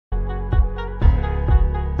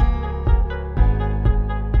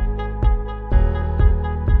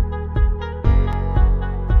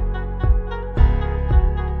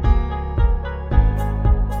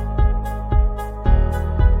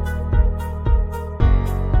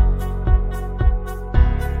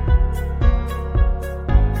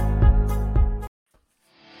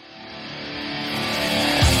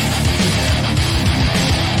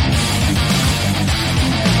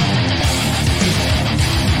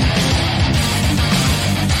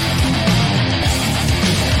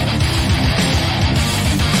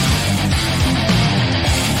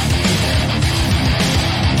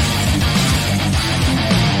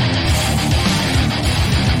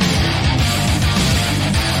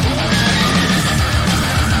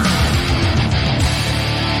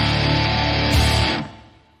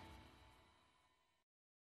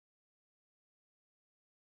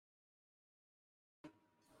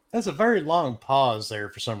That's a very long pause there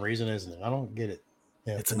for some reason, isn't it? I don't get it.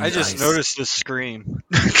 Yeah. I just noticed the scream.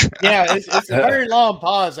 Yeah, it's a very long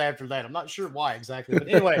pause after that. I'm not sure why exactly. But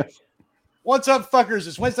anyway, what's up, fuckers?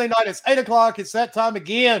 It's Wednesday night. It's 8 o'clock. It's that time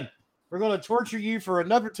again. We're going to torture you for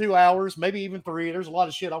another 2 hours, maybe even 3. There's a lot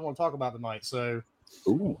of shit I want to talk about tonight. So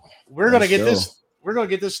we're going to get this. We're going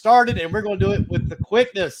to get this started, and we're going to do it with the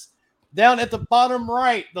quickness. Down at the bottom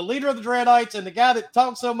right, the leader of the Dreadites and the guy that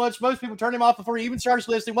talks so much, most people turn him off before he even starts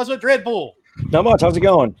listening. What's up, Dreadpool? Not much. How's it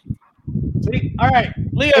going? See? All right,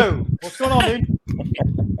 Leo, what's going on, dude?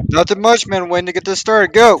 Nothing much, man. When to get this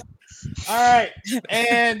started? Go. All right,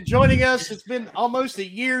 and joining us, it's been almost a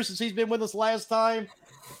year since he's been with us last time.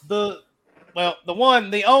 The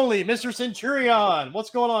one, the only, Mr. Centurion. What's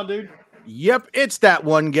going on, dude? Yep, it's that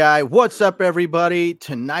one guy. What's up, everybody?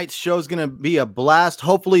 Tonight's show's going to be a blast.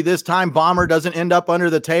 Hopefully this time Bomber doesn't end up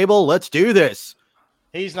under the table. Let's do this.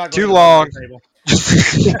 He's not too long.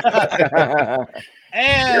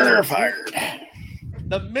 And You're fired.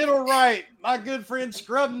 The middle right, my good friend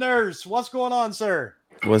Scrub Nurse. What's going on, sir?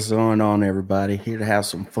 What's going on, everybody? Here to have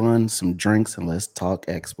some fun, some drinks, and let's talk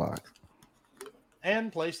Xbox.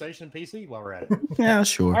 And PlayStation and PC while we're at it. Yeah,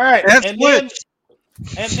 sure. All right.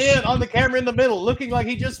 And then on the camera in the middle, looking like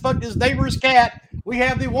he just fucked his neighbor's cat, we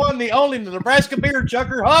have the one, the only, the Nebraska beer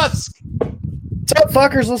chucker, Husk. What's up,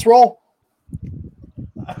 fuckers? Let's roll.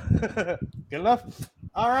 Good enough?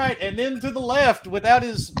 All right. And then to the left, without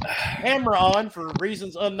his camera on for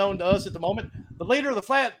reasons unknown to us at the moment, the leader of the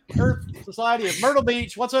Flat Earth Society of Myrtle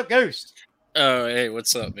Beach. What's up, Ghost? Oh, hey,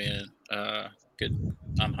 what's up, man? Good.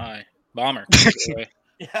 I'm high. Bomber.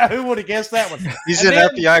 Yeah, who would have guessed that one? He's in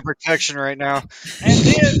FBI protection right now. And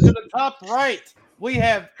then to the top right, we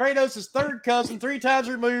have Kratos' third cousin, 3 times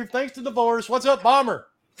removed, thanks to divorce. What's up, Bomber?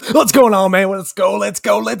 What's going on, man? Let's go. Let's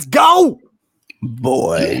go. Let's go.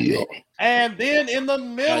 Boy. And then in the God,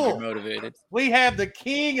 middle, you're motivated. we have the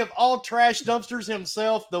king of all trash dumpsters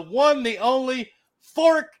himself, the one, the only,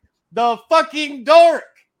 Fork the fucking Dork.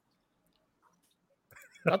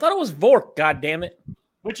 I thought it was Vork, God damn it.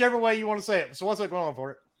 Whichever way you want to say it. So what's going on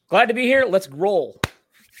for it? Glad to be here. Let's roll.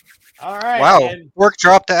 All right. Wow. And Work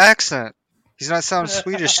dropped the accent. He's not sounding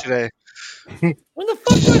Swedish today. When the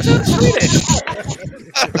fuck do I sound Swedish?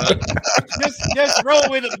 just roll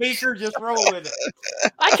with it, Beaker. Just roll with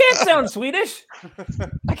it. I can't sound Swedish.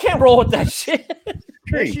 I can't roll with that shit.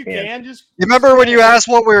 Sure Yes, you can. Just You remember when you asked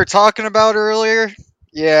what we were talking about earlier?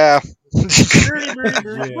 Yeah.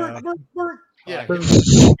 Yeah.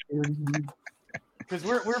 Because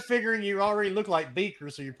we're figuring you already look like Beaker,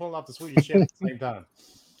 so you're pulling off the Swedish shit at the same time.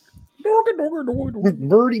 Birdie, very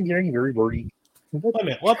birdie. Wait a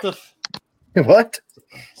minute. What the? What?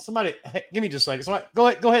 Somebody, hey, give me just a second. Somebody, go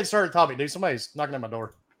ahead and start a topic, dude. Somebody's knocking at my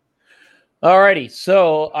door. Alrighty,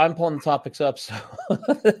 so I'm pulling the topics up. So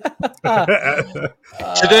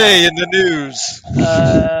Today in the news.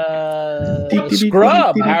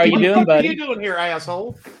 Scrub, how are you doing, What are buddy? you doing here,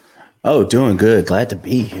 asshole? Oh, doing good. Glad to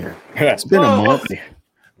be here. It's been a month.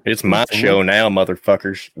 It's my show now,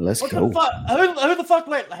 motherfuckers. Let's What go. the fuck? Who the fuck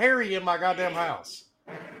let Harry in my goddamn house?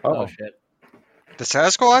 Oh shit! The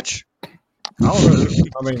Sasquatch? I don't know.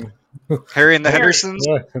 I mean, Harry and the Harry. Hendersons?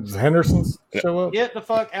 yeah, does Henderson's show up? Get the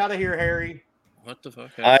fuck out of here, Harry. What the fuck?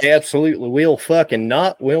 I absolutely will fucking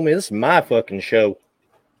not, Wilmy. This is my fucking show.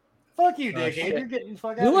 Fuck you, Oh, dickhead. shit. You're getting the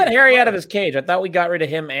fuck out Who of let here. Harry out of his cage? I thought we got rid of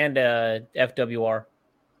him and FWR.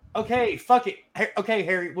 Okay, fuck it. Okay,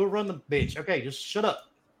 Harry, we'll run the bitch. Okay, just shut up.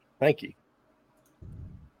 Thank you.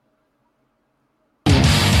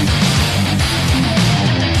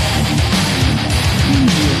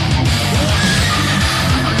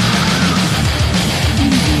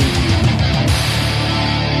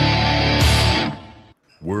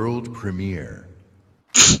 World premiere.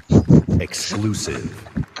 Exclusive.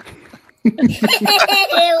 What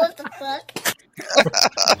the fuck?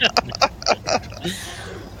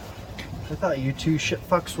 I thought you two shit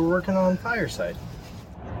fucks were working on Fireside.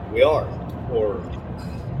 We are. Or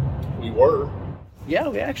we were. Yeah,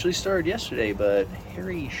 we actually started yesterday, but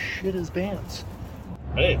Harry shit his pants.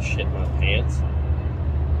 I didn't shit my pants.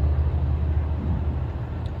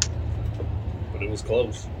 But it was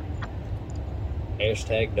close.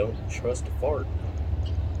 Hashtag don't trust a fart.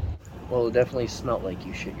 Well, it definitely smelled like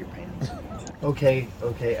you shit your pants. Okay,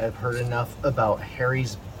 I've heard enough about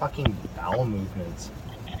Harry's fucking bowel movements.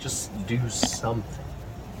 Just do something.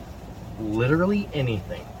 Literally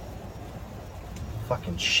anything.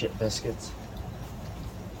 Fucking shit biscuits.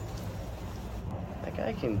 That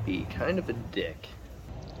guy can be kind of a dick.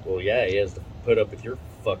 Well, yeah, he has to put up with your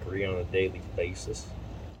fuckery on a daily basis.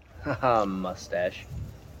 Haha, mustache.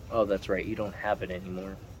 Oh, that's right, you don't have it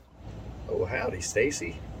anymore. Oh, howdy,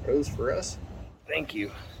 Stacy. Are those for us? Thank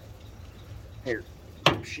you. Here.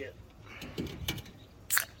 Shit.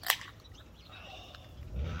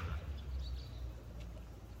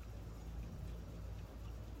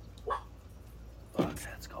 Fuck,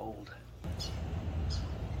 that's cold.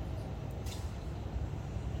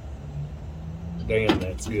 Damn,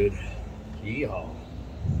 that's good. Yeehaw.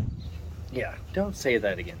 Yeah, don't say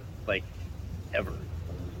that again. Like, ever.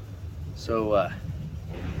 So,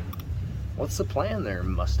 what's the plan there,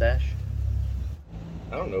 Mustache?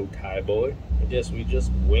 I don't know, Cowboy. I guess we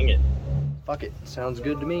just wing it. Fuck it. Sounds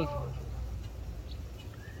good to me.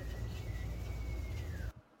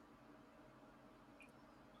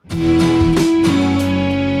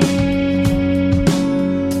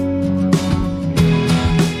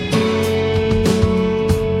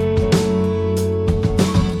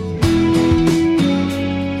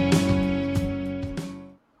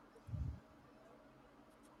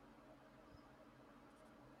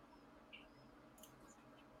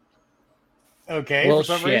 Okay, Well, for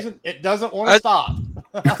some shit. reason, it doesn't want to stop.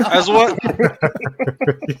 I was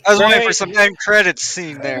waiting for some end credits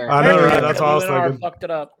scene there. I know, right? That's what I was Luminar thinking. fucked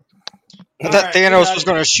it up. That Thanos was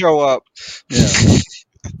going to show up. Yeah.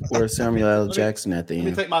 Or Samuel L. Jackson at the Let me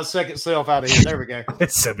end. take my second self out of here. There we go.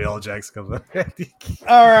 Samuel L. Jackson comes up.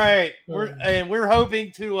 All right, we're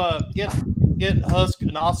hoping to get Husk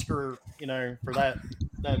an Oscar, for that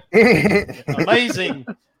amazing,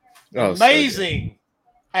 amazing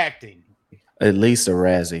acting. At least a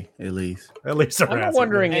Razzie. At least. At least a I'm Razzie.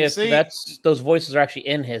 wondering And if see- those voices are actually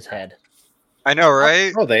in his head. I know,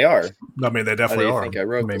 right? Oh, they are. I mean, they How do definitely you are. think I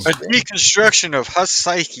wrote mean, this? A deconstruction of Huss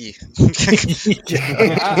psyche.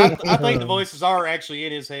 I think the voices are actually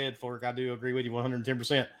in his head, Fork. I do agree with you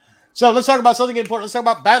 110%. So let's talk about something important. Let's talk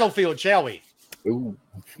about Battlefield, shall we? Ooh.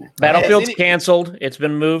 Battlefield's Any- canceled. It's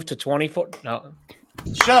been moved to 24. No,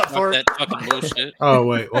 Shut up, Fuck Fork. that fucking bullshit. Oh,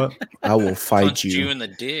 wait, what? I will fight Punch you you. in the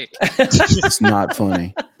dick. It's not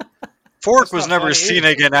funny. Fork That's was not never funny seen either.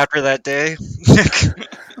 again after that day.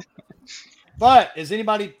 But is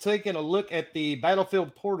anybody taking a look at the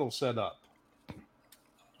Battlefield portal setup?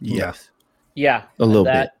 Yes. Yeah, A little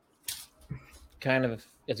that kind of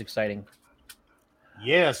is exciting.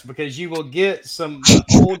 Yes, because you will get some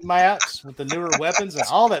old maps with the newer weapons and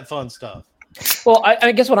all that fun stuff. Well,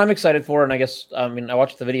 I guess what I'm excited for, and I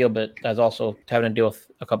watched the video, but as also having to deal with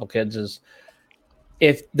a couple kids, is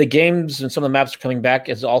if the games and some of the maps are coming back,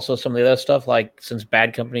 is also some of the other stuff, like since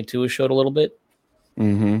Bad Company 2 has showed a little bit.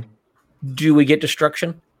 Mm-hmm. Do we get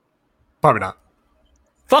destruction? Probably not.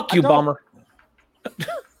 Fuck you, don't- Bomber.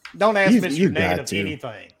 Don't ask You Mr. got Negative to.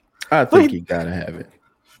 anything. I think you gotta have it.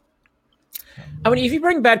 I mean, if you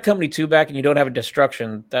bring Bad Company 2 back and you don't have a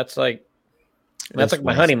destruction, that's like my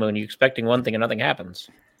nice. honeymoon. You're expecting one thing and nothing happens.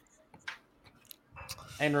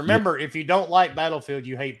 And remember, if you don't like Battlefield,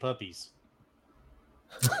 you hate puppies.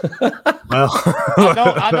 Well,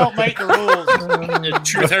 I don't make the rules.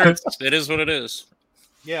 Truth hurts. It is what it is.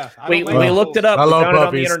 Yeah, I We don't make the looked it rules. up. I We love found it on the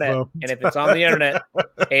puppies, internet. so- And if it's on the internet,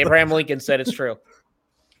 Abraham Lincoln said it's true.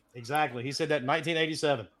 Exactly. He said that in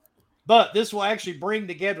 1987. But this will actually bring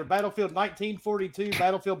together Battlefield 1942,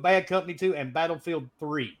 Battlefield Bad Company 2, and Battlefield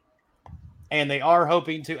 3. And they are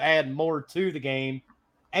hoping to add more to the game.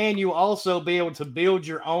 And you'll also be able to build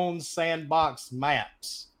your own sandbox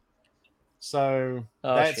maps. So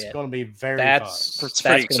that's shit. going to be very That's fun. pretty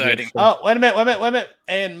gonna be exciting. Oh, wait a minute.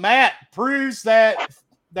 And Matt proves that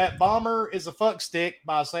Bomber is a fuck stick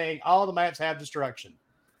by saying all the maps have destruction.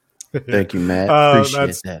 Thank you, Matt. that's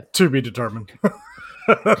Appreciate that. to be determined.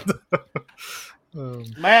 Matt,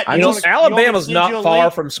 You know, wanna- Alabama's you want me to send you not a far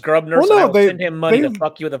link? from Scrubner, Well, so no, I will they- send him money to they-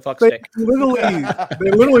 fuck you with a fuck They stick.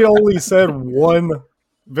 literally only said one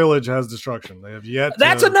village has destruction. They have yet.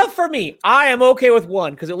 That's to, enough for me. I am okay with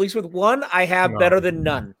one, because at least with one, I have No. better than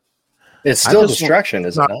none. It's I still just destruction,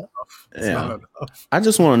 is it not- not? It's Yeah. not enough. I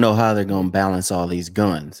just want to know how they're going to balance all these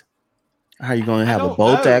guns. How are you going to have a don't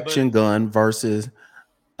bolt know, action gun versus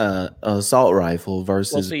assault rifle We'll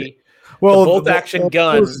versus? see. Well, the bolt action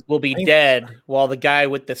gun those- will be dead, while the guy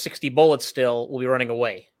with the 60 bullets still will be running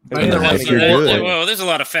away. I know, if you're good. Well, there's a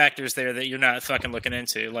lot of factors there that you're not fucking looking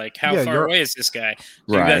into. Like, how Yeah, far you're- away is this guy?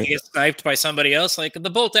 You Right. gotta get sniped by somebody else. Like, the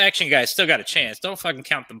bolt action guy still got a chance. Don't fucking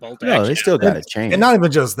count the bolt No, action. they still got a chance. And not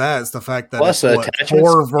even just that; it's the fact that Plus, it's, attachments 4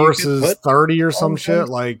 you can versus put 30 or on some shit. guns.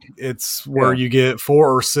 Like it's where Yeah. you get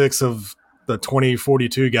 4 or 6 of the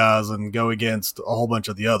 2042 guys and go against a whole bunch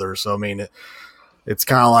of the others. So I mean, it's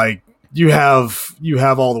kind of like you have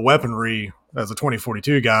all the weaponry as a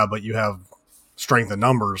 2042 guy, but you have strength in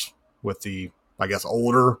numbers with the, I guess,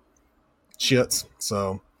 older shits.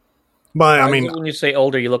 So, but I mean, when you say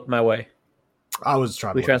older, you look my way. I was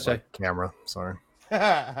trying What to you look trying at the camera. Sorry.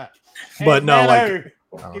 But no, Nano,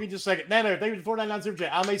 give me just a second. Nano, thank you for the $4.99 super chat.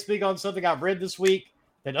 I may speak on something I've read this week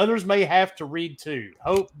that others may have to read too.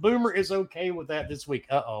 Hope Boomer is okay with that this week.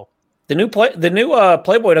 Uh-oh. The new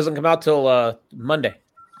Playboy doesn't come out till Monday.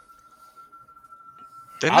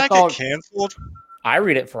 Didn't that get canceled? I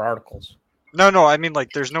read it for articles. No. I mean,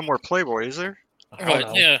 like, there's no more Playboy, is there? I don't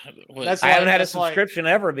know. Yeah. I haven't had a subscription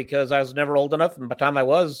ever because I was never old enough, and by the time I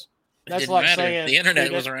was, That's didn't like matter. saying The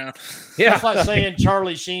internet was around. Yeah. That's like saying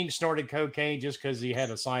Charlie Sheen snorted cocaine just because he had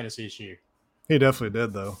a sinus issue. He definitely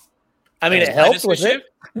did, though. I mean, it helped with it.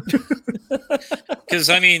 Because,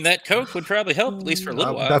 I mean, that Coke would probably help, at least for a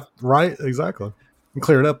little while. That's right, exactly. And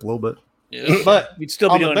clear it up a little bit. Yeah. But you'd still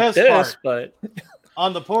be on doing the best this, part, but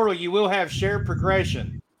on the portal, you will have shared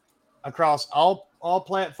progression across all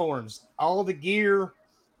platforms. All the gear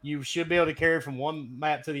you should be able to carry from one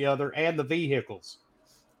map to the other, and the vehicles.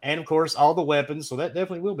 And, of course, all the weapons, so that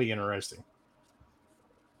definitely will be interesting.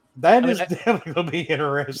 That is definitely going to be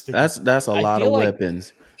interesting. That's a lot of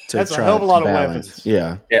weapons. That's a hell of a lot of weapons.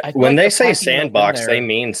 Yeah. When they say sandbox, they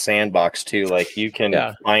mean sandbox too. Like you can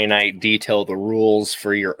finite detail the rules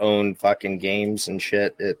for your own fucking games and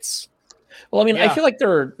shit. It's well, I mean, I feel like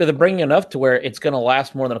they're bringing enough to where it's going to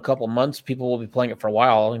last more than a couple months. People will be playing it for a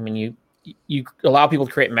while. I mean, you allow people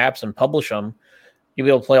to create maps and publish them. You'll be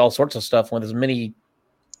able to play all sorts of stuff with as many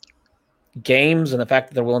games, and the fact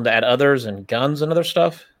that they're willing to add others and guns and other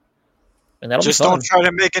stuff. And that'll just be fun. don't try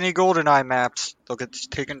to make any GoldenEye maps; they'll get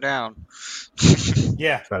taken down.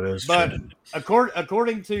 Yeah, that is. But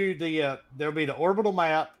according to the there'll be the orbital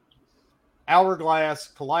map, hourglass,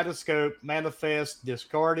 kaleidoscope, manifest,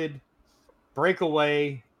 discarded,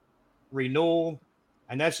 breakaway, renewal,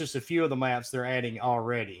 and that's just a few of the maps they're adding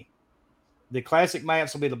already. The classic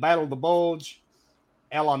maps will be the Battle of the Bulge,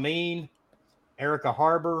 El Amin, Erica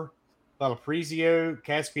Harbor, Valparaiso,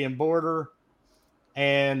 Caspian Border,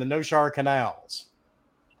 and the Noshar Canals.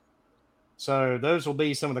 So those will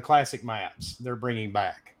be some of the classic maps they're bringing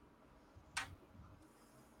back.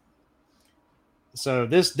 So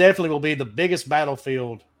this definitely will be the biggest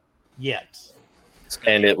battlefield yet.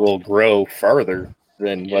 And it will grow farther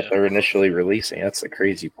than what they're initially releasing. That's the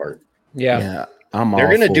crazy part. Yeah. They're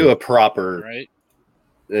going to do a proper, right?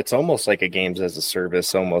 It's almost like a games as a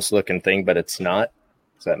service almost looking thing, but it's not.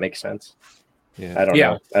 Does that make sense? Yeah, I don't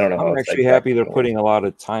know. I don't know. I'm actually happy they're putting a lot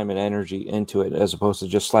of time and energy into it, as opposed to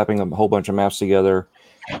just slapping a whole bunch of maps together.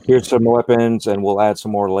 Here's some weapons, and we'll add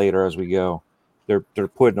some more later as we go. They're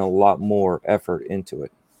putting a lot more effort into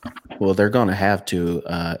it. Well, they're going to have to,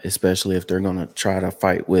 especially if they're going to try to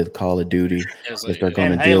fight with Call of Duty. If they're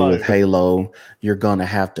going to deal with Halo, you're going to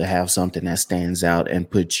have something that stands out and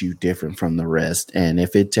puts you different from the rest. And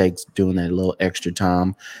if it takes doing that little extra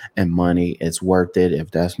time and money, it's worth it. If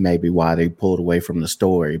that's maybe why they pulled away from the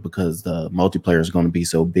story, because the multiplayer is going to be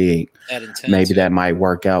so big, maybe that might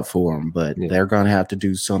work out for them. But they're going to have to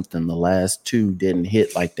do something. The last two didn't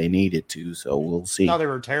hit like they needed to, so we'll see. No, they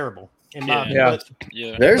were terrible.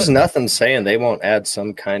 There's nothing saying they won't add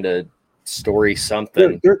some kind of story,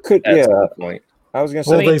 something. There could, at some point. I was going to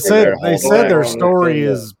Well, say they said their story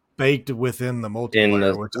is baked within the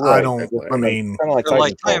multiplayer, which I don't. I mean, Like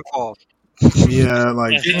Titanfall. Yeah,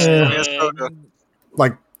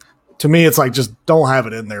 like to me, it's like just don't have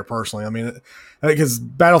it in there. Personally, I mean, because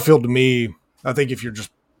Battlefield to me, I think if you're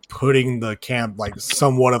just putting the camp like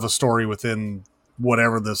somewhat of a story within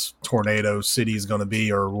whatever this tornado city is going to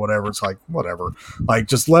be or whatever, it's like whatever, like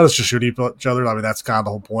just let us just shoot each other. I mean, that's kind of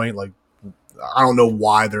the whole point. Like, I don't know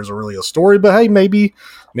why there's really a story, but hey, maybe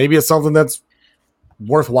it's something that's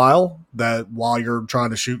worthwhile, that while you're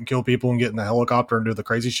trying to shoot and kill people and get in the helicopter and do the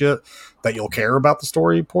crazy shit, that you'll care about the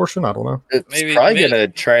story portion. I don't know. It's probably going to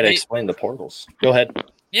try to explain the portals. Go ahead.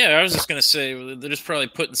 Yeah, I was just gonna say they're just probably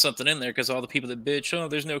putting something in there because all the people that bitch,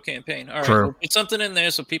 there's no campaign. All right, we'll put something in there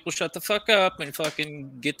so people shut the fuck up and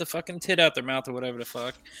fucking get the fucking tit out their mouth or whatever the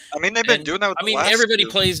fuck. I mean, they've been doing that. With everybody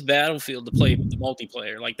plays Battlefield to play the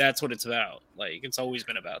multiplayer. Like that's what it's about. Like it's always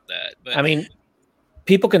been about that. But I mean,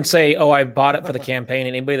 people can say, "Oh, I bought it for the campaign,"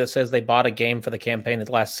 and anybody that says they bought a game for the campaign that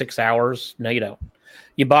lasts 6 hours, no, you don't.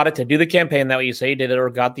 You bought it to do the campaign, that way you say you did it or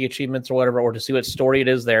got the achievements or whatever, or to see what story it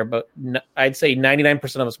is there. But I'd say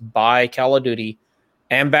 99% of us buy Call of Duty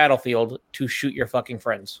and Battlefield to shoot your fucking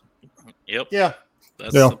friends. Yep. Yeah.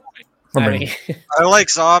 That's yeah. the I mean, I like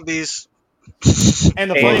zombies.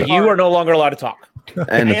 And you are no longer allowed to talk.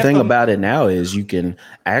 And the thing about it now is you can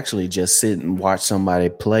actually just sit and watch somebody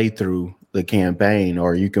play through the campaign,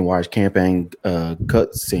 or you can watch campaign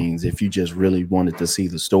cut scenes if you just really wanted to see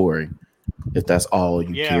the story, if that's all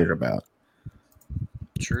you cared about.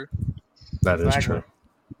 True. That is true.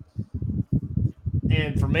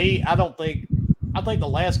 And for me, I don't think I think the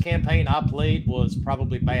last campaign I played was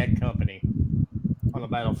probably Bad Company on a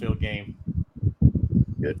Battlefield game.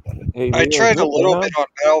 Good one. Hey, I Leo, tried a is it little done? bit on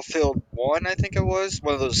Battlefield 1, I think it was.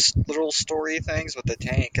 One of those little story things with the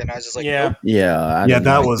tank, and I was just like, Yeah. nope. Yeah, I Yeah, didn't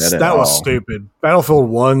that like was at that was all. stupid. Battlefield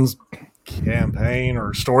 1's campaign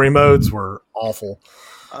or story modes were awful.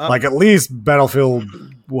 Like at least Battlefield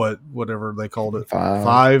whatever they called it,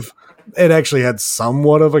 5. It actually had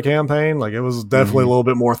somewhat of a campaign. Like it was definitely a little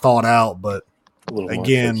bit more thought out, but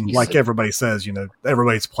again, like everybody says,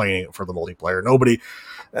 everybody's playing it for the multiplayer. Nobody,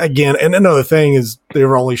 again, and another thing is they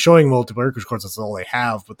were only showing multiplayer because, of course, that's all they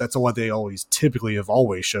have. But that's what they always typically have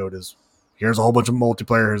always showed is here's a whole bunch of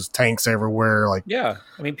multiplayer, there's tanks everywhere. Like, yeah,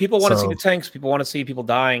 I mean, people want to see the tanks. People want to see people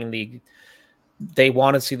dying. They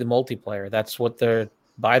want to see the multiplayer. That's what they're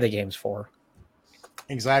buy the games for.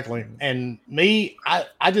 Exactly. And me,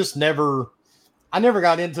 I just never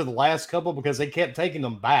got into the last couple because they kept taking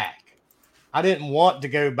them back. I didn't want to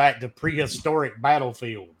go back to prehistoric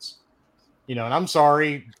battlefields, and I'm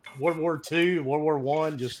sorry, World War II, World War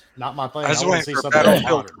I, just not my thing. I was want waiting to see for something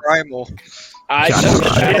Battlefield modern. Primal. I just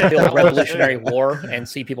Battlefield Revolutionary War and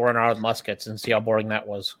see people run out with muskets and see how boring that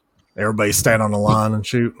was. Everybody stand on the line and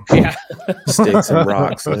shoot. Yeah. Sticks and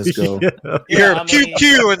rocks. Let's go. You hear pew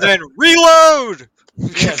pew and then reload.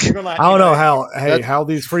 Yeah, I don't know how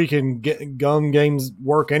these freaking gun games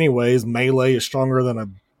work anyways. Melee is stronger than a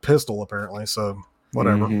pistol apparently, so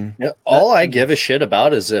whatever. Yeah, all I give a shit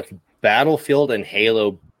about is if Battlefield and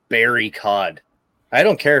Halo bury COD. I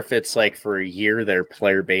don't care if it's like for a year their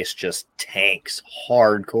player base just tanks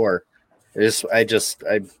hardcore.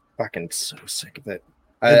 I'm fucking so sick of it.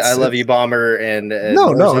 I love you, Bomber, and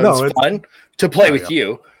no, it's fun to play with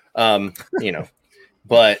you.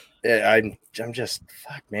 But I'm just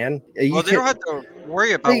fuck, man. They don't have to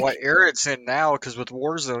worry about what era it's in now because with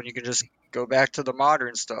Warzone you can just go back to the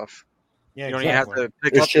modern stuff. Yeah, you don't even have to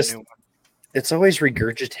pick It's up just- the new one. It's always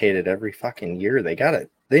regurgitated every fucking year.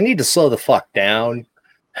 They need to slow the fuck down.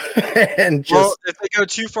 And just Well, if they go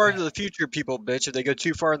too far into the future, people bitch. If they go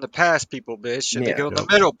too far in the past, people bitch. If they go in the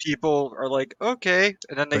middle, people are like, okay,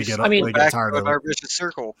 and then they They just get- they go get back tired to of our it. vicious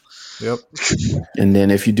circle. Yep. And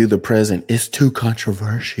then if you do the present, it's too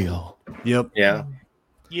controversial. Yep. Yeah.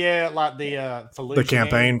 Yeah, like the Fallujah The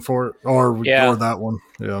campaign game. for it, or Yeah. that one.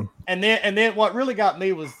 Yeah. And then what really got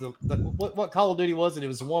me was what Call of Duty was it? It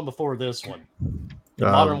was the one before this one. The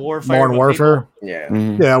Modern Warfare. Modern with Warfare. people.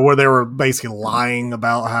 Yeah. Yeah, where they were basically lying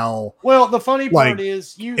about how Well, the funny part like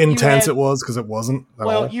is you intense had, it was because it wasn't. At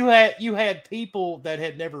Well, all. you had people that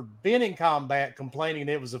had never been in combat complaining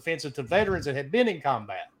that it was offensive to veterans that had been in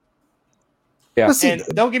combat. Yeah. But see, And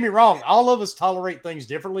don't get me wrong, all of us tolerate things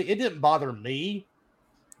differently. It didn't bother me,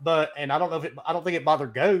 and I don't know I don't think it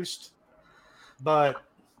bothered Ghost, but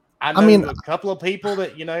I know a couple of people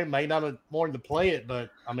that may not have wanted to play it,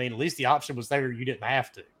 but I mean, at least the option was there. You didn't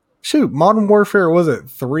have to. shoot, Modern Warfare, was it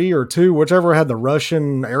 3 or 2, whichever had the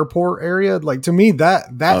Russian airport area? Like to me, that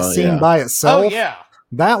scene by itself, Oh yeah,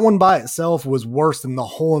 that one by itself was worse than the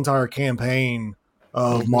whole entire campaign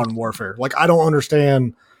of Modern Warfare. Like I don't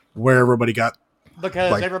understand where everybody got.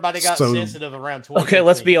 because Like, everybody got so- sensitive around 20. Okay,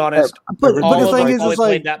 let's be honest. But All the of thing us is, only it's like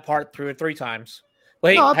played that part through 3 times.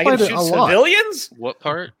 Wait, No, I I can played it shoot a lot. civilians? What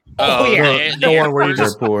part? Oh, yeah. the one where you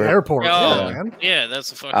just Airport. airport. Oh, Yeah, man. yeah,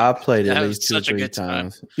 that's a fucking. I played at that least was 2 or such a 3 good time.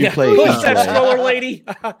 times. You Yeah, play push each that way. stroller, lady.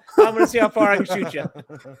 I'm gonna see how far I can shoot you.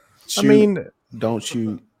 Shoot, I mean, don't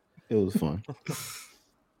shoot. It was fun.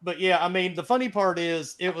 But yeah, I mean, the funny part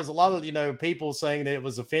is it was a lot of, people saying that it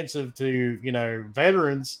was offensive to,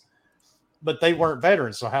 veterans, but they weren't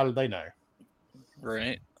veterans. So how did they know?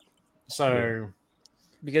 Right. So,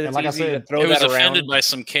 Because and it's like I easy to said, throw It was that offended around. by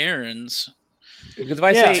some Karens. Because if I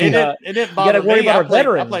yeah, say it didn't you bother gotta worry me. about I our played, I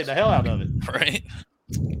veterans. played the hell out of it. Right.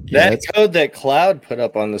 Yeah, that code that Cloud put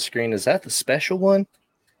up on the screen, is that the special one?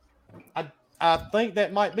 I think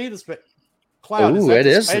that might be the Cloud. Is Ooh, that it the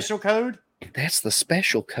is. special code? That's the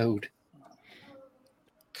special code.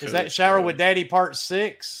 Is that Shower with Daddy Part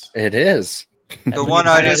 6? It is. The one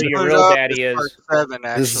I just who your put real up daddy is is. part 7, The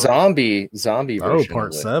actually. zombie Oh, version.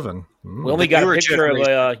 part of it. 7. We only got a Newer picture of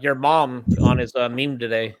generation. your mom on his meme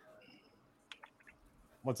today.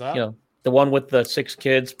 What's that? You know, the one with the 6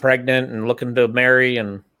 kids, pregnant and looking to marry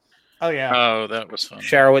and Oh, yeah. Oh, that was fun.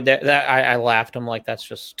 shower with that. I laughed. I'm like, that's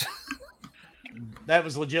just. That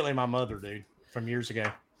was legitimately my mother, dude, from years ago.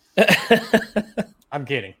 I'm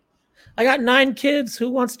kidding. I got 9 kids. Who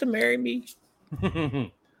wants to marry me?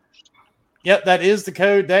 Yep, that is the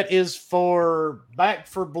code. That is for Back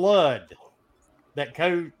for Blood. That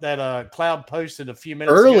code that Cloud posted a few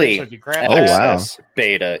minutes Early ago. So if you grab Oh, that, wow. access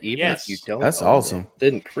beta, even Yes. if you don't That's own awesome. it.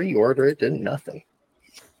 Didn't pre-order it, didn't nothing.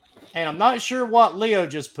 And I'm not sure what Leo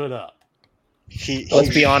just put up.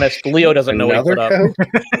 Let's be honest, Leo doesn't know what he put up.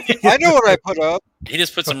 I know what I put up. He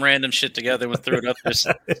just put some random shit together and threw it up there.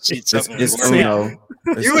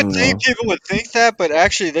 You would think people would think that, but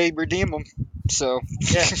actually they redeem them. So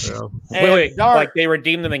yeah. Wait, like they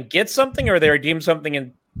redeem them and get something, or they redeem something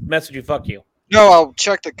and message you "fuck you"? No, I'll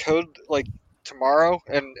check the code like tomorrow,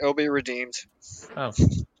 and it'll be redeemed.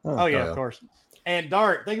 Oh yeah, of course. And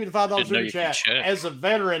Dart, thank you for the $5 super chat. As a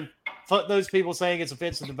veteran, fuck those people saying it's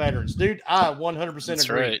offensive to veterans, dude. I 100%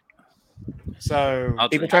 agree. Right. So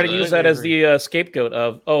people try to use that as the scapegoat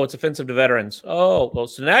of, it's offensive to veterans. Oh, well,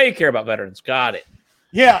 so now you care about veterans. Got it.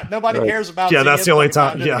 Yeah, nobody cares about. Yeah, that's the only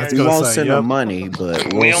time. Yeah, we won't send them money,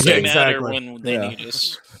 but we don't get mad exactly. when they need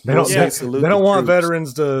us. They don't want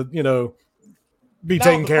veterans to, be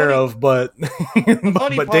taken care of, but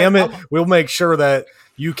damn it, we'll make sure that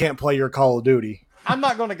you can't play your Call of Duty. I'm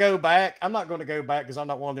not going to go back. Because I'm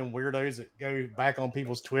not one of them weirdos that go back on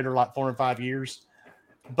people's Twitter like 4 and 5 years.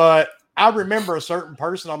 But I remember a certain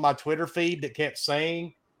person on my Twitter feed that kept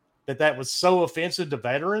saying that was so offensive to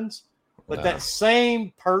veterans. But that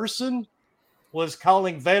same person was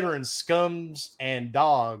calling veterans scums and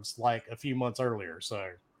dogs like a few months earlier. So,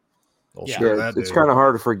 yeah, it's kind of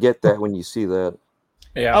hard to forget that when you see that.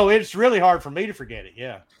 Yeah. Oh, it's really hard for me to forget it.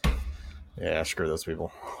 Yeah. Yeah, screw those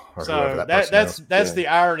people. So that's the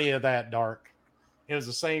irony of that, Dark. It was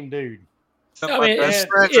the same dude. I mean,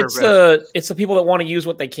 it's the people that want to use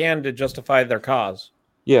what they can to justify their cause.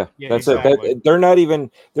 Yeah, that's exactly. They're not even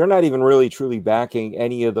really truly backing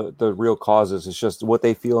any of the real causes. It's just what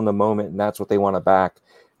they feel in the moment, and that's what they want to back,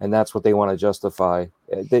 and that's what they want to justify.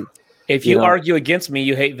 If you argue against me,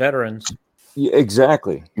 you hate veterans. Yeah,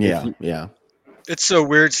 exactly. Yeah. It's so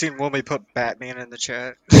weird seeing Wilmy put Batman in the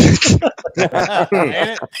chat.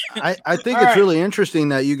 I think it's really interesting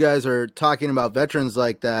that you guys are talking about veterans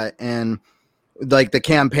like that, and like the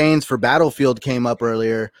campaigns for Battlefield came up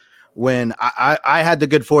earlier when I had the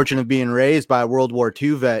good fortune of being raised by a World War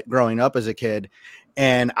II vet growing up as a kid.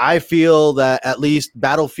 And I feel that at least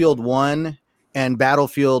Battlefield 1 and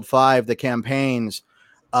Battlefield 5, the campaigns,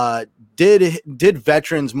 did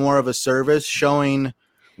veterans more of a service, showing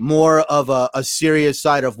more of a serious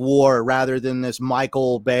side of war rather than this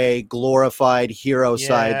Michael Bay glorified hero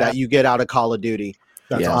side that you get out of Call of Duty.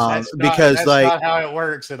 That's not how it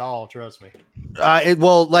works at all. Trust me.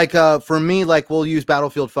 For me, we'll use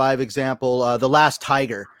Battlefield 5 example. The Last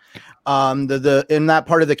Tiger, the in that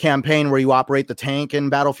part of the campaign where you operate the tank in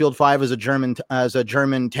Battlefield 5 as a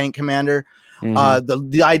German tank commander. Mm-hmm.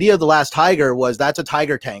 The idea of the Last Tiger was that's a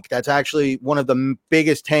Tiger tank. That's actually one of the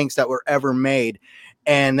biggest tanks that were ever made.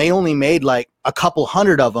 And they only made like a couple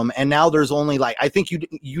hundred of them, and now there's only I think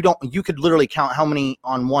you could literally count how many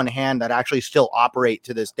on one hand that actually still operate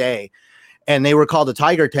to this day. And they were called a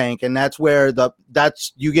Tiger tank, and that's where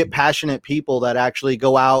you get passionate people that actually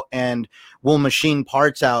go out and will machine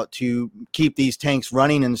parts out to keep these tanks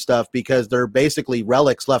running and stuff, because they're basically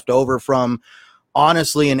relics left over from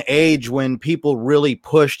honestly an age when people really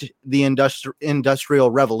pushed the industrial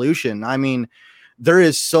revolution. I mean, there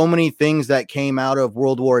is so many things that came out of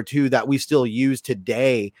World War II that we still use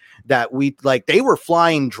today that they were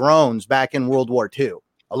flying drones back in World War II.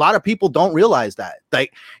 A lot of people don't realize that.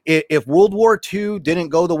 If World War II didn't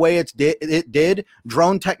go the way it did,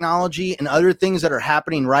 drone technology and other things that are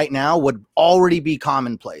happening right now would already be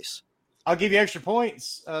commonplace. I'll give you extra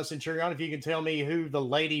points, Centurion, if you can tell me who the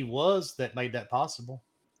lady was that made that possible.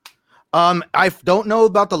 I don't know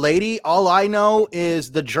about the lady. All I know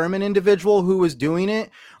is the German individual who was doing it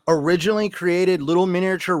originally created little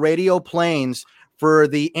miniature radio planes for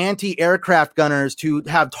the anti-aircraft gunners to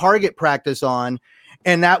have target practice on.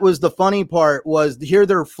 And that was the funny part, was here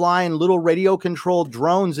they're flying little radio controlled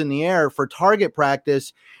drones in the air for target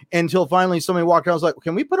practice until finally somebody walked out and was like,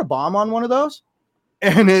 can we put a bomb on one of those?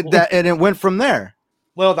 And it went from there.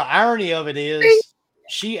 Well, the irony of it is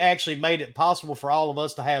she actually made it possible for all of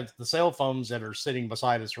us to have the cell phones that are sitting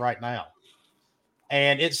beside us right now.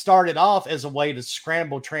 And it started off as a way to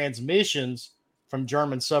scramble transmissions from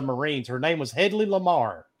German submarines. Her name was Hedley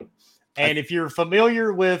Lamar. And if you're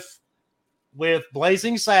familiar with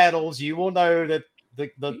Blazing Saddles, you will know that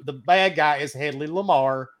the bad guy is Hedley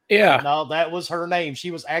Lamar. Yeah. No, that was her name.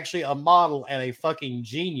 She was actually a model and a fucking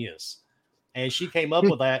genius. And she came up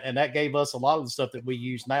with that, and that gave us a lot of the stuff that we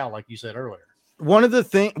use now, like you said earlier. One of the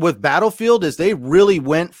things with Battlefield is they really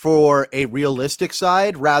went for a realistic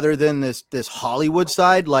side rather than this Hollywood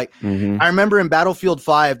side. I remember in Battlefield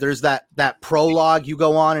 5, there's that prologue you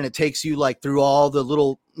go on, and it takes you through all the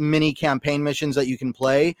little mini campaign missions that you can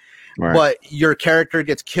play. Right. But your character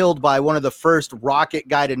gets killed by one of the first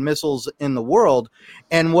rocket-guided missiles in the world.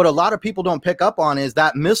 And what a lot of people don't pick up on is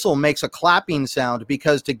that missile makes a clapping sound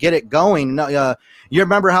because to get it going, you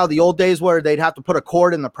remember how the old days where they'd have to put a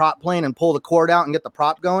cord in the prop plane and pull the cord out and get the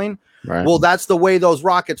prop going? Right. Well, that's the way those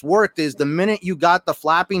rockets worked is the minute you got the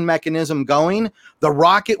flapping mechanism going, the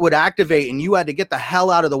rocket would activate and you had to get the hell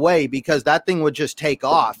out of the way because that thing would just take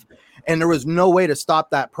off. And there was no way to stop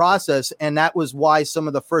that process. And that was why some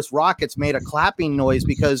of the first rockets made a clapping noise,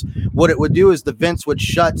 because what it would do is the vents would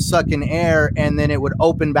shut, suck in air, and then it would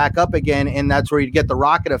open back up again. And that's where you'd get the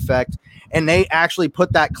rocket effect. And they actually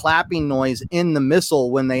put that clapping noise in the missile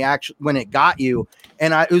when it got you.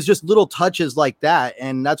 And it was just little touches like that.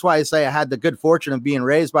 And that's why I say I had the good fortune of being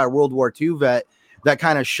raised by a World War II vet that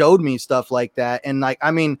kind of showed me stuff like that. And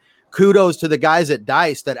kudos to the guys at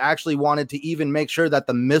DICE that actually wanted to even make sure that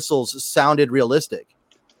the missiles sounded realistic.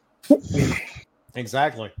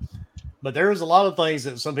 Exactly. But there's a lot of things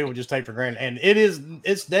that some people just take for granted. And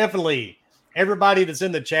it's definitely everybody that's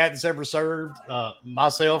in the chat that's ever served,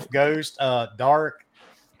 myself, Ghost, Dark,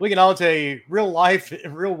 we can all tell you real life,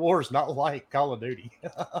 real wars, not like Call of Duty.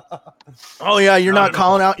 Oh yeah. You're not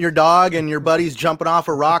calling out your dog and your buddy's jumping off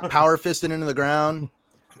a rock, power fisting into the ground.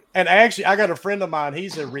 And actually, I got a friend of mine.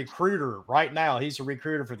 He's a recruiter right now. He's a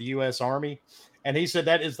recruiter for the U.S. Army. And he said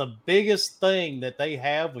that is the biggest thing that they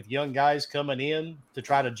have with young guys coming in to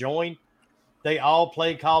try to join. They all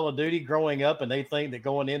play Call of Duty growing up, and they think that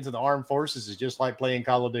going into the armed forces is just like playing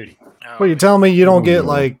Call of Duty. Well, you tell me you don't get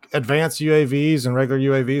like advanced UAVs and regular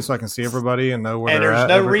UAVs so I can see everybody and know where they're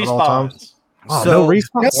at. And there's no respawns. Oh, no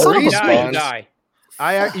respawns. Die.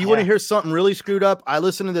 You want to hear something really screwed up? I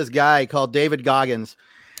listened to this guy called David Goggins.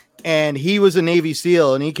 And he was a Navy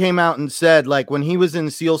SEAL, and he came out and said, like, when he was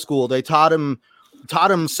in SEAL school, they taught him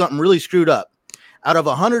something really screwed up. Out of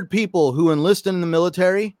 100 people who enlist in the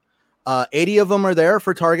military, 80 of them are there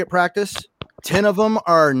for target practice. 10 of them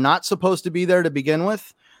are not supposed to be there to begin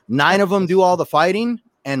with. 9 of them do all the fighting,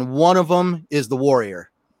 and 1 of them is the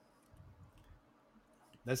warrior.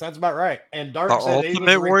 That sounds about right. And Dark The said he was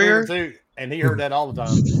ultimate a warrior? recruiter too, and he heard that all the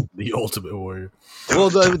time. The ultimate warrior.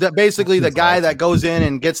 Well, basically the guy that goes in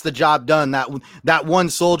and gets the job done, that one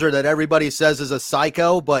soldier that everybody says is a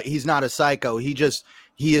psycho, but he's not a psycho.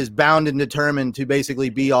 He is bound and determined to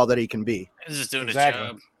basically be all that he can be. He's just doing his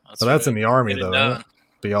job. So that's in the Army, though, isn't it?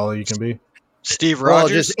 Be all you can be. Steve Well,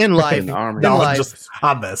 Rogers? just in life. I'm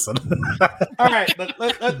messing. All right, but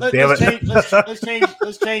let's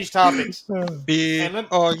change topics. Be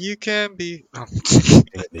all you can be.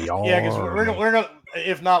 Yeah, because we're gonna.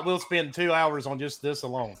 If not, we'll spend 2 hours on just this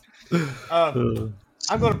alone. I'm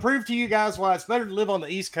going to prove to you guys why it's better to live on the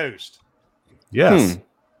East Coast. Yes.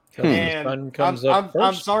 And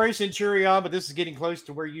I'm sorry, Centurion, but this is getting close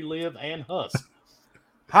to where you live and Husk.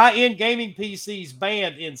 High-end gaming PCs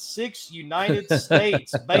banned in 6 United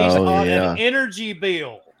States based on an energy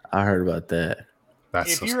bill. I heard about that.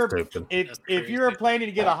 That's stupid. If you're planning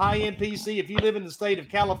to get a high-end PC, if you live in the state of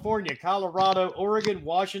California, Colorado, Oregon,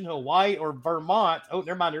 Washington, Hawaii, or Vermont, oh,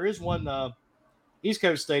 never mind, there is one East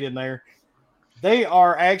Coast state in there. They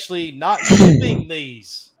are actually not shipping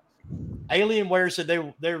these. Alienware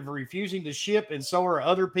said they're refusing to ship, and so are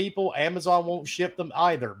other people. Amazon won't ship them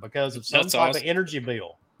either because of some type of energy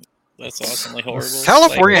bill. That's awesomely horrible.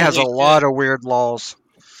 California has a lot of weird laws.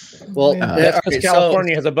 Well, because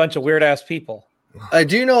California has a bunch of weird ass people. I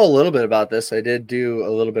do know a little bit about this. I did do a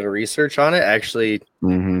little bit of research on it. Actually,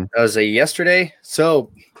 that was yesterday.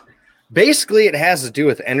 So basically, it has to do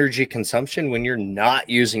with energy consumption when you're not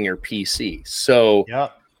using your PC. So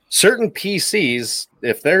certain PCs,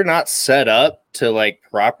 if they're not set up to like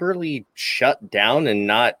properly shut down and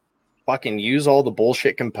not fucking use all the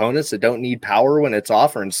bullshit components that don't need power when it's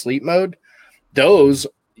off or in sleep mode, those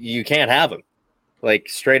you can't have them. Like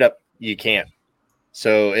straight up, you can't.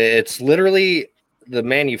 So it's literally the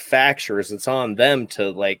manufacturers. It's on them to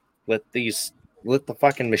like let the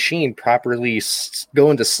fucking machine properly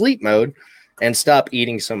go into sleep mode and stop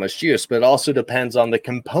eating so much juice. But it also depends on the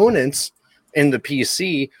components in the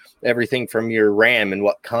PC, everything from your RAM and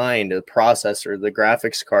what kind of processor, the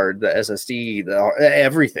graphics card, the SSD,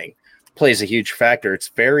 everything plays a huge factor.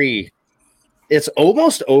 It's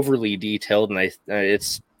almost overly detailed, and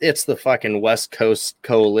it's the fucking West Coast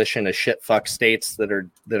coalition of shit fuck states that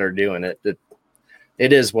are doing it.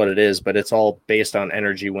 It is what it is, but it's all based on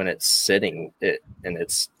energy when it's sitting, and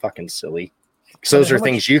it's fucking silly. So those are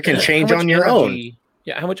things you can change on your own.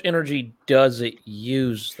 Yeah, how much energy does it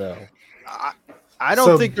use, though? I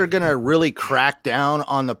don't think they're gonna really crack down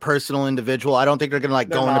on the personal individual. I don't think they're gonna like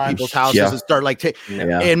go into people's houses and start like.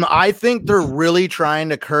 And I think they're really trying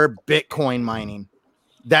to curb Bitcoin mining.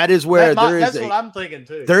 That is where that's what I'm thinking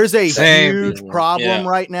too. There's a Same. huge problem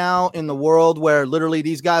right now in the world where literally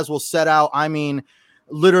these guys will set out. I mean,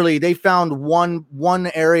 literally, they found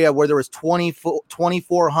one area where there was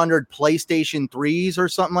 2,400 PlayStation 3s or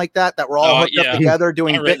something like that were all hooked up together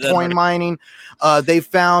doing Bitcoin mining. They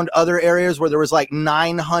found other areas where there was like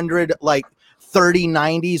 900 like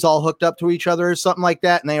 3090s all hooked up to each other or something like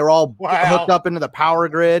that, and they were all hooked up into the power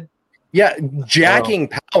grid. Yeah, jacking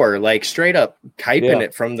power, like straight up typing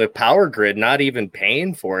it from the power grid, not even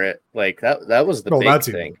paying for it. Like that was the big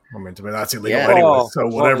thing. I mean, to me, that's illegal anyway. So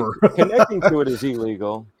whatever. Connecting to it is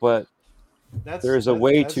illegal, but there's a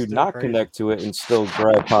way to not connect to it and still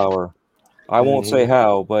grab power. I won't say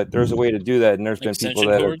how, but there's a way to do that, and there's been people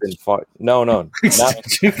that have been fought. No, no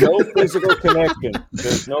physical connection.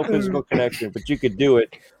 There's no physical connection, but you could do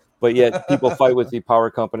it. But yet people fight with the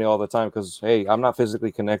power company all the time because, hey, I'm not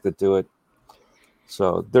physically connected to it.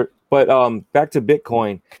 So back to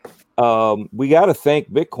Bitcoin. We got to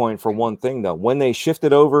thank Bitcoin for one thing, though. When they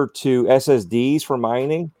shifted over to SSDs for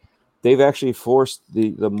mining, they've actually forced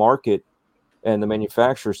the market and the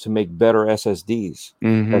manufacturers to make better SSDs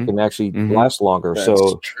that can actually last longer.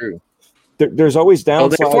 That's true. There's always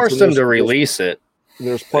downsides. Well, they forced them to release it.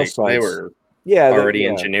 There's plus sides. They were already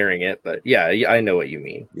engineering it, but I know what you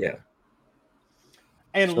mean. Yeah.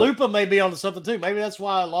 And Lupa may be onto something too. Maybe that's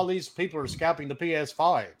why a lot of these people are scalping the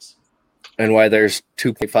PS5s. And why there's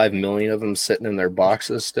 2.5 million of them sitting in their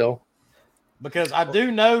boxes still. Because I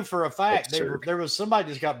do know for a fact there was somebody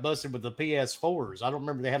just got busted with the PS4s. I don't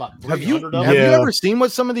remember, they had like 300 of them. Have you ever seen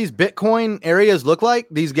what some of these Bitcoin areas look like?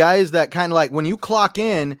 These guys that kind of like when you clock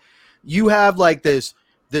in, you have like this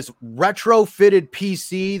retrofitted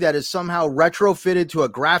PC that is somehow retrofitted to a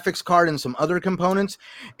graphics card and some other components.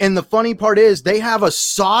 And the funny part is they have a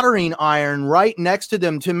soldering iron right next to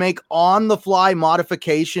them to make on-the-fly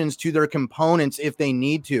modifications to their components if they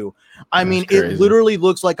need to. I mean, it literally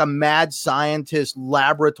looks like a mad scientist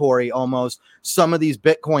laboratory almost, some of these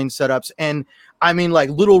Bitcoin setups. And I mean, like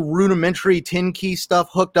little rudimentary 10 key stuff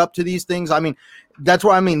hooked up to these things. I mean, that's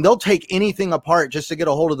what I mean. They'll take anything apart just to get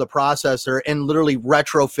a hold of the processor and literally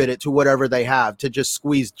retrofit it to whatever they have to just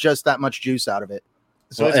squeeze just that much juice out of it.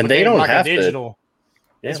 So and they don't have to.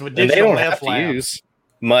 Yeah. And they don't have to use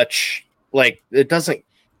much. Like it doesn't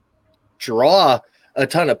draw a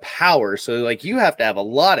ton of power. So like you have to have a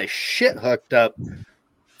lot of shit hooked up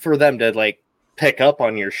for them to like pick up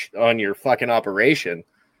on your fucking operation.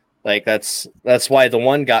 Like that's why the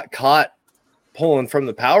one got caught pulling from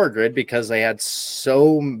the power grid, because they had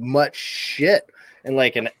so much shit and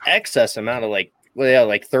like an excess amount of like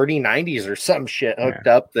 3090s or some shit hooked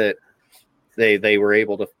up that they were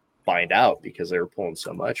able to find out because they were pulling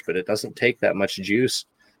so much. But it doesn't take that much juice,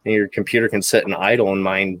 and your computer can sit and idle and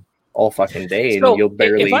mine all fucking day, and you'll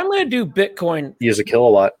barely. If I'm going to do Bitcoin, use a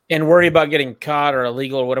kilowatt and worry about getting caught or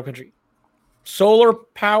illegal or whatever country, solar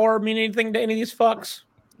power mean anything to any of these fucks?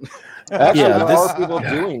 Actually, there are people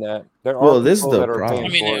doing that. This is the problem. I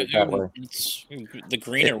mean, it's the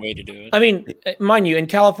greener way to do it. I mean, mind you, in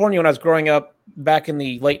California, when I was growing up back in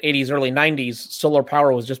the late 80s, early 90s, solar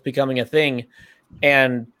power was just becoming a thing.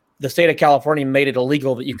 And the state of California made it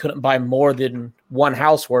illegal that you couldn't buy more than one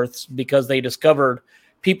house worth, because they discovered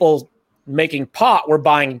people making pot were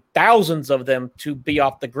buying thousands of them to be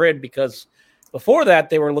off the grid, because before that,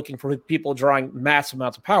 they were looking for people drawing mass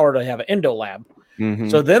amounts of power to have an Endo lab.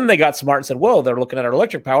 So then they got smart and said, whoa, they're looking at our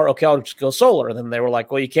electric power. Okay, I'll just go solar. And then they were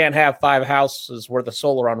like, well, you can't have 5 houses worth of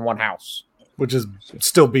solar on one house. Which is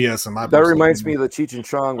still BS in my That reminds me of the Cheech and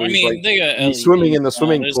Chong. Where he's swimming in the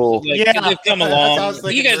swimming pool. Like, they've come a long.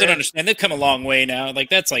 You guys don't understand. They've come a long way now.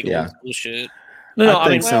 Like that's like old bullshit. No, I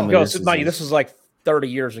mean, this is like 30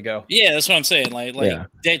 years ago. Yeah, that's what I'm saying. Like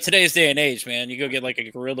today's day and age, man. You go get like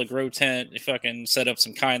a Gorilla Grow tent. You fucking set up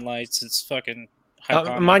some kind lights. It's fucking.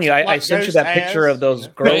 Mind you, I sent you that picture of those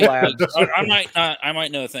grow labs. I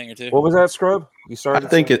might know a thing or two. What was that, Scrub? You started. I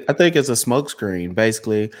think it's a smokescreen.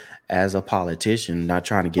 Basically, as a politician, not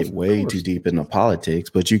trying to get way too deep into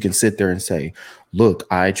politics, but you can sit there and say, "Look,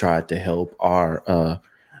 I tried to help our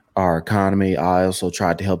economy. I also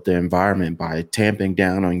tried to help the environment by tamping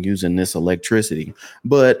down on using this electricity.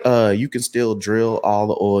 But you can still drill all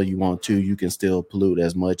the oil you want to. You can still pollute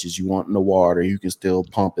as much as you want in the water. You can still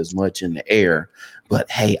pump as much in the air. But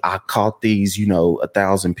hey, I caught these,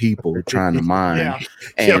 1,000 people trying to mine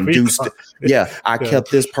I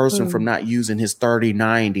kept this person from not using his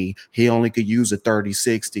 3090. He only could use a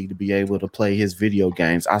 3060 to be able to play his video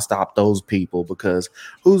games. I stopped those people, because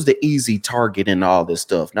who's the easy target in all this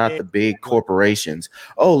stuff? Not the big corporations.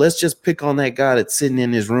 Oh, let's just pick on that guy that's sitting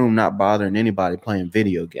in his room, not bothering anybody playing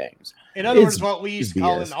video games. In other words, what we used to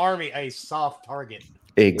call in the Army a soft target.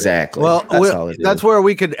 Exactly. Well, that's all it that's is. where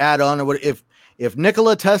we could add on to what if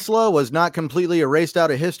Nikola Tesla was not completely erased out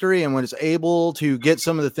of history and was able to get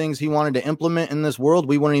some of the things he wanted to implement in this world,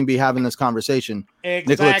 we wouldn't even be having this conversation.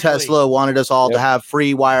 Exactly. Nikola Tesla wanted us all to have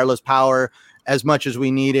free wireless power as much as we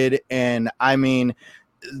needed. And I mean,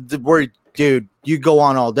 dude, you go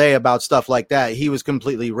on all day about stuff like that. He was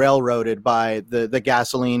completely railroaded by the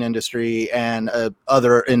gasoline industry and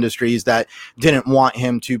other industries that didn't want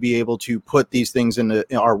him to be able to put these things in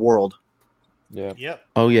our world. Yeah. Yep.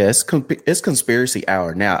 Oh yeah, it's conspiracy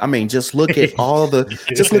hour now. I mean, just look at all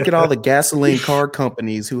the gasoline car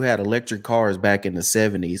companies who had electric cars back in the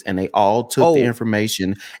 70s, and they all took the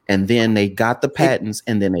information and then they got the patents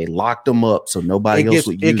and then they locked them up so nobody else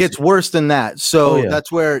would use it. It gets worse than that. So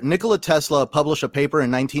that's where Nikola Tesla published a paper in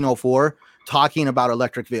 1904 talking about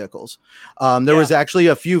electric vehicles. There was actually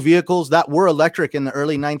a few vehicles that were electric in the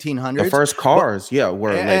early 1900s. The first cars,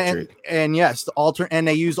 were electric. And yes, and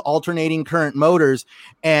they used alternating current motors.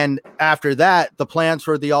 And after that, the plans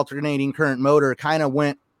for the alternating current motor kind of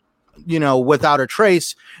went, without a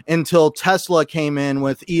trace until Tesla came in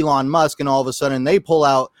with Elon Musk, and all of a sudden they pull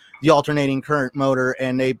out the alternating current motor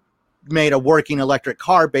and they made a working electric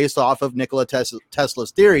car based off of Nikola Tesla's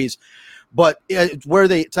theories. But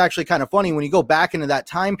it's actually kind of funny when you go back into that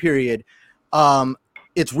time period.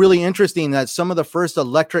 It's really interesting that some of the first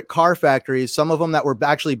electric car factories, some of them that were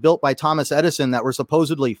actually built by Thomas Edison that were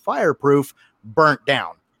supposedly fireproof, burnt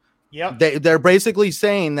down. Yep. They're basically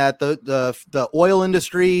saying that the oil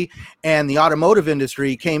industry and the automotive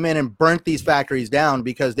industry came in and burnt these factories down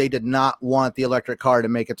because they did not want the electric car to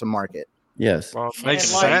make it to market. Yes. Well, makes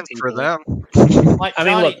sense for them.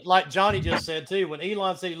 Like Johnny just said too, when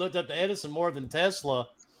Elon said he looked up to Edison more than Tesla,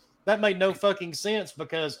 that made no fucking sense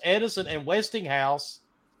because Edison and Westinghouse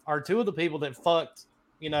are two of the people that fucked,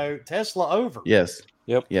 Tesla over. Yes.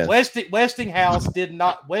 Yep. Yes. Westinghouse did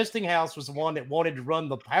not. Westinghouse was the one that wanted to run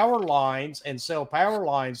the power lines and sell power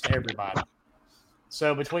lines to everybody.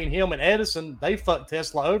 So between him and Edison, they fucked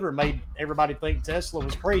Tesla over and made everybody think Tesla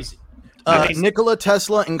was crazy. Nikola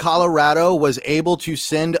Tesla in Colorado was able to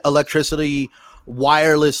send electricity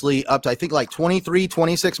wirelessly up to, I think, like 23,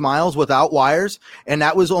 26 miles without wires. And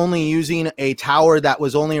that was only using a tower that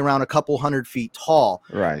was only around a couple 100 feet tall.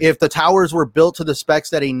 Right. If the towers were built to the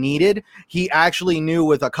specs that he needed, he actually knew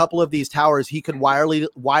with a couple of these towers, he could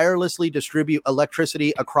wirelessly distribute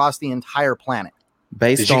electricity across the entire planet.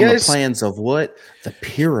 Based on the plans of what? The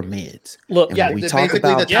pyramids. Look, when we talk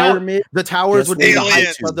about the pyramid, the towers would be the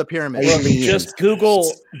height of the pyramid. Look, just Google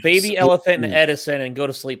baby elephant and Edison and go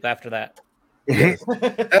to sleep after that. I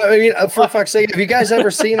mean, for fuck's sake, have you guys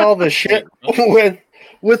ever seen all the shit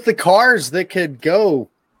with the cars that could go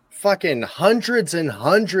fucking hundreds and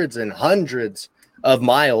hundreds and hundreds of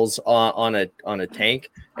miles on a tank,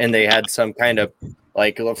 and they had some kind of,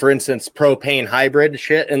 like, for instance, propane hybrid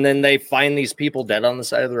shit, and then they find these people dead on the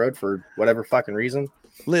side of the road for whatever fucking reason.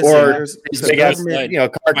 Or they got,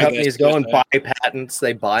 car companies go and buy patents,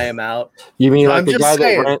 they buy them out. You mean like the guy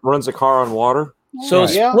that runs a car on water? So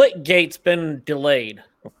Splitgate's been delayed.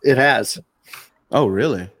 It has. Oh,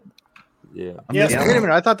 really? Yeah. Wait a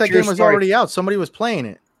minute. I thought that game was already out. Somebody was playing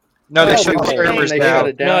it. No, they shut servers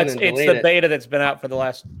down. No, it's the beta that's been out for the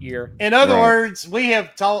last year. In other words,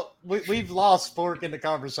 we've lost Fork in the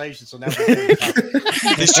conversation, so now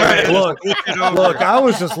he's trying to look. I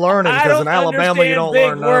was just learning because in Alabama you don't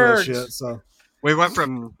learn none of this shit. So we went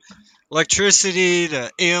from electricity to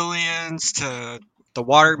aliens to the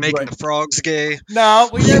water making the frogs gay. No,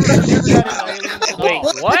 we never got into aliens. Wait,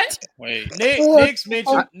 what? Wait.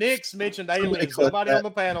 Nick's mentioned aliens. Nobody on the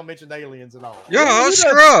panel mentioned aliens at all. Yeah,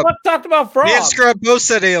 Scrub. What talked about frogs? Me and Scrub both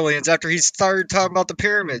said aliens after he started talking about the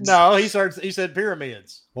pyramids. No, he said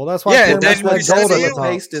pyramids. Well, that's why pyramids like gold at the top.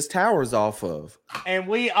 Based his towers off of. And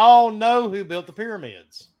we all know who built the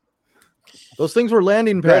pyramids. Those things were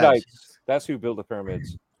landing pads. Gradites. That's who built the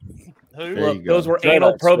pyramids. Who? Look, those were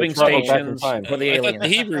anal probing stations for the aliens. The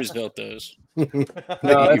Hebrews built those.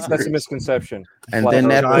 No, that's a misconception. And then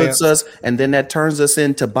that puts us, and then that turns us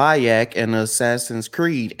into Bayek and Assassin's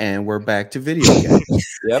Creed, and we're back to video games.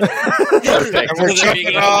 Yep. And we're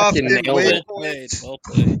jumping off. Well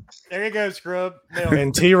played. There you go, Scrub.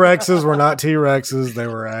 And T-Rexes were not T-Rexes; they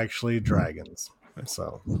were actually dragons.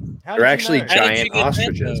 So they're actually giant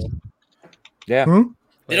ostriches. Yeah.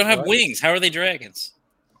 They don't have wings. How are they dragons?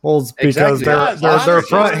 Well, it's because their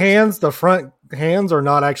front hands, the front hands are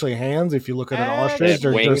not actually hands. If you look at an ostrich,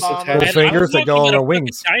 they're just little fingers that go on their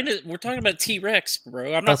wings. We're talking about T-Rex, bro.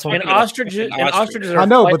 I'm not That's talking and about ostriches. I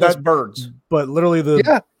know, but that's birds. But literally,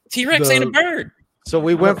 T-Rex ain't a bird. So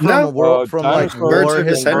we went from a world from like war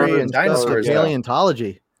history and dinosaurs to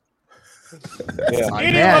paleontology.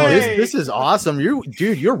 Man, this is awesome.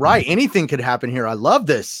 Dude, you're right. Anything could happen here. I love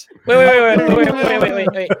this.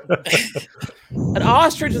 Wait. An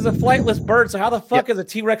ostrich is a flightless bird, so how the fuck is a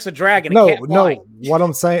T-Rex a dragon? No. What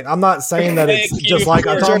I'm saying, I'm not saying that it's just like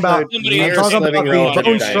I'm talking about the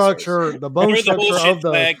bone structure, the bone structure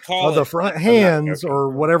of the front hands, or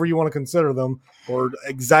whatever you want to consider them, or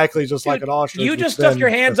exactly just like an ostrich. You just stuck your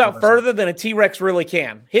hands out further than a T-Rex really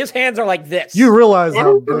can. His hands are like this. You realize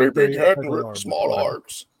how big small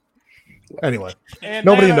arms. Anyway,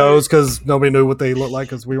 nobody knows because nobody knew what they looked like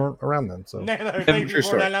because we weren't around then. So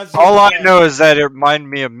all I know is that it reminded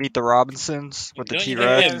me of Meet the Robinsons with the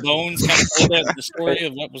T-Rex. Bones kind of told that the story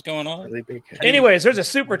of what was going on. Anyways, there's a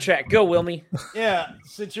super chat. Go, Wilmy. Yeah,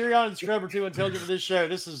 since you're on Scrubber 2 Intelligent for this show,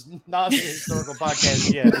 this is not the historical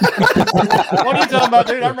podcast yet. What are you talking about,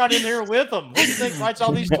 dude? I'm right in here with them. What do you think writes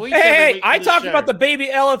all these tweets? Hey, I talked about the baby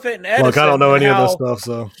elephant and Edison. Look, I don't know any of this stuff,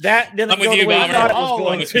 so that didn't go the way I thought it was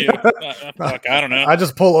going to. Fuck, I don't know. I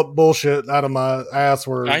just pull up bullshit out of my ass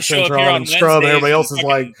where I show up here on Scrub and everybody else is fucking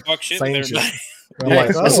like talk shit saying with shit. everybody.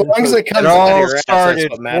 I'm like, As long as it comes It out of all your ass, that's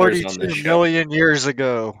started what matters on 42 this show. million years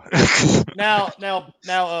ago. Now,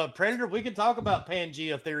 Predator, we can talk about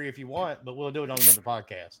Pangea theory if you want, but we'll do it on another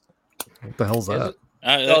podcast. What the hell's that?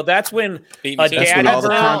 So that's when a dad all the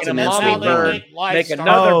bird and a continents mommy were bird made. make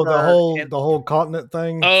another Oh, bird. the whole continent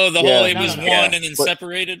thing. Oh, the whole it Yeah. was Yeah. one and then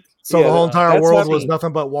separated. So the whole entire that's world what was we-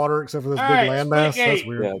 nothing but water except for this All big right, landmass. That's Splitgate.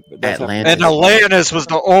 weird. Yeah, but that's Atlantis. And Atlantis was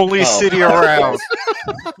the only city around.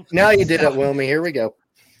 Now you did it, Wilmy. Here we go.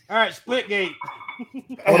 All right, Splitgate.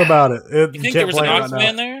 What about it? You think there can't was an play it right Oxman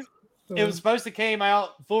now. there? It was supposed to came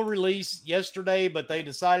out full release yesterday, but they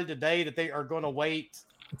decided today that they are going to wait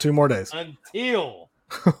 2 more days. until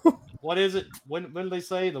what is it? When did they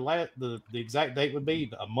say the exact date would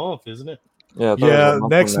be? A month, isn't it? Yeah, Yeah,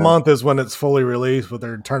 next month is when it's fully released, but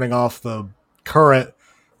they're turning off the current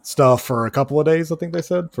stuff for a couple of days. I think they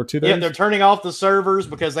said for 2 days. Yeah, they're turning off the servers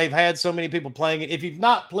because they've had so many people playing it. If you've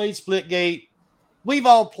not played Splitgate, we've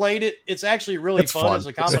all played it. It's actually really It's fun. fun. It's a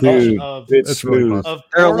It's combination good. of It's really fun. of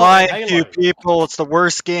They're Portal lying and to you Halo. people. It's the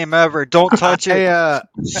worst game ever. Don't touch it. Hey,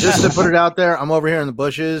 just to put it out there, I'm over here in the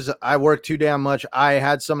bushes. I work too damn much. I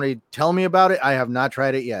had somebody tell me about it. I have not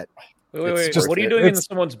tried it yet. Wait. just- What are you doing in it's-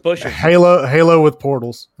 someone's bushes? Halo with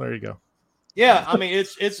portals. There you go. Yeah, I mean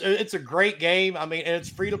it's a great game. I mean, and it's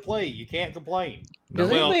free to play. You can't complain. Does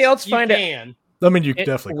Well, anybody else you find it can. I mean, you It-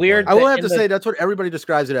 definitely weird I will that have in to the- say that's what everybody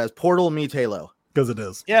describes it as. Portal meets Halo. because it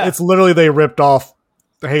is. Yeah. It's literally they ripped off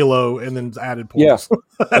the Halo and then added portals.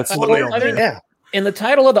 Yes. That's literally all I they mean, did. Yeah. in the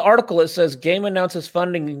title of the article, it says game announces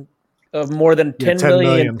funding of more than 10 10 million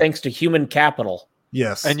million. thanks to human capital.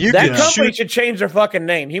 Yes. And you That can company shoot. should change their fucking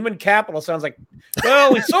name. Human capital sounds like,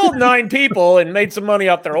 well, we sold 9 people and made some money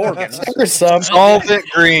off their organs. For some. Solvent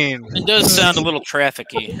Green. It does sound a little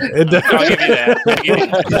trafficky. It does. I'll give you that. I'll give you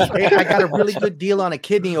that. Hey, I got a really good deal on a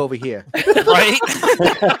kidney over here. Right?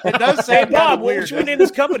 It does Hey, sound kind Bob, of what weird. should we name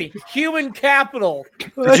this company? Human capital.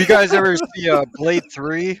 Did you guys ever see Blade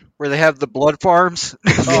 3 where they have the blood farms?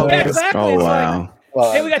 Yeah, Yes. exactly. Oh It's like,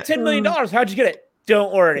 wow. hey, we got $10 million. How'd you get it?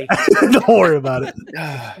 Don't worry. Don't worry about it.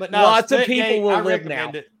 But no, Lots of Splitgate, people will I live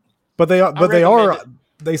recommend now. it. But they are. I But they are. recommend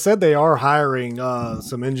They said they are hiring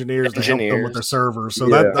some engineers to help them with their servers. So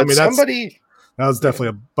Yeah. that I mean that's somebody. that was definitely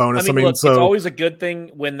a bonus. I mean, look, so it's always a good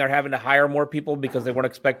thing when they're having to hire more people because they weren't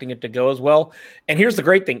expecting it to go as well. And here's the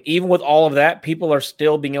great thing: even with all of that, people are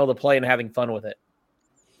still being able to play and having fun with it.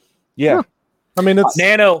 Yeah. I mean it's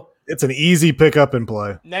Nano, it's an easy pick up and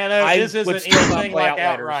play. Nano, I this would isn't still not anything play like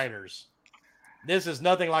Outriders. Outriders. This is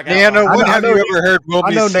nothing like Nano, Outriders. when I have know- you ever heard I know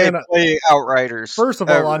Wilby say Nano- play Outriders? First of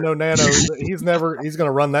all, I Ever. know Nano. He's going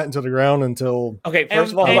to run that into the ground until. okay, And-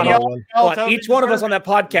 first of all, and hold on, y'all- hold on. y'all Hold on. totally Each one of us deserve on that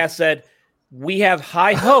podcast said we have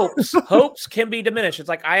high hopes. Hopes can be diminished. It's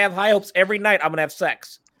like I have high hopes every night. I'm gonna have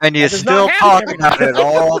sex. And you That does still not talk happen about it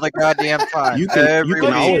all the goddamn time. You can What do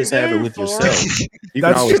always you have it do with for yourself. it? You can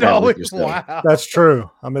That's always have it with Always- yourself. wow. That's true.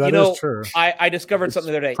 I mean that is You know, true. I discovered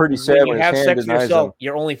something the other day. pretty When sad you when have his sex hand with denies yourself, them.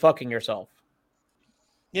 you're only fucking yourself.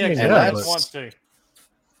 Yeah, Yeah, because that's- wants to.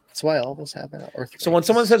 That's why all this happened. So when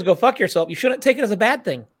someone says go fuck yourself, you shouldn't take it as a bad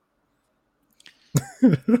thing.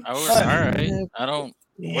 All right. I don't.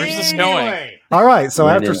 Where's this going? Anyway, All right. So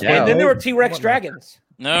When after in Split doubt. And then there Gate- were T-Rex dragons.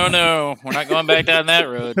 No, we're not going back down that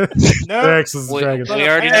road. no, Rex is the We, dragon. we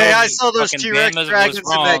already know. Hey, I saw those fucking T-Rex Bama was dragons in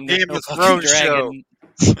that wrong. Game There's no of fucking Thrones show. dragon.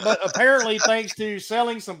 but apparently, thanks to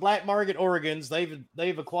selling some black market organs,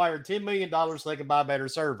 they've acquired $10 million so they can buy better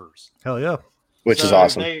servers. Hell yeah. Which is So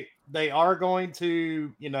awesome. They are going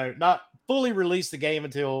to, not fully release the game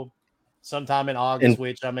until sometime in August. And-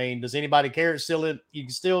 which I mean, does anybody care? It's still you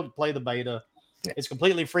can still play the beta. It's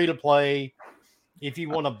completely free to play. If you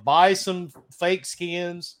want to buy some fake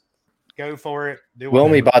skins, go for it. We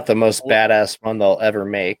only bought the most badass one they'll ever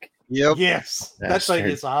make. Yep. Yes, that thing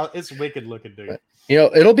it's wicked looking, dude. You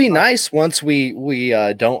know, it'll be nice once we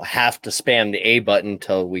don't have to spam the A button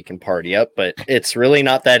till we can party up, but it's really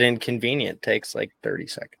not that inconvenient. It takes like 30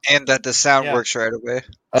 seconds. And that the sound works right away.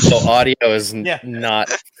 Also, audio is not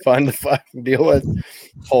fun to fucking deal with.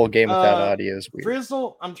 Whole game without audio is weird.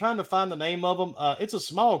 Frizzle, I'm trying to find the name of them. It's a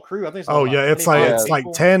small crew. I think. It's like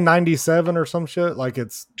 1097 or some shit. Like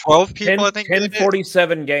it's 12 people. I think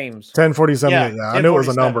 1047 games. 1047. Yeah, I knew it was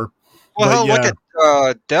a number. Well, hell, look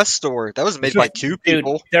at Death Store. That was made by 2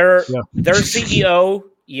 people. Their CEO,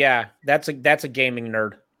 that's a gaming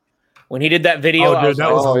nerd. When he did that video,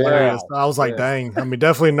 that was hilarious. I was like, dang. I mean,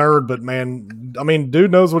 definitely nerd, but man, I mean,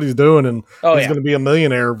 dude knows what he's doing, and he's going to be a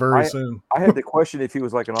millionaire very soon. I had to question if he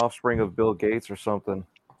was like an offspring of Bill Gates or something.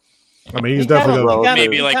 I mean, he's definitely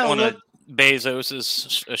maybe like one of Bezos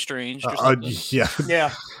is estranged. Or something.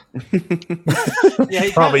 Yeah.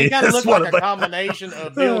 He kind of looked like a combination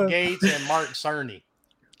of Bill Gates and Mark Cerny.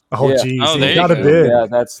 Oh, geez. He got a bid. Yeah,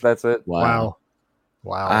 that's it. Wow.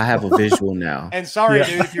 I have a visual now. And sorry,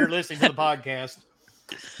 dude, if you're listening to the podcast.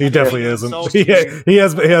 He definitely isn't. He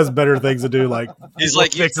has better things to do. Like he's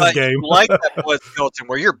like fix his game. Like that blood skeleton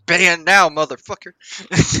where you're banned now, motherfucker.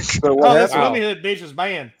 That's Women Hood bitch is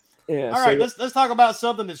banned. Yeah, all right, let's talk about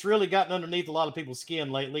something that's really gotten underneath a lot of people's skin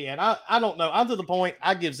lately. And I don't know. I'm to the point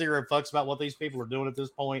I give zero fucks about what these people are doing at this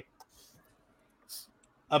point.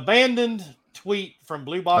 Abandoned tweet from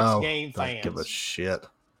Blue Box Game fans. Give a shit.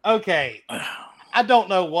 Okay. I don't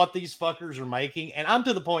know what these fuckers are making, and I'm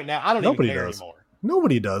to the point now I don't even care anymore.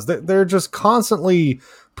 Nobody does. They're just constantly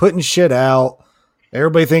putting shit out.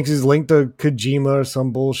 Everybody thinks he's linked to Kojima or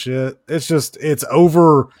some bullshit. It's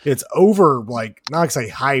over. Like, not to say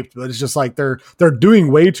hyped, but it's just like they're doing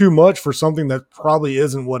way too much for something that probably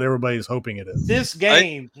isn't what everybody's hoping it is. This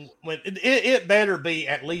game, it better be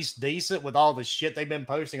at least decent with all the shit they've been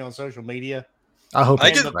posting on social media. I hope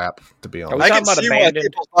it's crap, to be honest. I can see why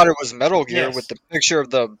people thought it was Metal Gear with the picture of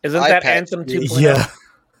the Isn't iPad that Anthem 2.0?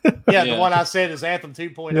 Yeah, the one I said is Anthem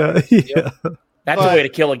 2.0. Yeah. That's a way to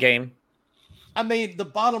kill a game. I mean, the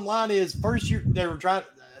bottom line is, first they were trying,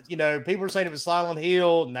 people were saying it was Silent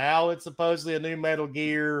Hill. Now it's supposedly a new Metal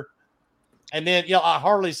Gear. And then,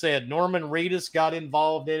 Harley said Norman Reedus got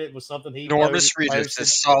involved in it with something he Norman Reedus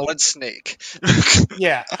is Solid Snake.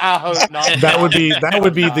 Yeah, I hope not. That would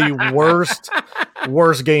be the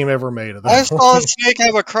worst game ever made. I saw Snake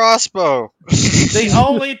have a crossbow. The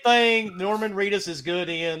only thing Norman Reedus is good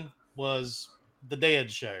in was the Dead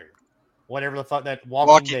Show, whatever the fuck that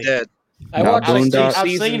Walking Dead. I've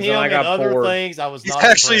seen him in other things. I was He's not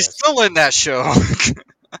actually impressed. still in that show.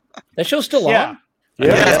 That show's still on.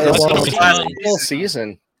 Yeah, full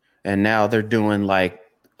season. And now they're doing like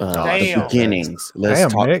the beginnings.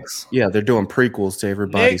 Nick's. Yeah, they're doing prequels to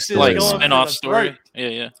everybody's like spin-off story.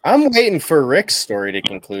 Yeah. I'm waiting for Rick's story to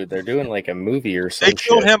conclude. They're doing like a movie or something. They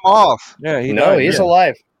killed him off. Yeah, he's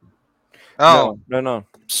alive. Oh no.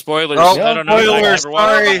 Spoilers. Oh, I don't know. spoilers.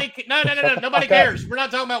 Sorry. No. Nobody cares. We're not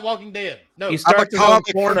talking about Walking Dead. No, He I'm a starts his own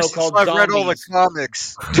comic porno person, called so I've read all the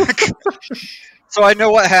Zombies. comics. So I know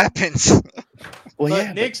what happens. Well,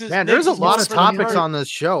 But Nick's is, Man, there's a Nick's lot is of topics hurt. on this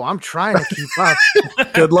show. I'm trying to keep up.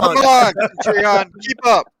 Good luck. Come on, Patreon, keep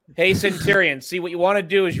up. Hey, Centurion, see what you want to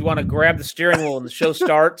do is you want to grab the steering wheel and the show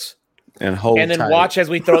starts, and hold and then tight. watch as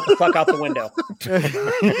we throw it the fuck out the window.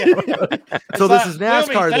 So this is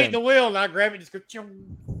NASCAR Take then. the wheel and I grab it. Just go.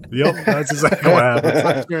 Yep, that's exactly what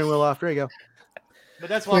happens. Steering wheel off. There you go. But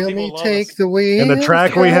that's why people love us. the wheel? And the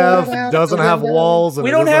track we have doesn't have walls. And We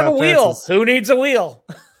it don't doesn't have a wheel. fences. Who needs a wheel?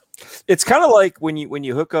 It's kind of like when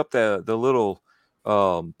you hook up the little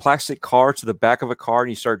plastic car to the back of a car and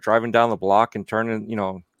you start driving down the block and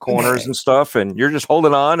turning corners and stuff, and you're just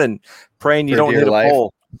holding on and praying you don't hit a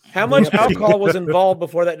pole. How much alcohol was involved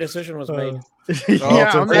before that decision was made?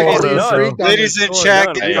 Yeah, I'm making Ladies in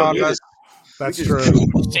chat, get on us. That's true.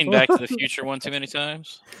 Seen Back to the Future one too many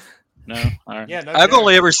times. No, all right. Yeah, no I've doubt.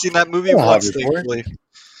 only ever seen that movie once, thankfully.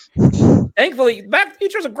 Thankfully, Back to the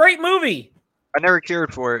Future is a great movie. I never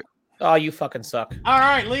cared for it. Oh, you fucking suck. All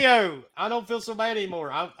right, Leo. I don't feel so bad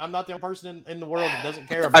anymore. I'm not the only person in the world that doesn't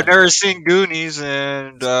care about I've never seen Goonies,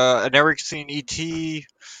 and I've never seen E.T.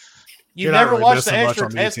 You You're not never really watched the missing much extra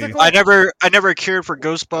on ET. testicle? I never cared for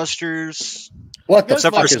Ghostbusters, What the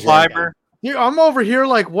except fuck for is wrong? Slimer. I'm over here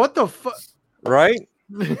like, what the fuck? Right?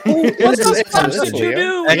 What the fuck this did you Leo.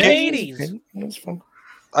 do in the 80s?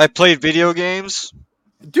 I played video games.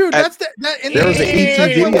 Dude, I- that's the that in There the was an 80s, ET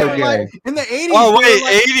that's when video they were like- game. In the 80s. Oh they were wait,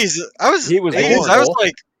 like- 80s. I was He was 80s. born, I was Cole.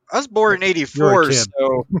 like I was born in You're a '84, kid.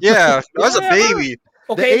 so yeah, I was a baby.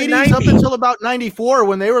 Okay, the 80s up until about 94,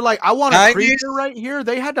 when they were like, I want a 90s? creature right here.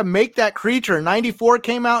 They had to make that creature. 94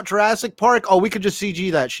 came out, Jurassic Park. Oh, we could just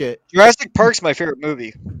CG that shit. Jurassic Park's my favorite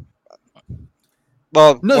movie.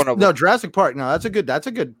 Well, one of No, them. Jurassic Park. No, that's a good.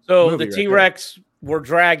 So movie the right T Rex were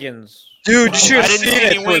dragons. Dude, you should I have didn't seen see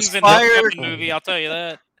it. any It was wings in the fire. fucking movie. I'll tell you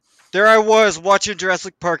that. There I was watching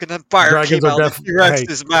Jurassic Park, and then fire Dragons came are out of the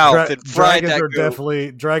T-Rex's mouth and fried that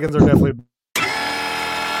goat. Dragons are definitely.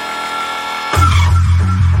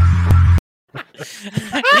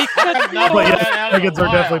 But yeah, dragons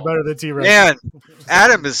are definitely better than T-Rex. Man,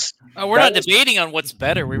 Adam is. Oh, we're not debating on what's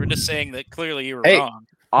better. We were just saying that clearly you were Hey, wrong.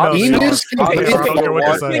 Emus can Think take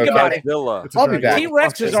about it. I'll be back. T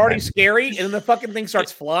Rex is already scary, and then the fucking thing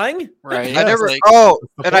starts flying. Right. I never.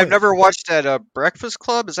 Like, I've never watched that Breakfast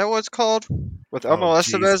Club. Is that what it's called? With Emil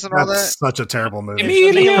Estevez and all that. That's such a terrible movie.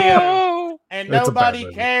 Emilio! And It's a bad nobody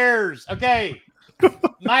movie. cares. Okay.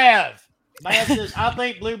 Mav says, I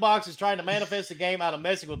think Blue Box is trying to manifest the game out of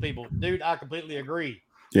messing with people. Dude, I completely agree.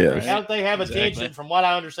 Yes. Now that they have Exactly. attention, from what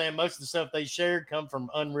I understand, most of the stuff they shared come from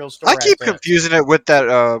Unreal Store. I keep assets. confusing it with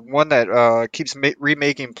that one that keeps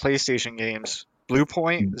remaking PlayStation games. Blue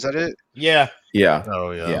Point, is that it? Yeah. Yeah.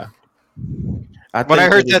 Oh yeah. When I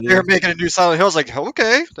heard that they were making a new Silent Hill, I was like,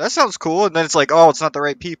 okay, that sounds cool. And then it's like, oh, it's not the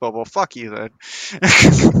right people. Well, fuck you then.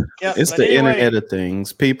 It's the internet of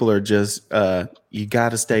things. People are just you got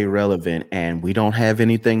to stay relevant, and we don't have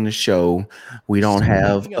anything to show. We don't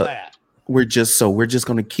have. We're just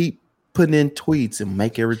going to keep putting in tweets and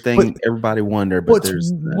make everybody wonder. But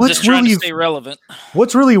just trying to stay relevant.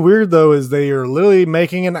 What's really weird though is they are literally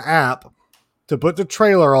making an app to put the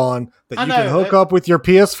trailer on that you can hook up with your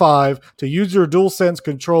PS5 to use your DualSense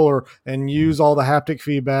controller and use all the haptic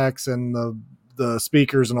feedbacks and the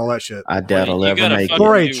speakers and all that shit. I doubt it'll ever make it.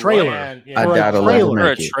 For a trailer. I doubt it'll ever For a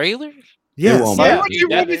make it. trailer? Yes. Why would you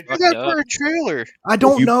want to do that for a trailer? I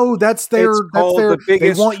don't know. That's their. They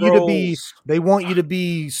biggest want you to be. trolls. They want you to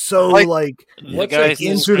be so Like- The guys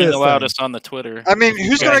into scream this the loudest on the Twitter. I mean,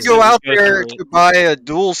 who's going to go out there to buy a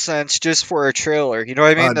DualSense just for a trailer? You know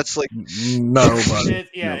what I mean? That's like nobody.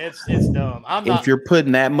 It's dumb. I'm not. If you're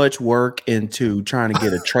putting that much work into trying to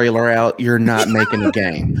get a trailer out, you're not making a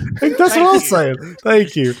game. That's what I was saying.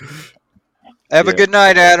 Thank you. Have a good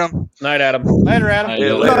night, Adam. Night, Adam. Later, Adam.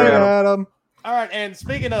 Later, Adam. All right, and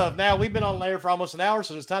speaking of, now we've been on there for almost an hour,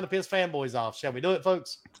 so it's time to piss fanboys off. Shall we do it,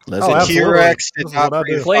 folks? Let's The T-Rex did not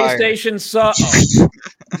breathe fire. PlayStation sucks.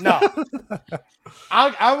 No,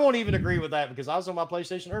 I won't even agree with that because I was on my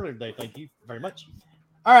PlayStation earlier today. Thank you very much.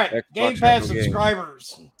 All right, Xbox Game has Pass no game.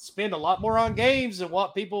 subscribers spend a lot more on games than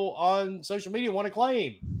what people on social media want to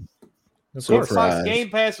claim. Surprise. Game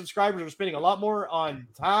Pass subscribers are spending a lot more on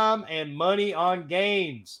time and money on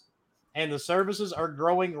games, and the services are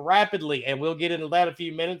growing rapidly. And we'll get into that a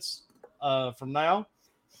few minutes from now.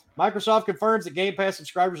 Microsoft confirms that Game Pass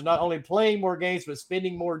subscribers are not only playing more games but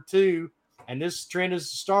spending more too. And this trend has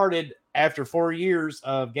started after 4 years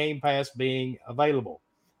of Game Pass being available.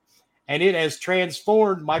 And it has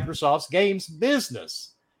transformed Microsoft's games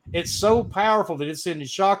business. It's so powerful that it's sending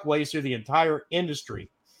shockwaves through the entire industry.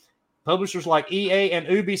 Publishers like EA and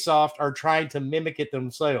Ubisoft are trying to mimic it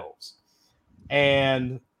themselves.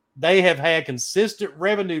 And they have had consistent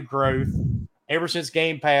revenue growth ever since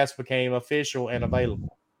Game Pass became official and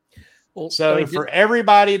available. So for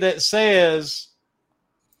everybody that says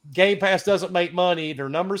Game Pass doesn't make money, their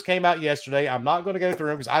numbers came out yesterday. I'm not going to go through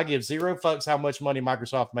them because I give zero fucks how much money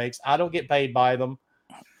Microsoft makes. I don't get paid by them.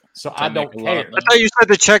 So I don't care. I thought you said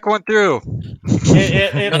the check went through.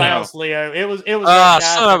 It bounced, Leo. It was It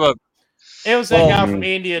was that guy from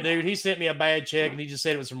India, dude. He sent me a bad check and he just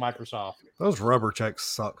said it was from Microsoft. Those rubber checks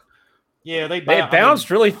suck. Yeah, they bounced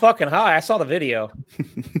really fucking high. I saw the video.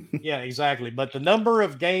 Yeah, exactly. But the number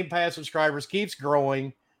of Game Pass subscribers keeps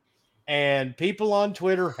growing, and people on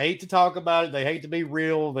Twitter hate to talk about it. They hate to be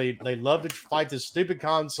real. They love to fight this stupid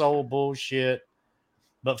console bullshit.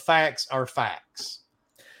 But facts are facts.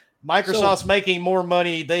 Microsoft's making more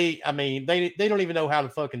money. They don't even know how to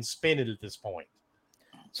fucking spend it at this point.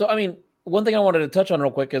 So, I mean, one thing I wanted to touch on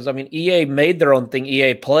real quick is, I mean, EA made their own thing,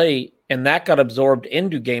 EA Play, and that got absorbed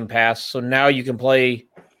into Game Pass. So now you can play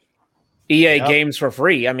EA games for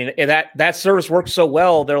free. I mean, that service works so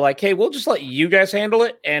well. They're like, hey, we'll just let you guys handle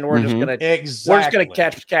it, and we're just gonna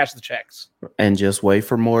cash the checks and just wait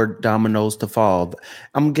for more dominoes to fall.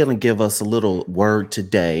 I'm gonna give us a little word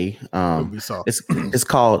today. It's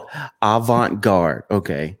called avant-garde.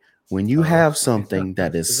 Okay, when you have something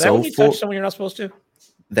that is that so when you touch someone you're not supposed to?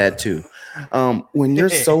 That too. When you're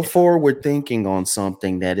so forward thinking on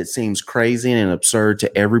something that it seems crazy and absurd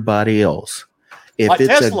to everybody else, If like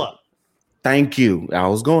it's Tesla. Thank you. I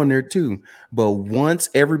was going there too. But once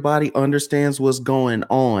everybody understands what's going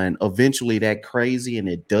on, eventually that crazy and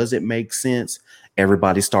it doesn't make sense,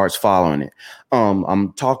 everybody starts following it.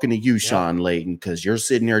 I'm talking to you, Sean Layden, because you're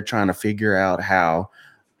sitting there trying to figure out how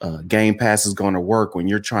Game Pass is going to work when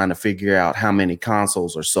you're trying to figure out how many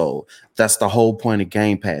consoles are sold. That's the whole point of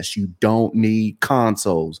Game Pass. You don't need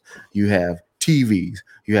consoles. You have TVs,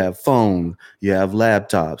 you have phones, you have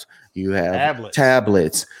laptops, you have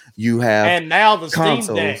tablets, you have and now the consoles.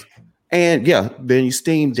 Steam Deck. And then you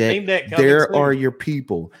Steam Deck there are your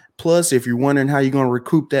people. Plus, if you're wondering how you're going to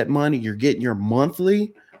recoup that money, you're getting your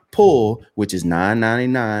monthly pull, which is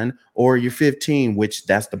 $9.99, or your 15, which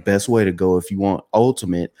that's the best way to go if you want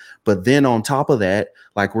ultimate. But then on top of that,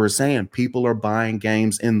 like we're saying, people are buying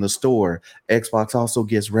games in the store. Xbox also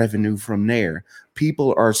gets revenue from there.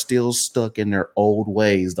 People are still stuck in their old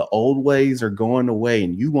ways. The old ways are going away,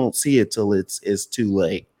 and you won't see it till it's too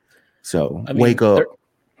late. So wake up.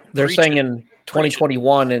 They're saying in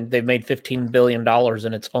 2021, and they've made $15 billion,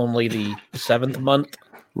 and it's only the 7th month.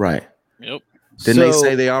 Right. Yep. Didn't they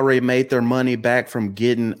say they already made their money back from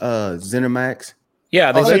getting ZeniMax?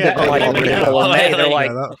 Yeah, they said that like April and May. They're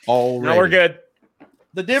like, already. No, we're good.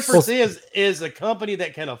 The difference is a company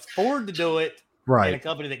that can afford to do it, and a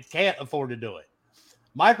company that can't afford to do it.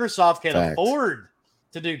 Microsoft can afford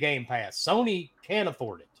to do Game Pass. Sony can't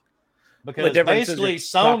afford it because basically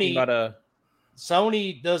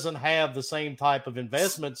Sony doesn't have the same type of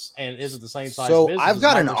investments and isn't the same size. So business I've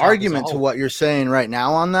got as an Microsoft argument to what you're saying right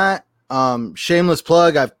now on that. Shameless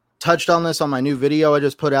plug. I've touched on this on my new video I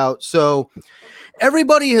just put out. So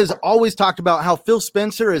everybody has always talked about how Phil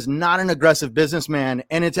Spencer is not an aggressive businessman,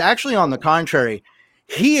 and it's actually on the contrary.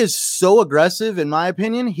 He is so aggressive, in my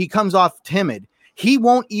opinion. He comes off timid. He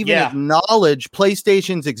won't even acknowledge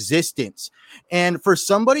PlayStation's existence. And for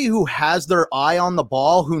somebody who has their eye on the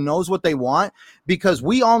ball, who knows what they want, because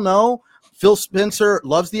we all know Phil Spencer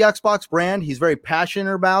loves the Xbox brand. He's very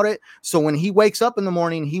passionate about it. So when he wakes up in the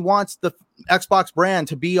morning, he wants the Xbox brand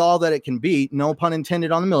to be all that it can be. No pun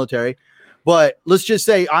intended on the military. But let's just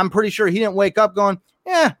say I'm pretty sure he didn't wake up going,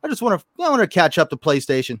 I want to catch up to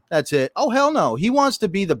PlayStation. That's it. Oh, hell no. He wants to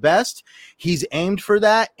be the best. He's aimed for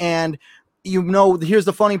that. And here's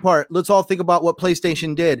the funny part. Let's all think about what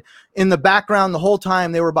PlayStation did. In the background, the whole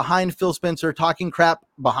time, they were behind Phil Spencer, talking crap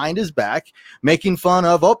behind his back, making fun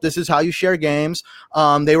of, this is how you share games.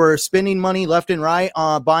 They were spending money left and right,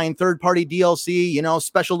 buying third-party DLC,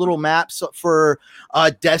 special little maps for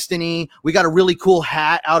Destiny. We got a really cool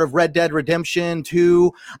hat out of Red Dead Redemption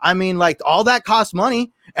 2. I mean, like, all that costs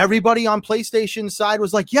money. Everybody on PlayStation's side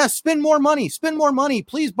was like, yes, spend more money,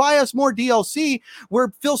 please buy us more DLC,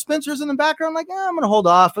 where Phil Spencer's in the background like, I'm going to hold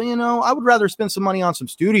off. I would rather spend some money on some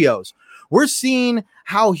studios. We're seeing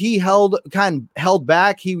how he held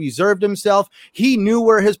back. He reserved himself. He knew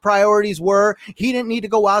where his priorities were. He didn't need to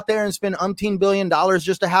go out there and spend umpteen $1 billion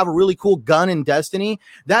just to have a really cool gun in Destiny.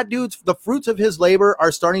 That the fruits of his labor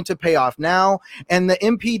are starting to pay off now. And the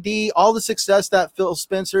MPD, all the success that Phil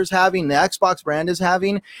Spencer's having, the Xbox brand is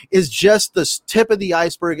having, is just the tip of the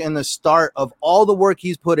iceberg and the start of all the work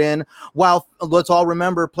he's put in. While let's all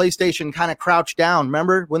remember, PlayStation kind of crouched down.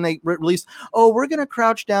 Remember when they released, we're going to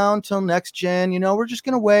crouch down till next gen, we're just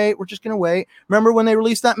going to wait. Remember when they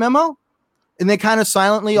released that memo? And they kind of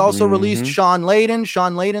silently also released Sean Layden.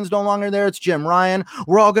 Sean Layden's no longer there. It's Jim Ryan.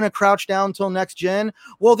 We're all going to crouch down till next gen.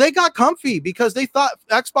 Well, they got comfy because they thought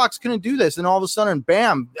Xbox couldn't do this. And all of a sudden,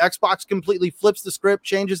 bam, Xbox completely flips the script,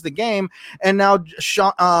 changes the game. And now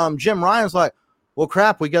Jim Ryan's like, well,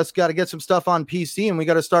 crap, we just got to get some stuff on PC, and we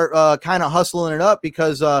got to start kind of hustling it up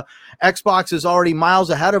because Xbox is already miles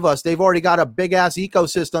ahead of us. They've already got a big-ass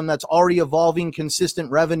ecosystem that's already evolving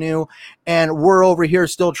consistent revenue, and we're over here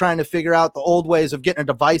still trying to figure out the old ways of getting a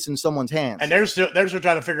device in someone's hands. And they're still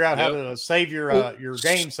trying to figure out how to save your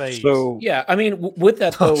game saves. So, yeah, I mean, with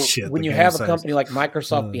that, though, when you have a company like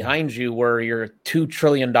Microsoft behind you where you're $2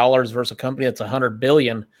 trillion versus a company that's $100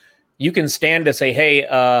 billion, you can stand to say,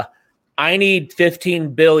 hey, I need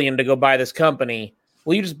 $15 billion to go buy this company.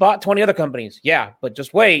 Well, you just bought 20 other companies. Yeah, but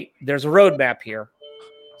just wait. There's a roadmap here.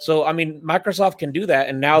 So, I mean, Microsoft can do that.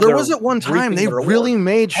 And now there was at one time they really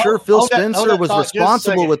made sure Phil Spencer was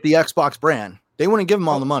responsible with the Xbox brand. They wouldn't give him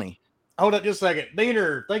all the money. Hold up just a second.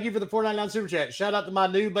 Beaner, thank you for the $4.99 super chat. Shout out to my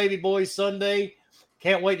new baby boy Sunday.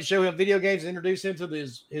 Can't wait to show him video games and introduce him to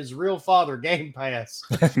his real father, Game Pass.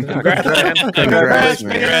 Congrats,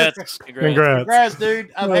 man. Congrats,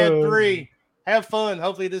 dude. I've had 3. Have fun.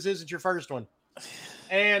 Hopefully this isn't your first one.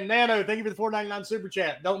 And Nano, thank you for the $4.99 super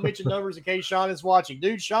chat. Don't mention numbers in case Sean is watching.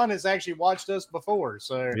 Dude, Sean has actually watched us before.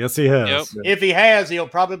 So Yes, he has. If he has, he'll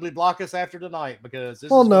probably block us after tonight because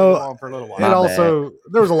this Well, is going to no, go on for a little while. and also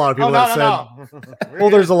there was a lot of people that said. Well,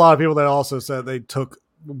 there's a lot of people that also said they took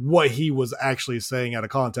what he was actually saying out of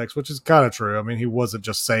context, which is kind of true. I mean, he wasn't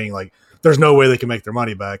just saying like, "There's no way they can make their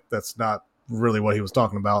money back." That's not really what he was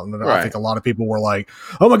talking about. And I think a lot of people were like,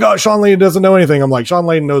 "Oh my God, Sean Layden doesn't know anything." I'm like, Sean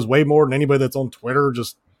Layden knows way more than anybody that's on Twitter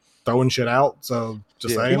just throwing shit out. So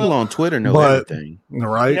just saying, people on Twitter know everything,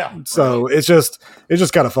 right? Yeah, so it's just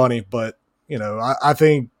kind of funny. But you know, I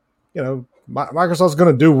think Microsoft's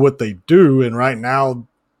going to do what they do, and right now,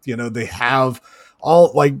 they have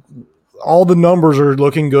all the numbers are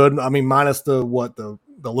looking good. I mean, minus the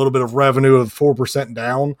little bit of revenue of 4%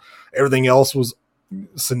 down. Everything else was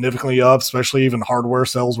significantly up, especially even hardware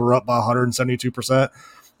sales were up by 172%.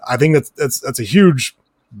 I think that's a huge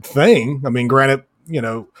thing. I mean, granted,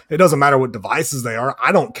 it doesn't matter what devices they are.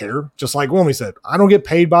 I don't care. Just like Wilmy said, I don't get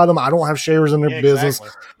paid by them. I don't have shares in their business.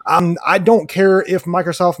 Exactly. I don't care if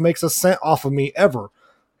Microsoft makes a cent off of me ever.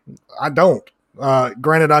 I don't.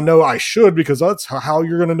 Granted, I know I should because that's how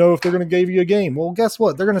you're going to know if they're going to give you a game. Well, guess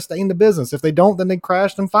what? They're going to stay in the business. If they don't, then they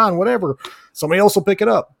crash and fine, whatever. Somebody else will pick it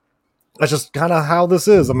up. That's just kind of how this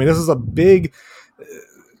is. I mean, this is a big.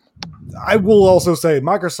 I will also say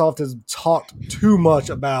Microsoft has talked too much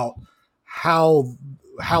about how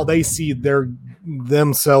they see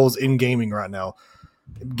themselves in gaming right now.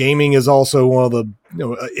 Gaming is also one of the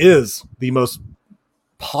is the most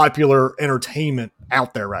popular entertainment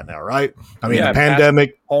out there right now, right? I mean, the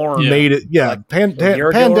pandemic made it. Yeah,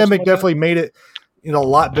 pandemic definitely made it a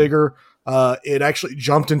lot bigger. It actually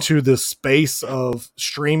jumped into this space of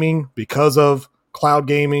streaming because of cloud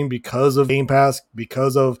gaming, because of Game Pass,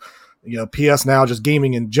 because of PS Now, just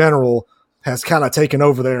gaming in general has kind of taken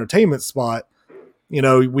over the entertainment spot.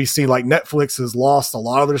 We see like Netflix has lost a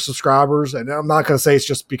lot of their subscribers, and I'm not going to say it's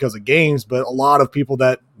just because of games, but a lot of people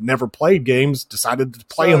that never played games decided to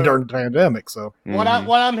play them during the pandemic. So what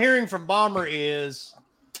I'm hearing from Bomber is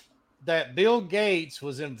that Bill Gates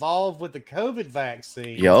was involved with the COVID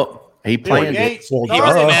vaccine. Yup. He planned it. Well,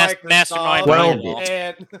 mastermind. Well,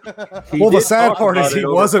 the sad part is he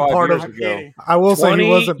wasn't part of it. I will say he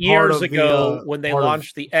wasn't part of ago when they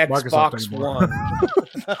launched the Xbox One.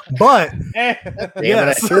 But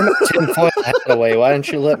yes, away. Why didn't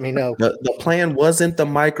you let me know? The plan wasn't the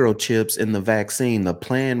microchips in the vaccine. The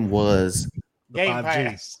plan was Game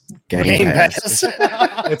Pass. Game Pass.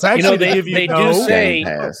 It's actually they do say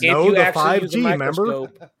if you actually use a 5G,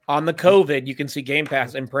 microscope on the COVID, you can see Game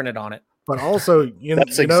Pass imprinted on it. But also,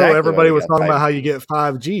 everybody was talking about how you get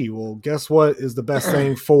 5G. Well, guess what is the best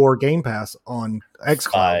thing for Game Pass on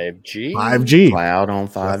xCloud? 5G. Cloud on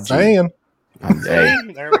 5G. Saying.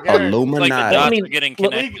 There we go. Illuminati. Getting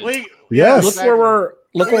connected. Yes.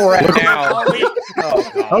 Look where we're at now.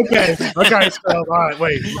 Okay. So, all right.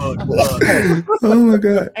 Wait. Look. Oh my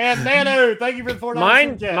God. And Nano, thank you for the $4.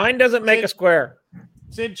 Mine doesn't make a square.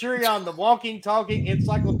 Centurion, the walking, talking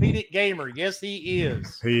encyclopedic gamer. Yes, he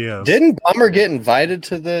is. He is. Didn't Bomber get invited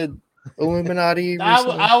to the Illuminati?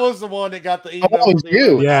 I was the one that got the email. Oh,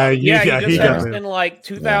 you? Yeah, he just has in like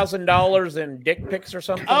 $2,000 in dick pics or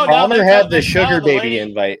something. Oh, Bomber had the sugar baby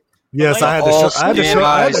invite. Yes, I had the sugar baby.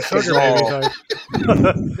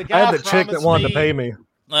 I had the chick that wanted to pay me.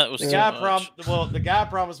 That was the guy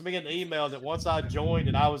promised me in the email that once I joined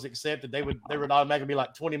and I was accepted, they would automatically be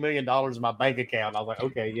like $20 million in my bank account. I was like,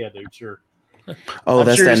 okay, yeah, dude, sure. Oh, I'm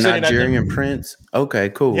that's sure that Nigerian prince. Okay,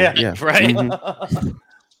 cool. Yeah, right. Mm-hmm.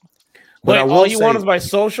 Wait, all you want is my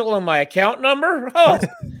social and my account number? Oh.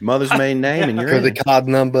 Mother's maiden name and your the card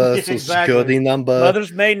number, social security number.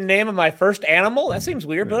 Mother's maiden name and my first animal? That seems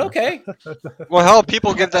weird, but okay. Well, hell,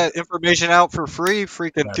 people get that information out for free,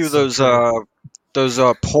 freaking through those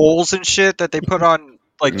polls and shit that they put on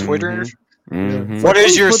like Twitter. Mm-hmm. What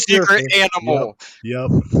is your secret animal?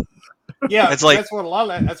 Yep. Yeah, it's like that's what a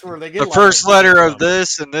lot of that's where they get the first letter of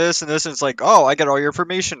this and this and this. And it's like, oh, I got all your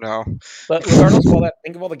information now. But regardless of all that,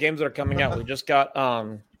 think of all the games that are coming out. We just got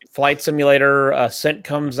Flight Simulator. Ascent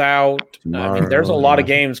comes out. I mean, there's a lot of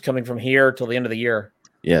games coming from here till the end of the year.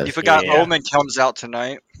 Yes. You forgot Omen comes out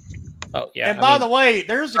tonight. Oh yeah. And by the way,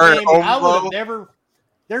 there's a game I would have never.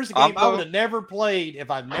 There's a game I would have never played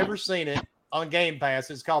if I'd never seen it on Game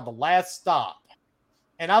Pass. It's called The Last Stop,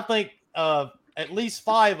 and I think at least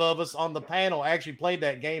 5 of us on the panel actually played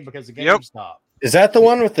that game because the game stopped. Is that the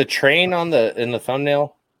one with the train in the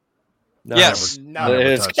thumbnail? No, yes.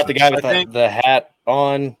 It's got the guy with the hat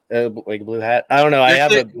on, like a blue hat. I don't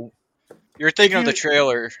know. You're thinking of the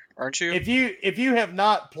trailer, aren't you? If you have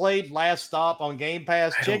not played Last Stop on Game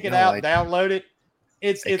Pass, check it out, download it.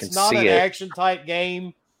 It's not an action type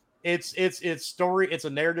game. It's story. It's a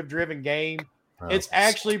narrative driven game. It's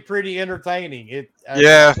actually pretty entertaining. It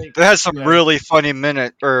has some really funny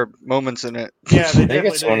moments in it. Yeah, I think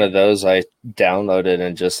it's one of those I downloaded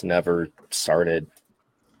and just never started.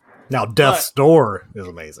 Now, Death's Door is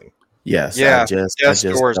amazing. Yes, Death's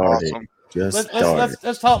Door is awesome.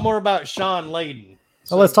 Let's talk more about Sean Layden.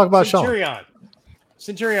 So let's talk about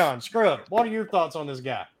Centurion, Scrub. What are your thoughts on this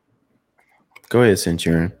guy? Go ahead,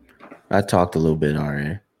 Centurion. I talked a little bit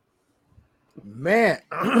already. Man,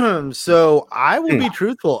 so I will be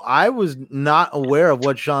truthful. I was not aware of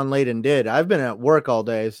what Sean Layden did. I've been at work all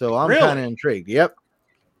day, so I'm kind of intrigued. Yep.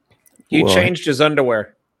 He changed his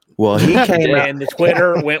underwear. Well, he came out, and the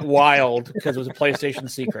Twitter went wild because it was a PlayStation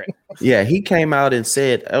secret. Yeah, he came out and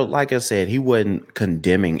said, like I said, he wasn't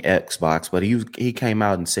condemning Xbox, but he came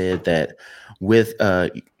out and said that with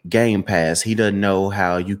Game Pass, he doesn't know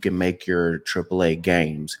how you can make your AAA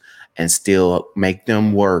games and still make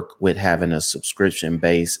them work with having a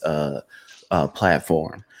subscription-based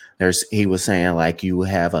platform. He was saying like you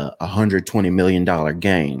have a $120 million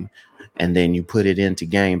game, and then you put it into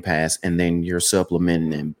Game Pass, and then you're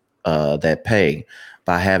supplementing that pay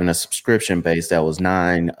by having a subscription base that was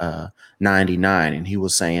 $9.99, and he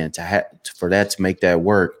was saying for that to make that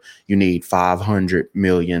work, you need 500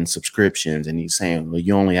 million subscriptions, and he's saying, well,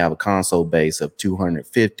 you only have a console base of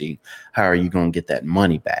 250. How are you going to get that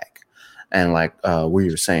money back? And like we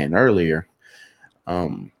were saying earlier,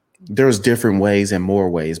 there's different ways and more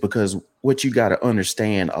ways, because what you got to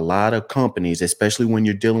understand, a lot of companies, especially when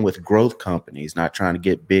you're dealing with growth companies, not trying to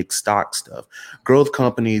get big stock stuff, growth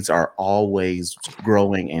companies are always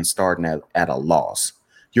growing and starting at a loss.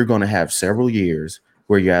 You're going to have several years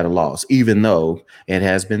where you're at a loss, even though it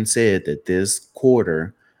has been said that this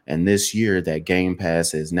quarter and this year that Game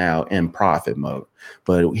Pass is now in profit mode.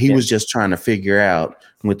 But he was just trying to figure out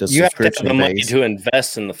with the subscription have to have the money to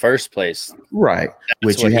invest in the first place. Right.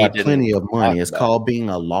 Which you have plenty of money. It's called being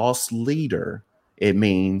a loss leader. It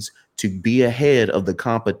means to be ahead of the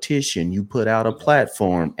competition. You put out a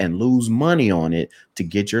platform and lose money on it to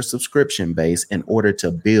get your subscription base in order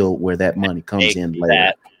to build where that money comes in later.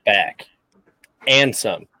 That back and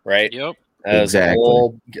some, right? Yep.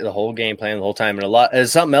 Exactly. The whole game plan the whole time, and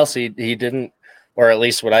something else he didn't, or at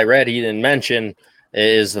least what I read, he didn't mention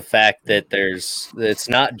is the fact that it's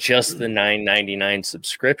not just the $9.99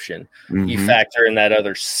 subscription. Mm-hmm. You factor in that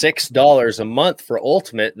other $6 a month for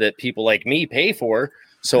Ultimate that people like me pay for,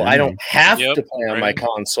 so I don't have to play on my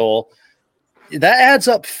console. That adds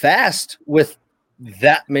up fast with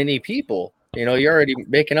that many people. You know, you're already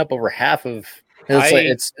making up over half of.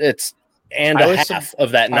 It's and a half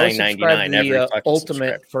of that $9.99 every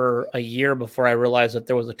Ultimate for a year before I realized that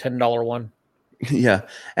there was a $10 one. Yeah,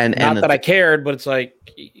 and not that I cared, but it's like,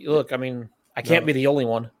 look, I mean, I can't be the only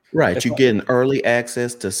one. Right, you get an early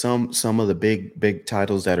access to some of the big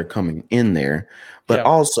titles that are coming in there, but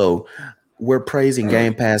also we're praising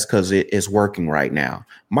Game Pass because it is working right now.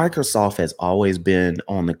 Microsoft has always been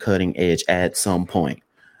on the cutting edge at some point.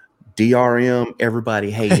 DRM, everybody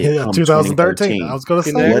hated it. 2013. I was going to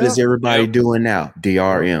say, what is everybody doing now?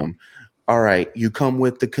 DRM. All right, you come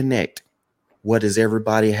with the Kinect. What does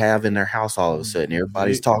everybody have in their house all of a sudden?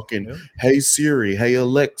 Everybody's talking, hey Siri, hey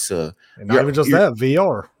Alexa. And not even just that,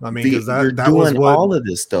 VR. I mean, because you're doing all of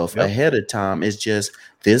this stuff ahead of time. It's just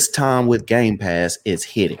this time with Game Pass, it's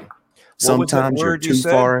hitting. Sometimes you're too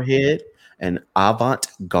far ahead, and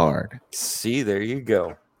avant-garde. See, there you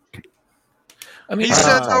go. I mean, he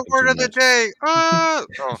said the word of the day.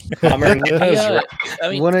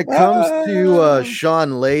 When it comes to Sean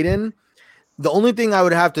Layden, the only thing I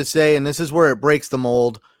would have to say, and this is where it breaks the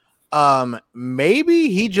mold, maybe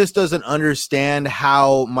he just doesn't understand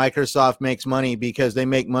how Microsoft makes money, because they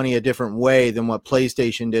make money a different way than what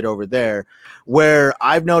PlayStation did over there. Where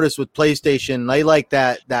I've noticed with PlayStation, they like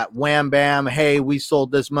that wham bam, hey, we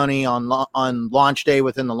sold this money on launch day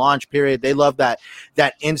within the launch period. They love that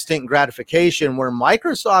instant gratification, where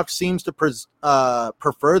Microsoft seems to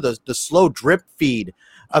prefer the slow drip feed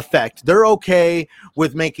effect. They're okay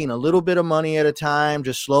with making a little bit of money at a time,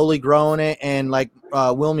 just slowly growing it. And like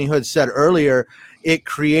Wilmy Hood said earlier, it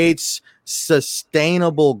creates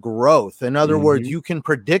sustainable growth. In other words, you can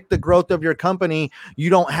predict the growth of your company. You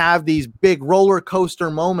don't have these big roller coaster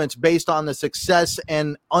moments based on the success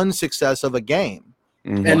and unsuccess of a game.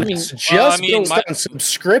 And it's just based on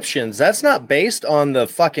subscriptions. That's not based on the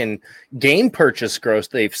fucking game purchase growth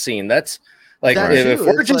they've seen. That's like, if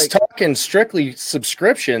we're just talking strictly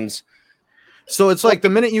subscriptions. So it's like the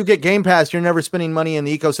minute you get Game Pass, you're never spending money in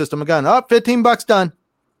the ecosystem again. $15 done.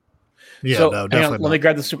 Yeah, so, no, hang on, definitely. let me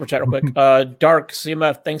grab the super chat real quick. Dark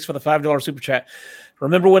CMF, thanks for the $5 super chat.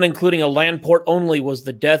 Remember when including a LAN port only was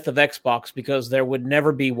the death of Xbox because there would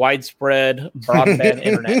never be widespread broadband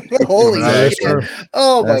internet. Holy That's shit! true.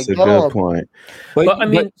 Oh That's my a god! good point. But I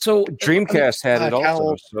mean, so Dreamcast had it Cal-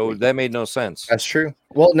 also, so that made no sense. That's true.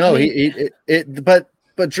 Well, no, I mean- but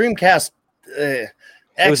Dreamcast, It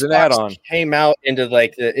was an Xbox add-on. came out into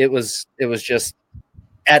like it was just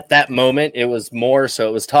at that moment it was more, so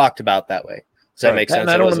it was talked about that way. Does that make sense? And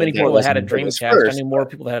I don't know many people that had a It was Dreamcast. first, I knew more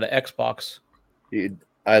people that had an Xbox. Dude,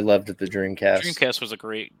 I loved it, the Dreamcast. Dreamcast was a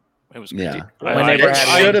great. It was great. Yeah. My neighbor It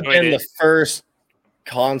had should have enjoyed been it. the first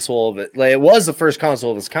console of it. Like it was the first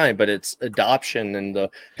console of its kind, but its adoption and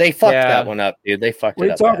they fucked Yeah. that one up, dude. They fucked What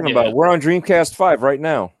are it you up. talking bad. about? We're on Dreamcast 5 right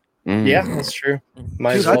now. Mhm. Yeah, that's true.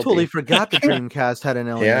 Might Dude, as I well totally be. forgot the Dreamcast had an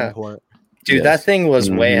LAN Yeah. port. Dude, Yes. that thing was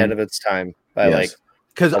way Mhm. ahead of its time by Yes. like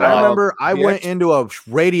Because Oh, I remember I the went X- into a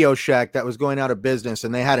Radio Shack that was going out of business,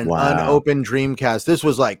 and they had an Wow. unopened Dreamcast. This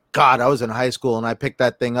was like, God, I was in high school, and I picked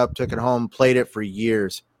that thing up, took it home, played it for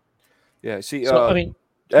years. Yeah, see, So I mean,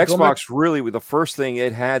 going back- Xbox really, the first thing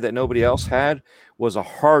it had that nobody else had was a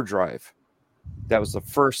hard drive. That was the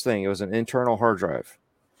first thing. It was an internal hard drive.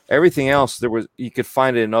 Everything else, you could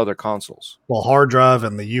find it in other consoles. Well, hard drive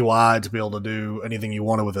and the UI to be able to do anything you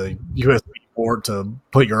wanted with a USB port to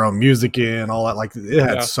put your own music in, all that. Like it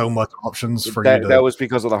had Yeah. so much options for That, you to. that was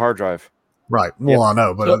because of the hard drive. right. Well, I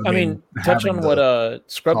know, but so, I mean, touch having on the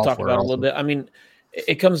what Scrub talked software about a little also. bit. I mean,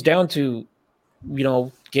 it comes down to,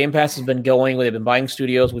 Game Pass has been going. They've been buying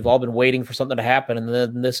studios. We've all been waiting for something to happen, and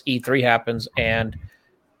then this E3 happens, and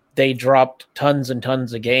they dropped tons and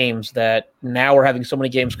tons of games that now we're having so many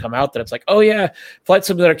games come out that it's like, oh yeah, Flight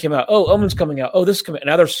Simulator came out. Oh, Omen's coming out. Oh, this is coming. And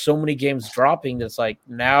now there's so many games dropping that's like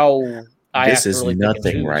now I This have is to really pick and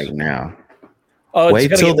nothing choose. right now. Oh, it's Wait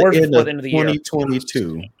gonna till get worse the end before of the end of the year.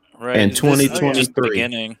 2022 Right. and This is just the 2023.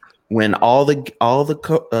 beginning. when all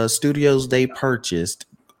the studios they purchased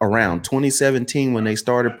around 2017 when they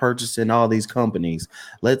started purchasing all these companies,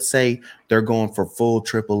 let's say they're going for full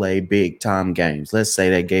AAA big time games. Let's say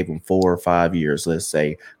they gave them 4 or 5 years. Let's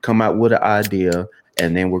say come out with an idea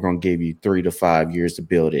and then we're going to give you 3 to 5 years to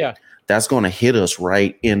build it. Yeah. That's going to hit us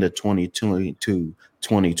right into 2022,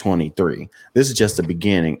 2023. This is just the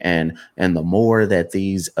beginning, and the more that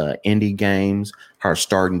these indie games are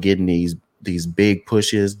starting getting these big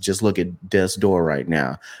pushes, just look at Death's Door right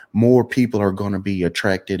now. More people are going to be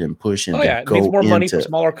attracted and pushing. Oh to yeah, it go means more money into- for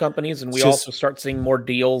smaller companies, and we Just- also start seeing more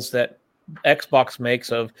deals that Xbox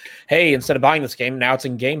makes of, hey, instead of buying this game, now it's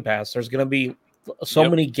in Game Pass. There's going to be so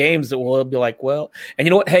many games that will be like, well, and you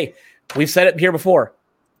know what? Hey, we've said it here before.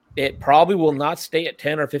 It probably will not stay at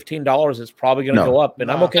 $10 or $15. It's probably going to No. go up,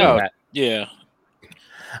 and I'm okay No. with that. Yeah.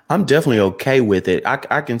 I'm definitely okay with it.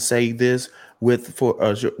 I can say this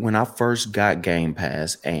when I first got Game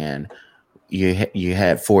Pass and you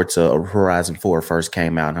had Forza Horizon 4 first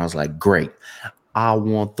came out, and I was like, great. I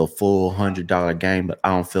want the full $100 game, but I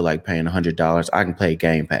don't feel like paying $100. I can play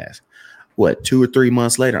Game Pass. 2 or 3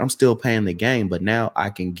 months later, I'm still paying the game, but now I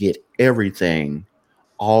can get everything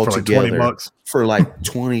all For like together $20. for like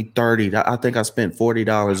 20, 30. I think I spent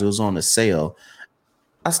 $40. It was on a sale.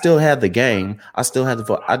 I still have the game. I still have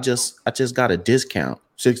I just got a discount,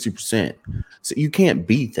 60%. So you can't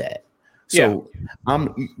beat that. So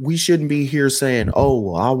we shouldn't be here saying, oh,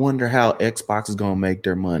 well, I wonder how Xbox is going to make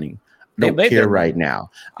their money. They Don't made their care money. right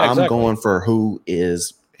now. Exactly. I'm going for who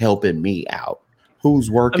is helping me out.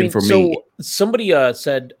 Who's working for me? Somebody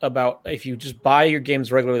said about if you just buy your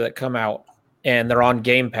games regularly that come out and they're on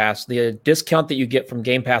Game Pass, the discount that you get from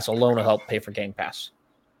Game Pass alone will help pay for Game Pass.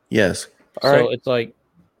 Yes. So it's like,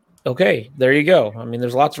 okay, there you go. I mean,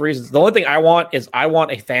 there's lots of reasons. The only thing I want is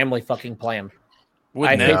a family fucking plan.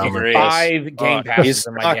 Wouldn't I that pay be for great? 5 Game Passes He's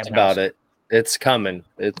in my talked Game about Pass. it. It's coming.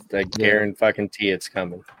 It's I guarantee it's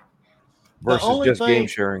coming. Versus only just game thing-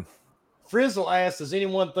 sharing. Frizzle asked, does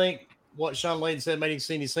anyone think what Sean Layden said made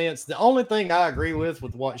any sense? The only thing I agree with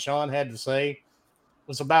what Sean had to say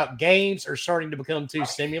was about games are starting to become too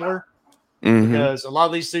similar Mhm. because a lot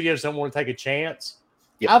of these studios don't want to take a chance.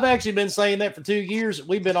 Yep. I've actually been saying that for 2 years.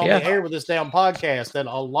 We've been on the air with this damn podcast that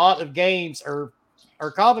a lot of games are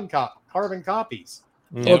carbon copies.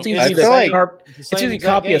 Well, it's easy I to feel like- it's easy to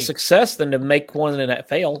copy a success than to make one that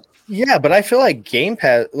fail. Yeah, but I feel like Game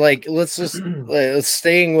Pass, like let's just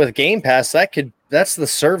staying with Game Pass, that's the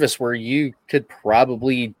service where you could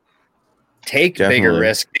probably take bigger Definitely.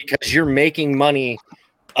 risk because you're making money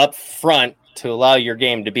up front to allow your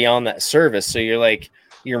game to be on that service. So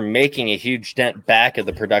you're making a huge dent back of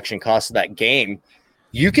the production cost of that game.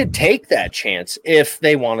 You could take that chance if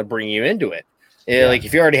they want to bring you into it. Yeah, like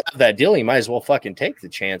if you already have that deal, you might as well fucking take the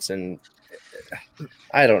chance. And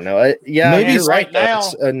I don't know. Maybe you're right. right now-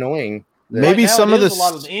 That's annoying. Maybe Right now, some it of is the a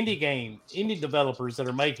lot of indie developers that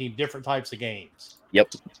are making different types of games.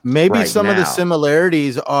 Yep. Maybe Right some of the now.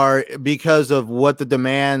 similarities are because of what the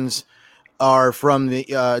demands are from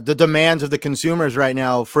the demands of the consumers right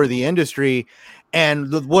now for the industry,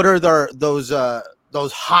 and what are those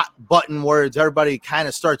hot button words everybody kind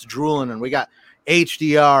of starts drooling, and we got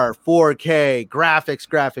HDR, 4K,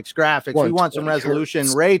 graphics. We want some 120 resolution,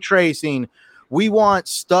 hertz. ray tracing. We want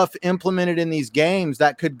stuff implemented in these games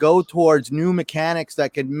that could go towards new mechanics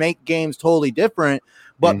that could make games totally different.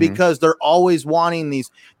 But because they're always wanting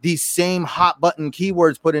these same hot button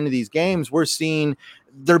keywords put into these games, we're seeing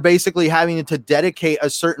they're basically having to dedicate a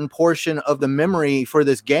certain portion of the memory for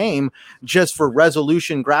this game just for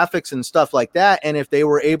resolution, graphics, and stuff like that. And if they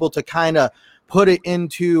were able to kind of put it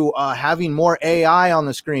into having more AI on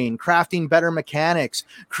the screen, crafting better mechanics,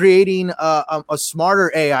 creating a smarter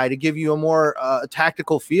AI to give you a more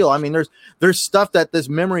tactical feel. I mean, there's stuff that this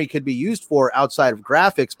memory could be used for outside of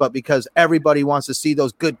graphics, but because everybody wants to see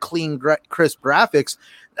those good, clean, crisp graphics,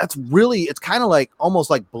 that's really, it's kind of like almost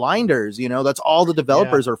like blinders, you know, that's all the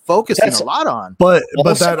developers are focusing a lot on. But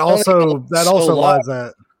that also lies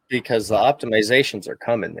at, because the optimizations are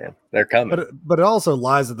coming, man. They're coming. but it also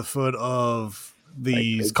lies at the foot of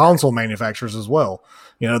these console manufacturers as well.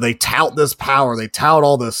 You know, they tout this power, they tout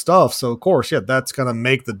all this stuff. So of course, that's going to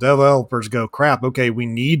make the developers go, crap, okay, we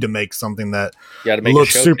need to make something that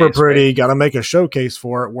looks super pretty, right? Got to make a showcase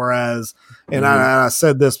for it. Whereas, and I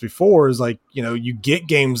said this before, is like, you know, you get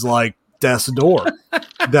games like Death's Door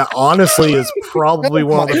that honestly is probably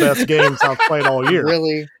one of the best games I've played all year.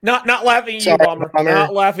 Really? Not laughing at you, Bomber.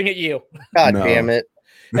 Not laughing at you. God damn it.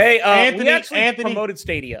 Hey, Anthony, we actually promoted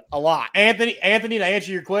Stadia a lot. Anthony, to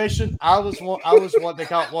answer your question, I was what they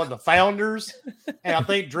call one of the founders, and I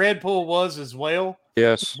think Dreadpool was as well.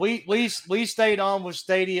 Yes. We stayed on with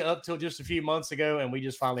Stadia up till just a few months ago, and we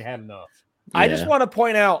just finally had enough. I just want to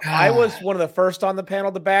point out, I was one of the first on the panel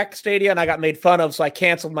to back Stadia, and I got made fun of, so I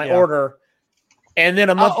canceled my order. And then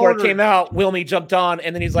a month before it came out, Wilmy jumped on,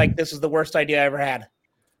 and then he's like, "This is the worst idea I ever had."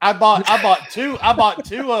 I bought two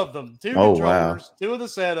of them, two controllers, two of the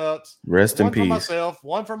setups. Rest in one peace. for myself,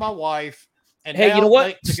 one for my wife. And hey, now you know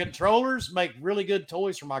what? The controllers make really good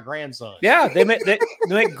toys for my grandson. Yeah, they make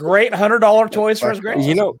great $100 toys for his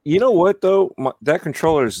grandson. You know what though? That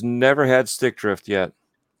controller's never had stick drift yet.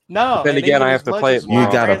 No. But then again, I have to play it.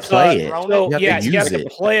 You gotta play it. So you have to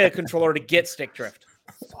play a controller to get stick drift.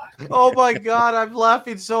 Oh my god, I'm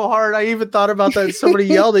laughing so hard. I even thought about that. Somebody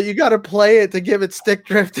yelled it. You got to play it to give it stick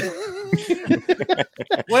drift.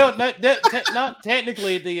 Well, not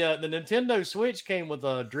technically. The Nintendo Switch came with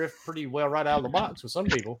a drift pretty well right out of the box with some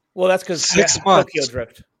people. Well, that's because 6 months. Tokyo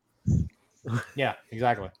Drift. Yeah,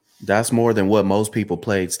 exactly. That's more than what most people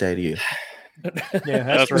played Stadia. Yeah,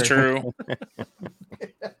 that's true.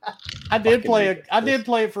 I did play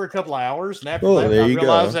it for a couple of hours, and after that, I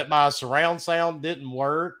realized that my surround sound didn't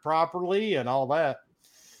work properly and all that.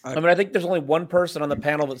 I mean, I think there's only one person on the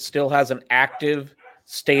panel that still has an active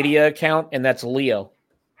Stadia account, and that's Leo.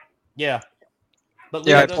 Yeah, but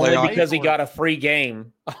yeah, Leo only because he got a free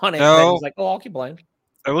game on it. No. And he's like, "Oh, I'll keep playing."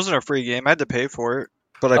 It wasn't a free game. I had to pay for it,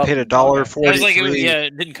 but I paid $1.43. I was like,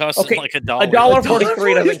 it didn't cost him like $1.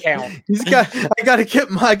 $1.43 doesn't count. I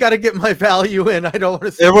gotta get my value in. I don't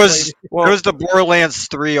want to. It was the Borderlands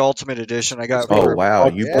 3 Ultimate Edition. I got. Oh wow,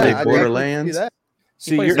 you played Borderlands?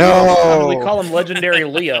 See, we call him Legendary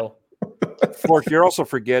Leo. Fork, you're also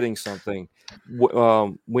forgetting something.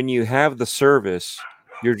 When you have the service,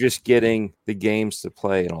 you're just getting the games to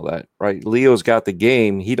play and all that, right? Leo's got the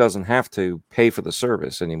game; he doesn't have to pay for the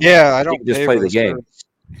service anymore. Yeah, I don't He can just pay play for the game. service.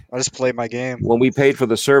 I just play my game. When we paid for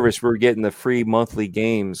the service, we were getting the free monthly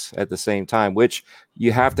games at the same time, which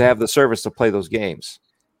you have to have the service to play those games.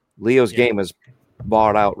 Leo's game is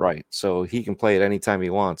bought outright, so he can play it anytime he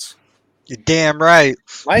wants. You're damn right.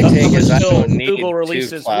 My take is I Until don't need Google two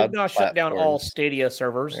releases, cloud we've now shut down all platforms. Stadia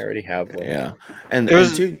servers. I already have one. Yeah, and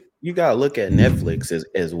you gotta look at Netflix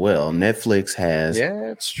as well. Netflix has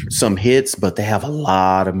it's true. some hits, but they have a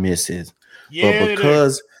lot of misses. Yeah,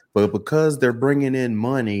 But because they're bringing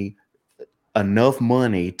in enough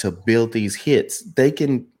money to build these hits, they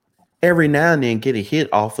can every now and then get a hit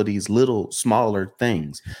off of these little smaller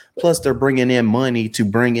things. Plus, they're bringing in money to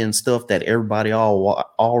bring in stuff that everybody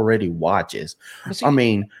already watches. I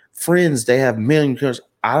mean, Friends, they have millions.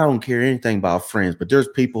 I don't care anything about Friends, but there's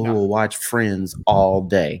people who will watch Friends all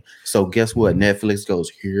day. So guess what? Netflix goes,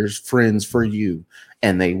 here's Friends for you.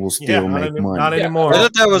 And they will still make money. Not anymore. I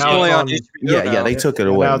thought that was Now only it's on HBO. Yeah, they took it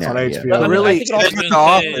away. Now it's on HBO. I mean, Really, I think it also The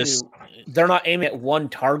Office. they're not aiming at one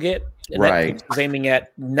target. And Right. Netflix is aiming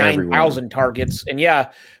at 9,000 targets. And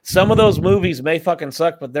yeah, some of those movies may fucking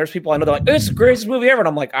suck, but there's people I know, they're like, it's the greatest movie ever. And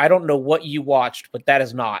I'm like, I don't know what you watched, but that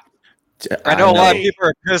is not. I know a lot of people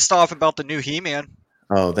are pissed off about the new He-Man.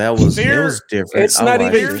 Oh, that was different. It's not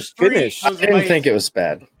even it. finished. I didn't think it was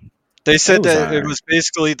bad. They said that alright. it was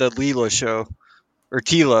basically the Leela show. Or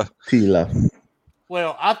Tila.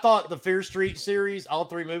 Well, I thought the Fear Street series, all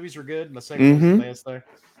 3 movies were good. My second was the best there.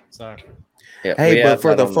 So, Hey, but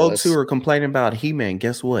for the folks who are complaining about He-Man,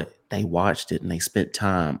 guess what? They watched it and they spent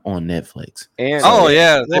time on Netflix. And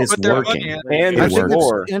they put their money in. And I think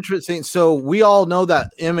it's interesting. So we all know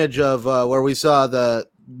that image of where we saw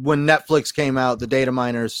when Netflix came out, the data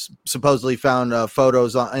miners supposedly found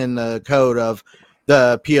photos in the code of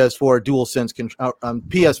the PS4 DualSense,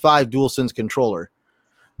 PS5 DualSense controller.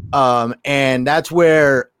 And that's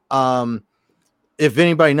where, if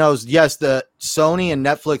anybody knows, yes, the Sony and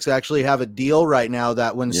Netflix actually have a deal right now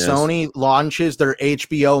that when Sony launches their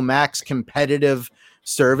HBO Max competitive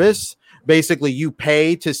service, basically you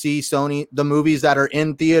pay to see the movies that are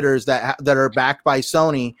in theaters that are backed by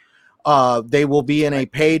Sony. They will be in a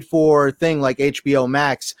paid for thing like HBO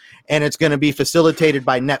Max, and it's going to be facilitated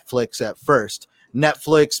by Netflix at first.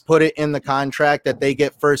 Netflix put it in the contract that they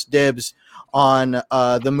get first dibs on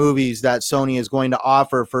the movies that Sony is going to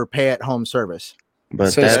offer for pay at home service.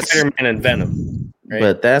 But so that's Spider-Man and Venom. Right?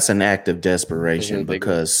 But that's an act of desperation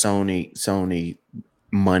because Sony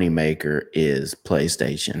moneymaker is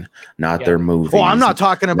PlayStation, not their movies. Well, I'm not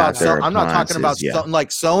talking about something like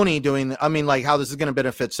Sony doing. I mean, like how this is going to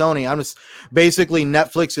benefit Sony. I'm just basically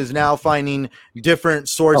Netflix is now finding different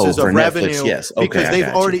sources of revenue because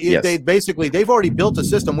they've already built a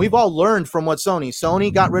system. We've all learned from what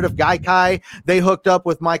Sony got rid of Gaikai. They hooked up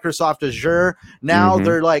with Microsoft Azure. Now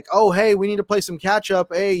they're like, oh, hey, we need to play some catch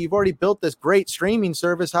up. Hey, you've already built this great streaming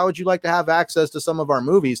service. How would you like to have access to some of our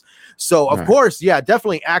movies? So of course, definitely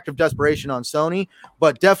act of desperation on Sony,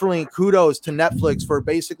 but definitely kudos to Netflix for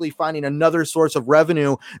basically finding another source of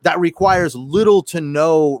revenue that requires little to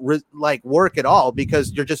no work at all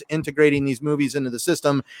because you're just integrating these movies into the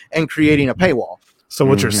system and creating a paywall. So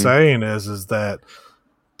what you're saying is that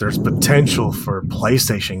there's potential for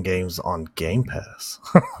PlayStation games on Game Pass.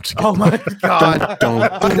 Oh my god! I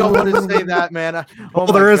don't want to say that, man.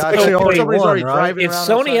 There is actually already one, right? If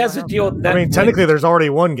Sony has a deal with Netflix, I mean, technically, there's already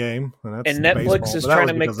one game, and Netflix is trying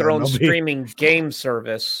to make their own streaming game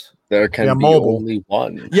service. There can be only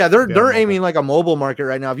one. Yeah, they're aiming like a mobile market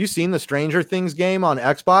right now. Have you seen the Stranger Things game on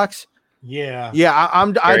Xbox? Yeah.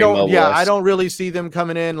 I don't really see them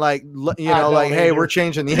coming in like hey, we're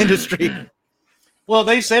changing the industry. Well,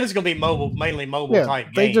 they said it's going to be mainly mobile type.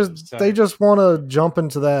 They just want to jump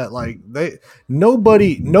into that. Like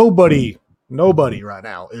nobody right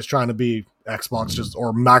now is trying to be Xbox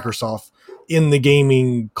or Microsoft in the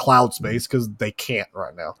gaming cloud space because they can't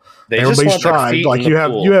right now. Everybody's tried. Like you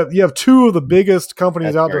have 2 of the biggest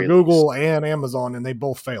companies out there, Google and Amazon, and they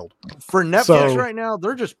both failed. For Netflix right now,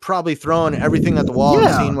 they're just probably throwing everything at the wall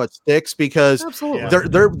and seeing what sticks because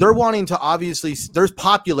they're wanting to obviously there's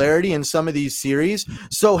popularity in some of these series.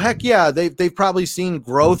 So heck yeah, they've probably seen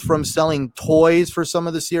growth from selling toys for some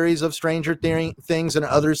of the series of Stranger Things and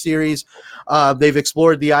other series. They've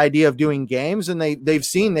explored the idea of doing games, and they've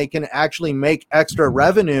seen they can actually make extra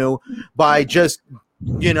revenue by just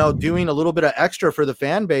doing a little bit of extra for the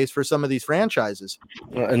fan base for some of these franchises.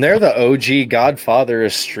 And they're the OG Godfather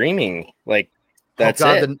of streaming. Like that's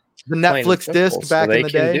it. The Netflix disc back in the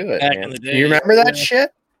day. Do it, you remember that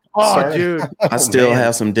shit? Oh, Sorry. dude. I still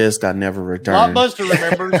have some discs I never returned. Blockbuster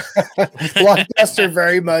remembers. Blockbuster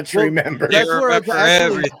very much remembers. That's where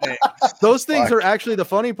everything. Those things are actually, the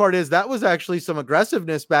funny part is that was actually some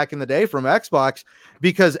aggressiveness back in the day from Xbox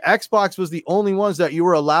because Xbox was the only ones that you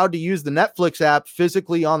were allowed to use the Netflix app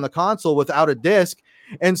physically on the console without a disc.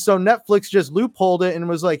 And so Netflix just loopholed it and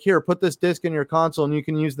was like, here, put this disc in your console and you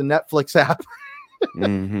can use the Netflix app.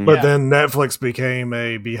 But then Netflix became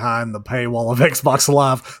a behind the paywall of Xbox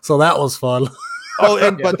Live, so that was fun.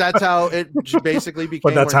 But that's how it basically became.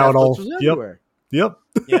 But that's how Netflix it was all. everywhere. Yep.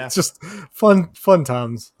 Yeah. It's just fun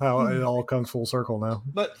times how it all comes full circle now.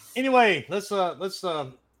 But anyway, let's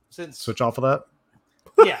since switch off of that.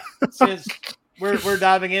 Yeah, since we're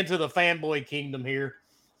diving into the fanboy kingdom here.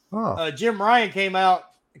 Jim Ryan came out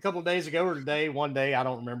a couple of days ago or today, one day, I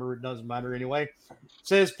don't remember. It doesn't matter anyway.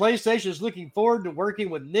 Says PlayStation is looking forward to working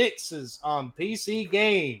with Nix's on PC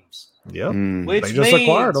games. Yep. Which they just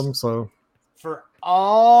acquired them, so for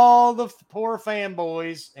all the poor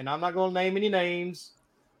fanboys, and I'm not going to name any names.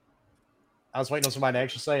 I was waiting on somebody to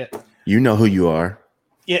actually say it. You know who you are.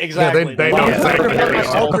 Yeah, exactly. they know exactly. My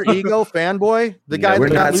alter ego fanboy, the guy We're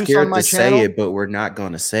that got not loose scared on my to channel. say it, but we're not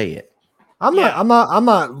going to say it. I'm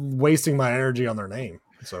not wasting my energy on their name.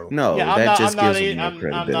 So No, Yeah, that just gives I'm them more I'm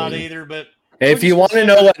credibility. not either, but If you want to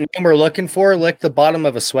know what name we're looking for, lick the bottom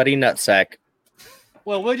of a sweaty nutsack.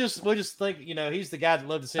 well, we'll just think, he's the guy that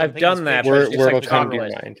loved to send. I've done that. Where It's it'll like come to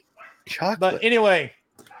chocolate. your mind. Chocolate. But anyway,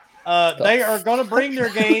 they are going to bring their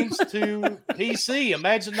games to PC.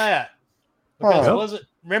 Imagine that. Because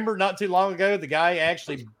remember not too long ago, the guy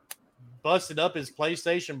actually busted up his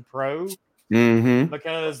PlayStation Pro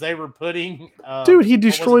because they were putting. Dude, he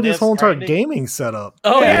destroyed his Death whole entire Stranding? gaming setup.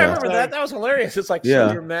 Oh yeah, I Yeah. remember that. That was hilarious. It's like, Yeah,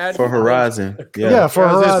 so you're mad for Horizon. Yeah, for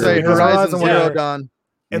I was gonna say Horizon. Horizon went Zero in- Dawn.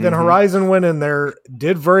 And then Horizon went in there,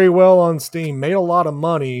 did very well on Steam, made a lot of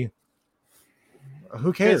money.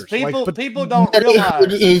 Who cares? People don't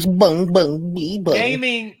realize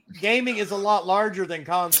gaming is a lot larger than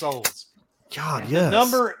consoles. God, yes.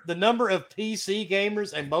 The number of PC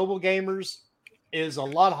gamers and mobile gamers is a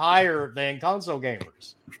lot higher than console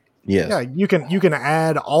gamers. Yes. Yeah, you can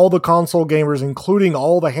add all the console gamers, including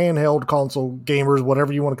all the handheld console gamers,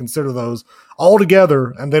 whatever you want to consider those, all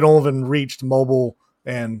together, and they don't even reach mobile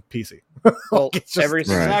and PC. Well, It's just- every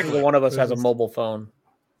single one of us has a mobile phone.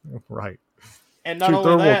 Right. And not Two only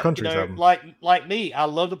third-world that, countries have 'em. like me, I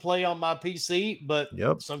love to play on my PC, but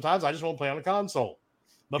sometimes I just want to play on a console.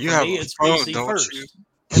 But You for have me, a it's phone, PC don't first. you?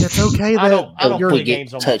 And it's okay I that don't your play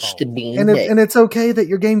games on my phone. and it's okay that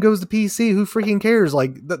your game goes to PC. Who freaking cares?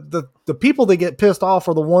 Like the people that get pissed off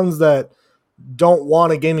are the ones that don't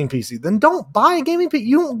want a gaming PC. Then don't buy a gaming PC.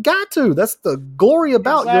 You don't got to. That's the glory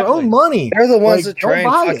about your own money. They're the ones Like, that try don't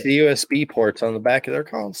and buy fuck it. the USB ports on the back of their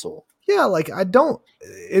console. Yeah, like I don't.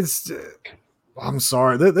 It's. I'm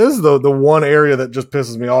sorry. This is the one area that just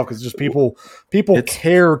pisses me off because just people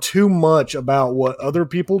care too much about what other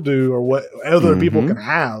people do or what other people can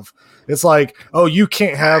have. It's like, oh, you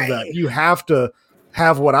can't have that. You have to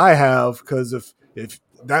have what I have because if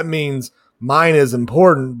that means mine is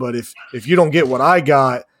important, but if you don't get what I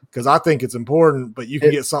got because I think it's important, but you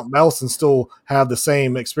can get something else and still have the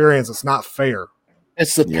same experience, it's not fair.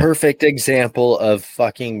 It's the perfect example of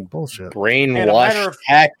fucking bullshit, brainwash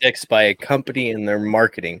tactics by a company and their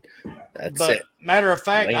marketing. That's But it. matter of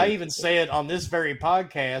fact, I Lame. even said on this very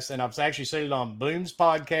podcast, and I've actually said it on Boom's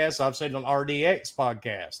podcast, I've said it on RDX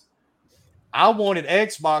podcast. I wanted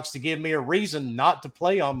Xbox to give me a reason not to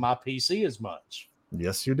play on my PC as much.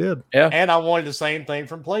 Yes, you did. Yeah. And I wanted the same thing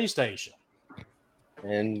from PlayStation.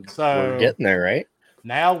 And So we're getting there, right?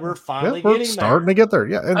 Now we're finally We're getting starting to get there.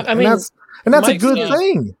 Yeah, and, I mean, and that's a Mike good says-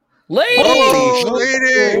 thing. Ladies!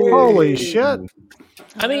 Holy shit!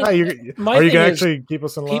 I mean, Hey, my are you thing gonna is, actually keep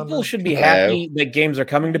us in line? people should be happy that games are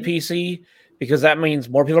coming to PC because that means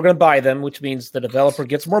more people are going to buy them, which means the developer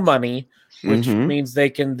gets more money, which means they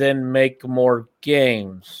can then make more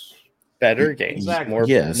games. Better games. Exactly. More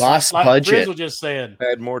Yes. lost Like budget. Grizzle just said.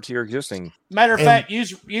 Add more to your existing. Matter of And- fact,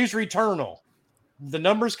 use Returnal. The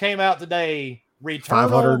numbers came out today. Returnal.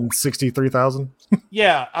 563,000.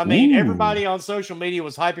 Yeah, I mean, Ooh. everybody on social media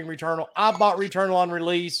was hyping Returnal. I bought Returnal on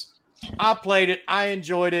release. I played it. I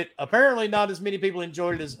enjoyed it. Apparently, not as many people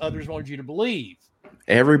enjoyed it as others wanted you to believe.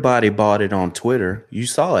 Everybody bought it on Twitter. You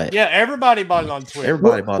saw it. Yeah, everybody bought it on Twitter.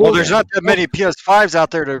 Everybody bought Well, it. there's not that many PS5s out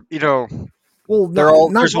there to, Well, they're all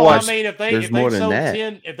there's Well, what? I mean, if they sold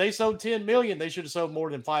 10, if they sold 10 million, they should have sold more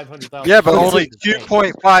than 500,000. Yeah, but only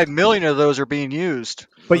 2.5 million of those are being used.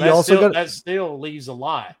 But you also got that still leaves a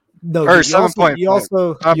lot. no. Or but you also 7.5. you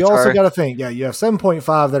also, I'm you also sorry. got to think. Yeah, you have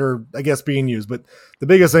 7.5 that are, I guess, being used. But the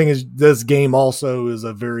biggest thing is this game also is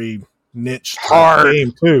a very niche Hard.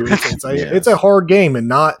 game too. It's a hard game, and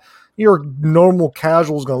not your normal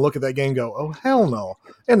casual is going to look at that game and go, "Oh hell no."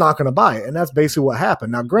 And not going to buy it. And that's basically what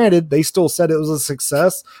happened. Now, granted, they still said it was a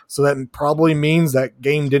success. So that probably means that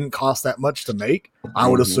game didn't cost that much to make, I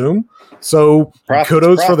would assume. So Profit's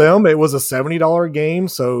kudos for profit. them. It was a $70 game.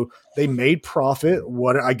 So they made profit.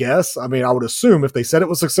 What I guess, I mean, I would assume if they said it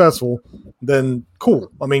was successful, then cool.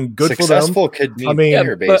 I mean, good Successful for them. could mean I mean,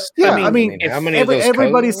 player-based. yeah, I mean, how many of those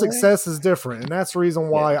everybody's codes? success is different. And that's the reason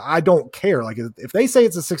why I don't care. Like if they say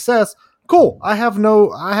it's a success, cool. I have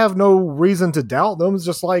no reason to doubt them. It's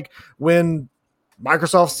just like when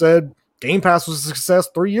Microsoft said Game Pass was a success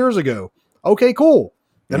 3 years ago. Okay, cool.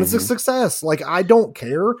 Then it's a success. Like I don't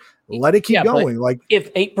care. Let it keep Yeah, but going. Like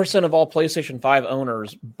if 8% of all PlayStation 5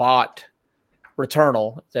 owners bought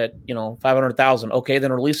Returnal, that 500,000, okay,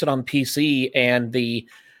 then release it on PC, and the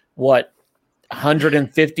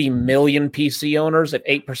 150 million PC owners, if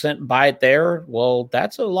 8% buy it there, well,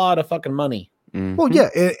 that's a lot of fucking money. Well, yeah,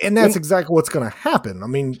 and that's exactly what's going to happen. I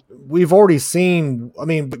mean, we've already seen. I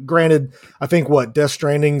mean, but granted, I think Death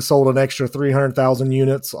Stranding sold an extra 300,000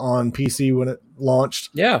 units on PC when it launched.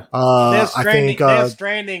 Yeah, Death I think Death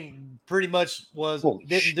Stranding pretty much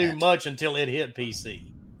didn't do much until it hit PC.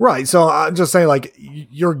 Right. So I'm just saying, like,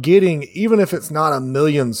 you're getting, even if it's not 1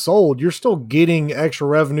 million sold, you're still getting extra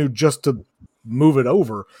revenue just to move it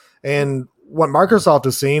over. And what Microsoft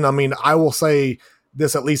has seen, I mean, I will say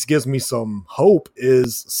this at least gives me some hope,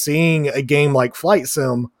 is seeing a game like Flight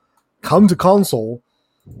Sim come to console.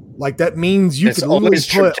 Like, that means you can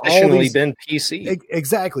always put traditionally been PC.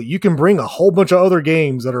 Exactly. You can bring a whole bunch of other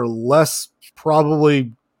games that are less,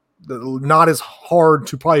 probably not as hard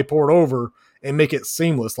to probably port over and make it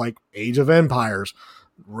seamless, like Age of Empires,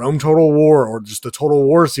 Rome Total War, or just the Total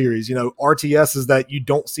War series. You know, RTSs that you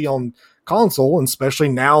don't see on console, and especially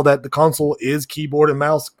now that the console is keyboard and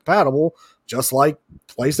mouse compatible, just like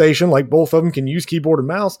PlayStation, like both of them can use keyboard and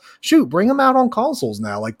mouse. Shoot, bring them out on consoles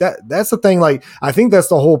now. Like that's the thing. Like, I think that's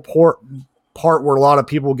the whole part where a lot of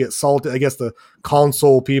people get salty. I guess the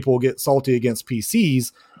console people get salty against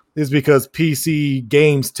PCs is because PC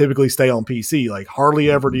games typically stay on PC. Like,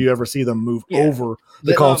 hardly ever do you ever see them move over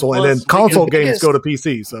the console, and then console games go to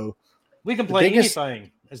PC. So we can play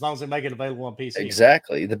anything as long as they make it available on PC.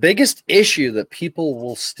 Exactly. The biggest issue that people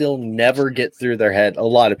will still never get through their head, a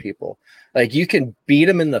lot of people, like, you can beat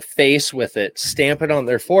them in the face with it, stamp it on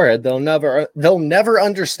their forehead. They'll never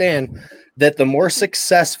understand that the more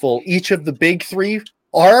successful each of the big three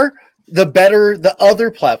are, the better the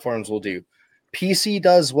other platforms will do. PC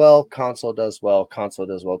does well, console does well,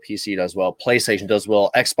 PC does well, PlayStation does well,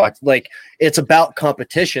 Xbox. Like, it's about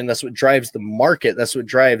competition. That's what drives the market. That's what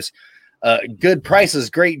drives good prices,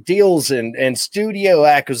 great deals, and studio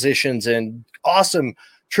acquisitions, and awesome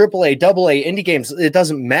AAA, AA, indie games. It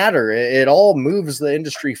doesn't matter. It all moves the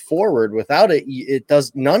industry forward. Without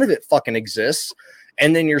it, none of it fucking exists.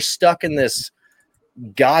 And then you're stuck in this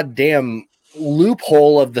goddamn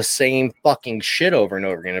loophole of the same fucking shit over and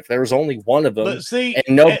over again. If there was only one of them and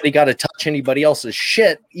nobody got to touch anybody else's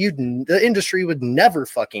shit, the industry would never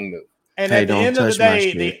fucking move. And at the end of the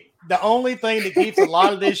day, the only thing that keeps a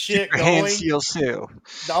lot of this shit going,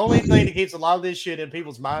 the only thing that keeps a lot of this shit in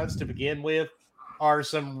people's minds to begin with are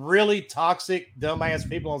some really toxic, dumbass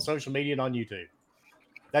people on social media and on YouTube.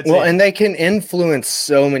 That's it. And they can influence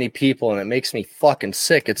so many people, and it makes me fucking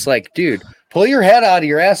sick. It's like, dude, pull your head out of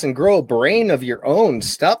your ass and grow a brain of your own.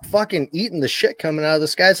 Stop fucking eating the shit coming out of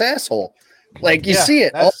this guy's asshole. Like, you see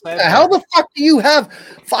it. How the fuck do you have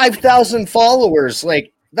 5,000 followers?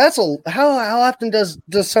 Like, how often does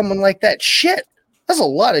someone like that shit? That's a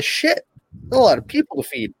lot of shit. That's a lot of people to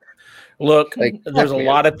feed. Look, there's a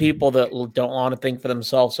lot of people that don't want to think for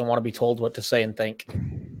themselves and want to be told what to say and think.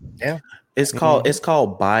 Yeah, it's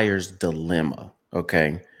called buyer's dilemma.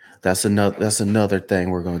 Okay, that's another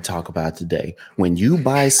thing we're going to talk about today. When you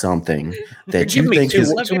buy something that you think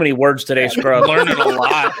is too many words today, Scrub. Learning a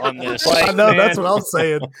lot on this. I know, that's what I'm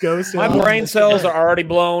saying. Ghost. My brain cells are already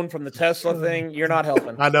blown from the Tesla thing. You're not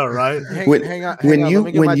helping. I know, right? Hang on. Let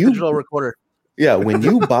me get my digital recorder. Yeah, when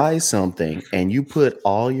you buy something and you put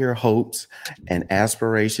all your hopes and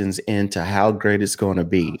aspirations into how great it's going to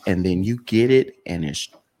be, and then you get it and it's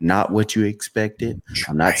not what you expected.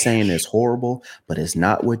 I'm not saying it's horrible, but it's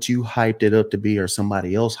not what you hyped it up to be or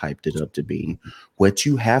somebody else hyped it up to be. What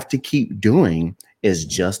you have to keep doing is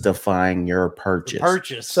justifying your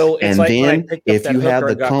purchase. So it's and like then if you have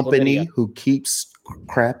the company who keeps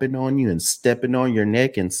crapping on you and stepping on your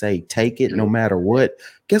neck and say, take it no matter what,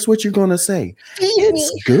 guess what you're going to say?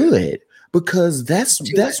 It's good because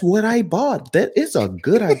that's what I bought. That is a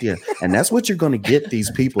good idea. And that's what you're going to get these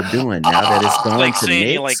people doing now that it's going like to saying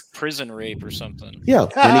Nick's. Like prison rape or something. Yeah,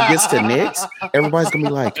 when it gets to Nick's, everybody's going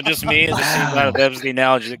to be like, It just me. It just seems like that was the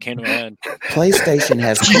analogy that came to my head. PlayStation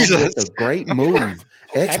has come with a great move.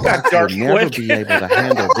 Xbox will never be able to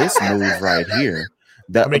handle this move right here.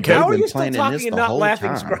 How are you still talking and not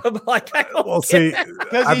laughing, Scrub? Like, well, see,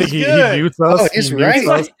 I think he mutes us. Oh, he's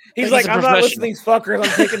right. He's like, I'm not listening to these fuckers.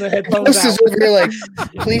 I'm taking the headphones out. You're like,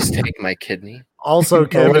 please take my kidney. Also,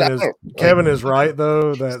 Kevin is right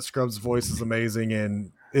though that Scrub's voice is amazing,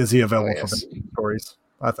 and is he available for stories?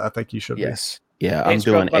 I think he should be. Yes. Yeah, I'm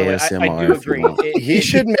doing ASMR. I do agree. He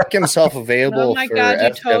should make himself available. Oh my god, you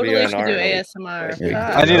totally should do FWNR. ASMR.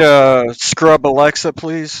 I need a scrub Alexa,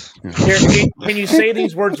 please. Here, can you say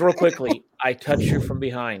these words real quickly? I touch you from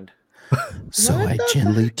behind. So I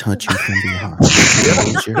gently touch you from behind.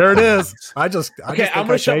 There it is. I just I'm think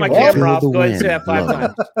gonna I shut my shaved it. camera off. Feel Go the ahead and say that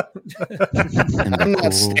wind 5 times. I'm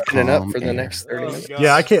not standing up for the next 30 minutes.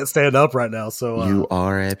 Yeah, I can't stand up right now. So You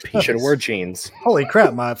are at peace. Should have wore jeans. holy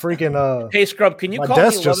crap, my freaking Hey, Scrub, can you my call me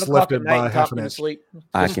desk 11 just o'clock at lifted night by and half talk an me to inch. sleep?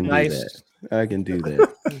 I Just can nice. do that. I can do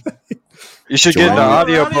that. You should get Join the me.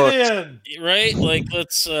 audio Alrighty book. then. Right? Like,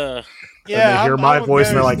 let's. And Yeah, they hear I'm my with voice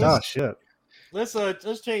and they're Ghost. like, oh Let's- shit.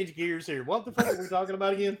 Let's change gears here. What the fuck are we talking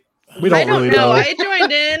about again? We I don't don't really know. know. I joined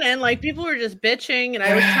in and like people were just bitching, and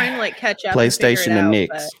I was trying to like catch up. PlayStation and and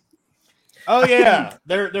Knicks. Oh yeah,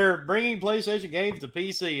 they're bringing PlayStation games to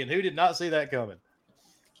PC, and who did not see that coming?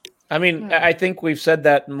 I mean, I think we've said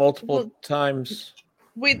that multiple times.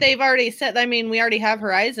 They've already said. I mean, we already have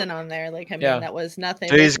Horizon on there. Like, I mean, Yeah. that was nothing.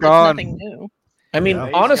 Days that's Gone. nothing new. I mean,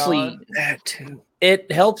 Days honestly, Gone. That too.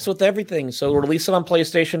 it helps with everything. So release it on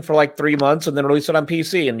PlayStation for like 3 months, and then release it on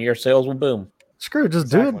PC, and your sales will boom. Screw it, just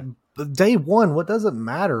do it day one. What does it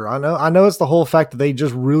matter? I know it's the whole fact that they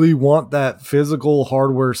just really want that physical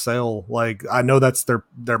hardware sale. Like I know that's their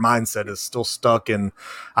mindset is still stuck in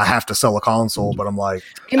I have to sell a console, but I'm like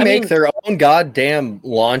They can make their own goddamn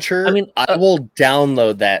launcher. I mean, I will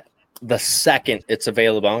download that the second it's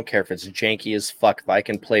available. I don't care if it's janky as fuck. If I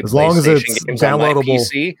can play As long as PlayStation it's games on my downloadable.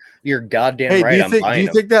 PC, you're goddamn Hey, right. do I'm you buying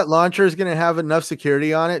them. think that launcher is going to have enough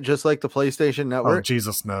security on it, just like the PlayStation oh Network?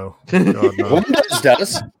 Jesus no. God, no. Windows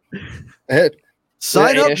does.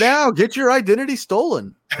 Sign up Ish. now. Get your identity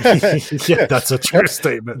stolen. Yeah, that's a true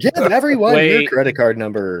statement. Give everyone your Wait. credit card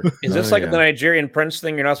number. Is this Oh, like yeah. the Nigerian prince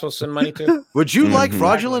thing you're not supposed to send money to? Would you like Mhm.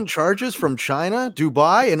 fraudulent charges from China,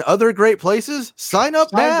 Dubai, and other great places? Sign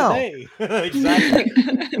up now. Time today. Exactly.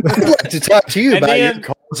 I'd like to talk to you And about then- your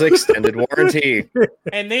car's extended warranty.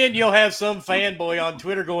 And then you'll have some fanboy on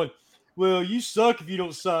Twitter going, "Well, you suck if you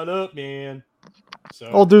don't sign up, man." So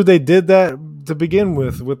Oh, dude, they did that to begin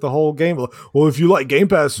with the whole game. Well, if you like Game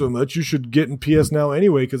Pass so much, you should get in PS Now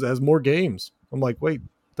anyway because it has more games. I'm like, wait,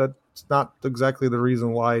 that's not exactly the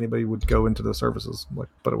reason why anybody would go into the services. I'm like,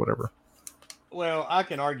 but whatever. well, I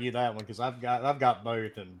can argue that one because I've got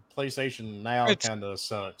both, and PlayStation Now It's- kind of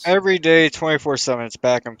sucks. Every day, 24/7, it's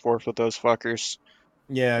back and forth with those fuckers.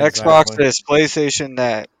 Yeah, Xbox exactly. this, PlayStation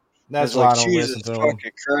that. That's It's why like, I don't Jesus listen to them.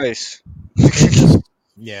 fucking Christ.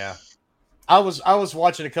 Yeah. I was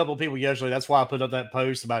watching a couple of people yesterday. That's why I put up that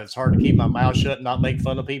post about it's hard to keep my mouth shut and not make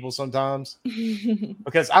fun of people sometimes.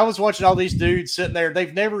 Because I was watching all these dudes sitting there.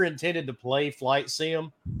 They've never intended to play Flight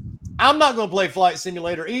Sim. I'm not going to play Flight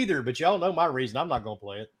Simulator either, but y'all know my reason. I'm not going to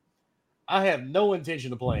play it. I have no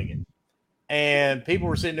intention of playing it. And people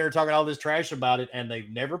were sitting there talking all this trash about it, and they've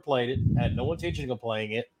never played it, had no intention of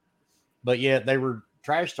playing it, but yet they were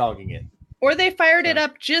trash talking it. Or they fired it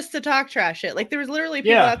up just to talk trash it. Like there was literally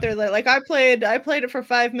people Yeah. out there that like I played it for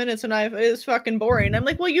 5 minutes and it was fucking boring. I'm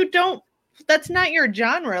like, well, you don't. That's not your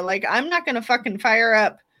genre. Like I'm not gonna fucking fire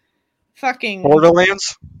up fucking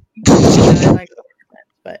Borderlands? Yeah, I like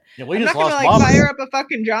but Yeah, we I'm just not gonna lost like Mama. fire up a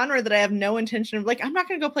fucking genre that I have no intention of. Like I'm not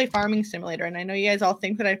gonna go play Farming Simulator. And I know you guys all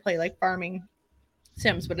think that I play like farming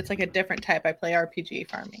sims, but it's like a different type. I play RPG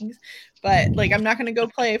farmings, but like I'm not gonna go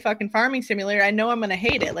play fucking Farming Simulator. I know I'm gonna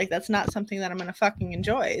hate it. Like that's not something that I'm gonna fucking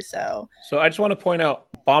enjoy. So So I just want to point out,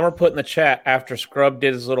 Bomber put in the chat after Scrub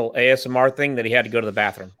did his little ASMR thing that he had to go to the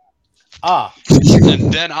bathroom. Ah.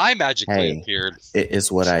 And then I magically Hey, appeared. it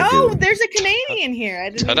is what I oh, do. there's a Canadian here. I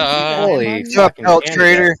didn't even see Ta-da. that. Holy I'm fucking Out Canada.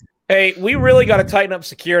 trader. Hey, we really got to tighten up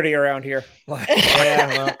security around here. Yeah,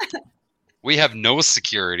 well, We have no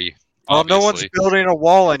security. Well, no one's obviously. building a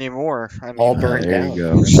wall anymore. I mean, All burned There down. you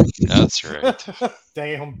go. That's right.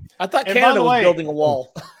 damn. I thought And by Canada the was way- building a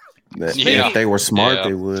wall. Yeah. If they were smart, Yeah. they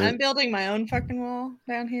I'm would. building my own fucking wall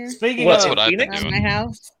down here Speaking What, That's of what I've been Phoenix? around doing. my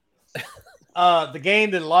house. the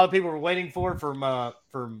game that a lot of people were waiting for from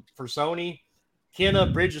Sony, Kenna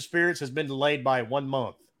Bridge of Spirits has been delayed by 1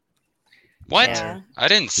 month. What? Yeah. I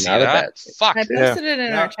didn't see Not a that. bad- Fuck. I posted it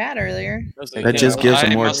in our chat earlier. That just gives I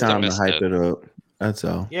them more must have time to missed hype it. it up. That's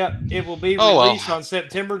all. Yeah, it will be Oh, well. released on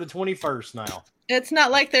September the 21st now. It's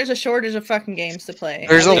not like there's a shortage of fucking games to play.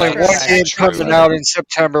 There's At only least one for us. game True. coming out in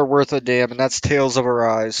September worth a damn, and that's Tales of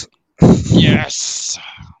Arise. Yes.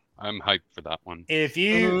 I'm hyped for that one. If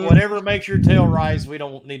you, whatever makes your tail rise, we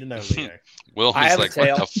don't need to know. Leo. Will I was have a like,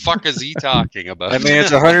 tail. what the fuck is he talking about? I mean,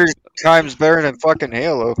 it's 100 times better than fucking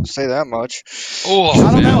Halo. Say that much. Oh, I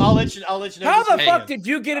don't man. know. I'll let you know. How this the fuck weekend. did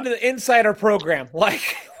you get into the insider program? Like,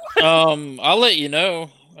 I'll let you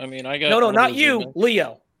know. I mean, I got no, one of not those you, emails.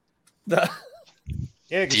 Leo. The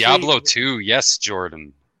Yeah, 'cause Diablo see, 2, yes,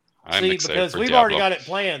 Jordan. I'm see, excited because for we've Diablo. already got it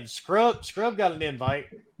planned. Scrub got an invite.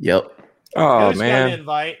 Yep. Oh Ghost got an man.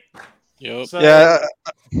 invite. Yep. So, Yeah,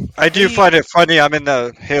 I do find it funny. I'm in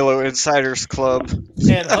the Halo Insiders Club.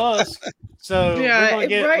 And Husk. So Yeah, we're gonna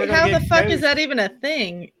get, right. we're gonna How get the fuck Ghost. is that even a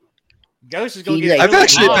thing? Ghost is gonna get. I've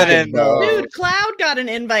actually been in. Dude, Cloud got an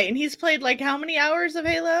invite, and he's played like how many hours of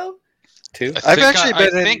Halo? 2. I've actually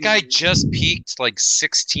been I in. think I just peaked like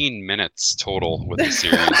 16 minutes total with the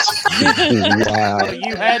series. Well,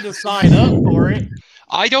 you had to sign up for it.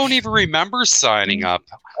 I don't even remember signing up.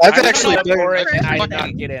 I've I actually signed up been. for it, and I fucking-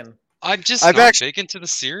 didn't get in. I'm just I've not actually- big into the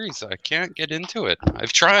series. I can't get into it.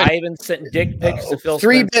 I've tried. I even sent dick pics to Phil.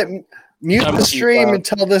 3-bit mute I'm the cheap, stream Bob.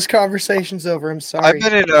 until this conversation's over. I'm sorry. I've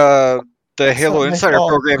been in the Halo not my Insider fault.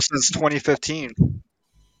 program since 2015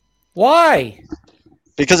 Why?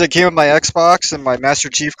 because it came with my Xbox and my Master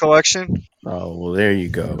Chief collection. Oh well, there you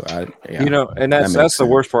go. Yeah, You know, and that that's makes the sense.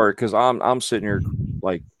 worst part because I'm sitting here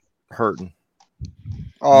like hurting.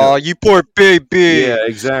 Oh, you poor baby. Yeah,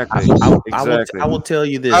 exactly. I will tell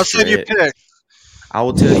you this. I'll send you Fred. pic. I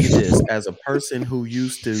will tell you this as a person who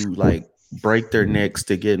used to like break their necks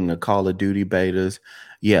to get into Call of Duty betas.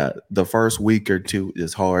 Yeah, the first week or two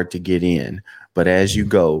is hard to get in, but as you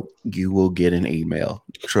go, you will get an email.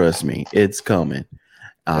 Trust me, it's coming.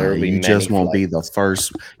 There will be You just many won't be the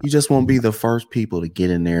first. You just won't be the first people to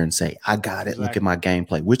get in there and say, "I got it. Look at my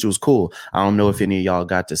gameplay," which was cool. I don't know if any of y'all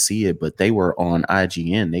got to see it, but they were on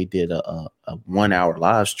IGN. They did a 1 hour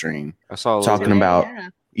live stream I saw a talking little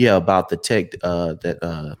bit. about about the tech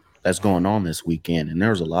that's going on this weekend, and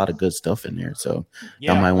there was a lot of good stuff in there. So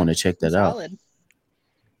Yeah. I might want to check that out. Solid.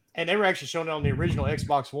 And they were actually showing it on the original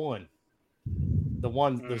Xbox One.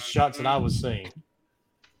 The shots that I was seeing.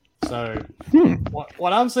 So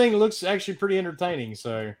what I'm seeing looks actually pretty entertaining.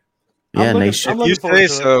 So Yeah, and they I'm looking forward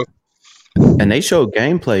to it. And they showed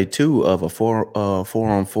gameplay too of a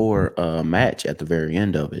 4-on-4 match at the very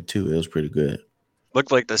end of it too. It was pretty good.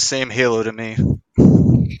 Looked like the same Halo to me.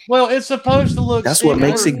 Well, it's supposed to look. That's what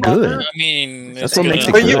makes it good. I mean, That's it's what makes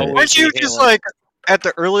it gonna good. always Weren't you be just Halo. like at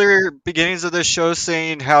the earlier beginnings of the show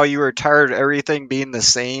saying how you were tired of everything being the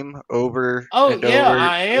same over? Oh, and yeah, over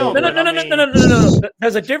I and am. over? No.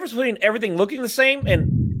 There's a difference between everything looking the same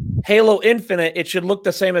and Halo Infinite. It should look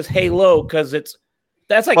the same as Halo because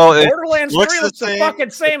that's like Well, it Borderlands 3 looks the looks the same. fucking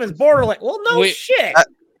same as Borderlands. Well, no Wait, shit.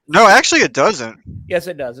 No, actually, it doesn't. Yes,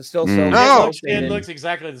 it does. It's still so. No. It looks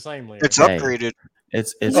exactly the same. Leo. It's Hey. upgraded.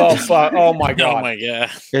 It's Oh fuck! Oh my Oh god! my god!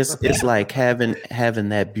 it's like having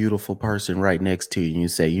that beautiful person right next to you, and you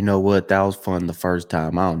say, you know what, that was fun the first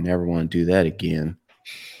time. I don't never want to do that again.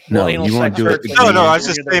 No, Well, anal you want sex to do it hurts again. when No, you I was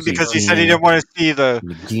just saying because he said he didn't want to see the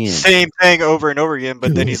Again. same thing over and over again.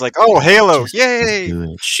 But then he's like, "Oh, Halo, yay!"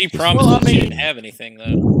 Do it. She Just promised Well, I that she mean- didn't have anything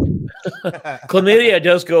though. Chlamydia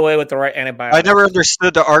does go away with the right antibiotic. I never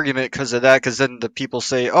understood the argument because of that. Because then the people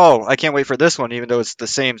say, "Oh, I can't wait for this one," even though it's the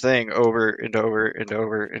same thing over and over and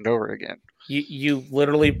over and over again. You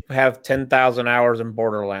literally have 10,000 hours in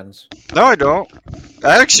Borderlands. No, I don't.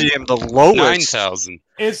 I actually am the lowest. 9,000.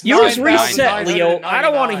 It's Yours 9,999. reset, Leo. I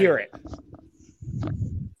don't want to hear it.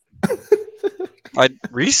 I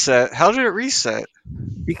reset. How did it reset?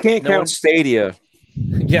 You can't No count one- Stadia.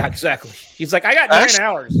 Yeah, exactly. He's like, I got 9 Actually-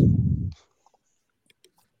 hours.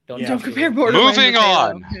 Don't Yeah. Don't compare Borderlands Moving with Halo.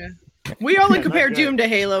 on. Yeah. We only compare Not good. Doom to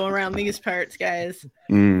Halo around these parts, guys.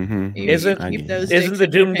 Mm-hmm. You Isn't- keep those Isn't dicks the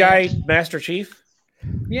in your Doom guy pants. Master Chief?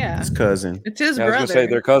 Yeah, His cousin. it's his Yeah, I was brother. gonna say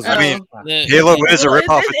they're cousins. I mean, The- Halo is a Well,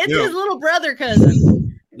 ripoff of it's his Doom. little brother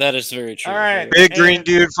cousin. that is very true. All right. Big And green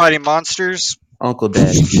dude fighting monsters. Uncle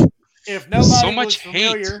Daddy. If nobody So much was hate.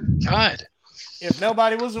 familiar, God. if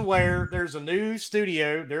nobody was aware, there's a new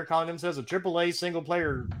studio. They're calling themselves a AAA single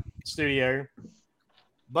player studio,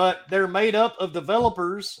 but they're made up of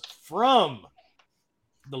developers from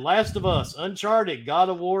The Last of Us, Uncharted, God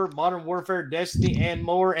of War, Modern Warfare, Destiny, and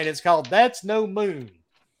more. And it's called That's No Moon,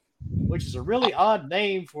 which is a really odd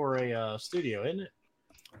name for a studio, isn't it?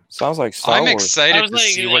 Sounds like Star I'm Wars. I excited was to like,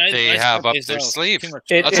 see what I- they I have saw up these their out. sleeve. Too much-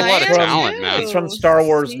 That's a I lot of am talent, too. man. It's from Star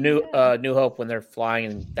Wars New Hope when they're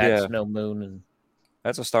flying and that's Yeah. no moon and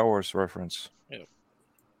That's a Star Wars reference.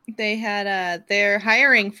 They had they're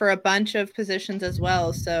hiring for a bunch of positions as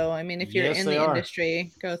well. So I mean, if you're Yes, in they the are.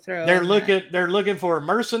 industry, go through. They're looking for a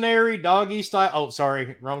mercenary, doggy style. Oh,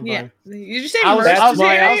 sorry, wrong Yeah, thing. you just say I was- I was-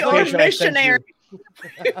 mercenary I or was- missionary.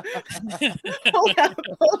 Hold up.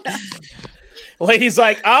 Lady's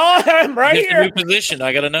like, oh, I'm right Get the here. new position.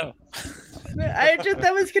 I gotta know.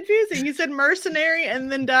 That was confusing. You said mercenary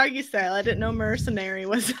and then doggy style. I didn't know mercenary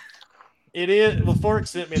was. It is. Well, Fork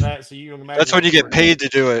sent me that, so you can imagine. That's when you get paid to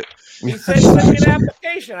do it. He said send me an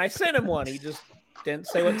application. I sent him one. He just didn't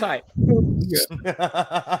say what type.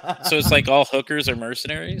 So it's like all hookers are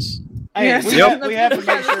mercenaries. Hey, Yes. we, Yep. we have to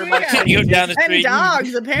make sure. Yeah. You go down the And street.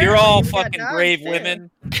 dogs, apparently. You're all We got fucking dogs brave too. women.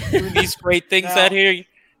 doing these great things out here.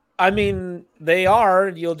 I mean, they are.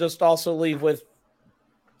 You'll just also leave with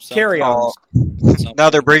carry-ons. Now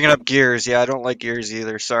they're bringing up Gears. Yeah, I don't like Gears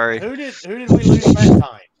either. Sorry. Who did we lose that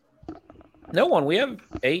time? No one. We have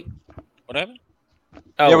 8. What happened?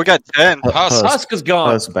 Oh. Yeah, we got 10. Husk is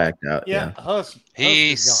gone. Husk backed out. Yeah, Husk. He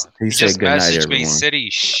He just said good night, messaged me, everyone. said he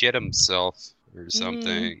shit himself or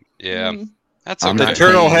something. Yeah, that's I'm okay. not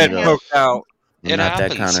Turtle paying head it up. poked out. I'm It not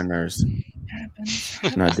that happens. kind of nurse.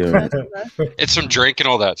 Not doing it. It's from drinking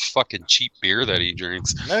all that fucking cheap beer that he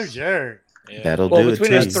drinks. No joke. That'll Well, do it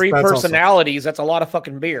between too. his 3 personalities, that's a lot of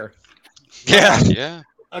fucking beer. Yeah. Yeah.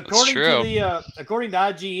 According true. to the according to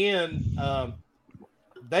IGN,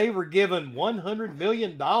 they were given $100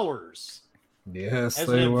 million Yes, as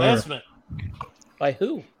they an were. investment. By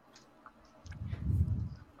who?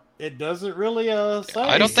 It doesn't really say.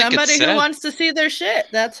 I don't think it's Somebody who said. wants to see their shit.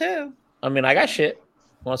 That's who. I mean, I got shit.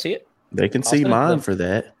 Want to see it? They can I'll see send it to mine them. for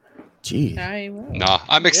that. Gee. I will. Nah,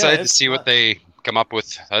 I'm excited to it's see what they come up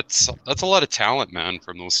with. That's a lot of talent, man,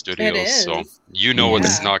 from those studios. is. So you know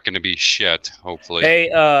it's not going to to be shit. Hopefully. Hey,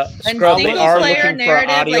 And Scrub, they single are player looking for an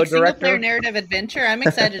narrative, audio like single player director. narrative adventure. I'm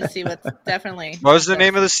excited to see what's definitely. What was the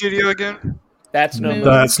name of the studio again? That's no moon.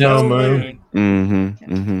 That's no moon.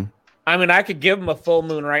 Mm-hmm. Mm-hmm. I mean, I could give them a full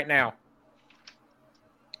moon right now.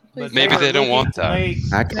 But Maybe they don't want that.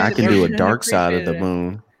 I can do a dark side of the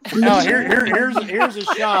moon. No, here's a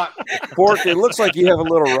shot. Pork, it looks like you have a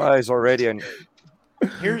little rise already. And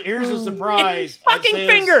Here's a surprise. Fucking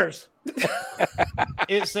fingers.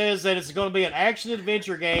 It says that it's going to be an action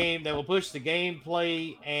adventure game that will push the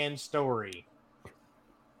gameplay and story.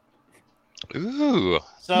 Ooh.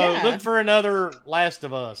 So look for another Last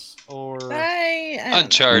of Us or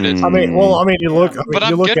Uncharted. I mean, you look. But you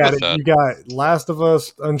I'm look good at with it. that. You got Last of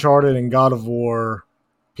Us, Uncharted, and God of War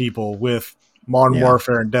people with Modern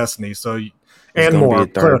Warfare and Destiny. So, and gonna more.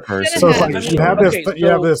 be a third person. So it's like Okay, you have this. okay, You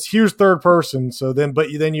have so- this huge third person. So then, but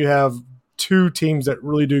then you have 2 teams that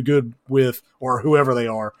really do good with, or whoever they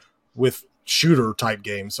are, with shooter type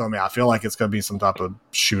games. So I mean, I feel like it's going to be some type of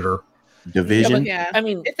shooter. Division. Yeah. I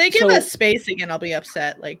mean, if they give so- us space again, I'll be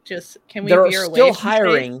upset. Like, just can we They're veer away still from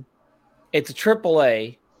hiring. space? It's a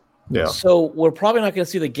AAA. Yeah. So we're probably not going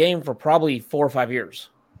to see the game for probably 4 or 5 years.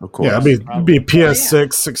 Of course. Yeah, it'd be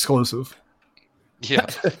PS6 exclusive. Yeah,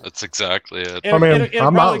 that's exactly it. It'll, I mean, it'll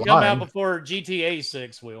I'm probably not come lying. out before GTA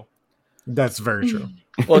 6 will. That's very true.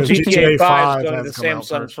 Well, Because GTA 5 is going to has the come out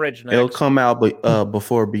Samsung first. fridge next. It'll come out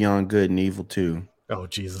before Beyond Good and Evil 2. Oh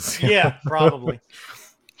Jesus! Yeah, probably.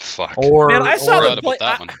 Fuck. Or Man, I saw Forgot the play.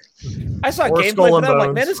 about that one. I saw Or gameplay Skull for and that. I'm like,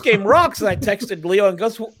 Bones. man, this game rocks. And I texted Leo and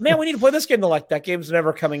goes, man, we need to play this game. They're like, that game's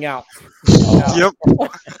never coming out. Yep.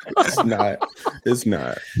 It's not. It's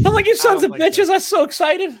not. I'm like, you sons of don't think bitches. I'm so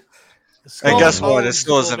excited. And guess Skull what? and It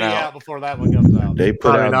still Bones isn't will be out. before that one comes out. They put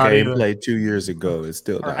Probably out not either. gameplay 2 years ago. It's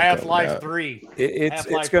still Or not Half-Life coming out. 3. it's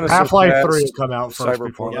Half-Life going to Half-Life 3 has come out first Cyberpunk.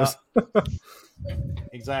 before Yeah. this.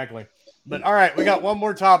 Exactly. But all right, we got one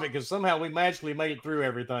more topic because somehow we magically made it through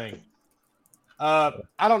everything. I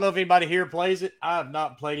don't know if anybody here plays it. I have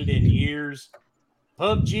not played it in years.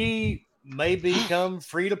 PUBG may become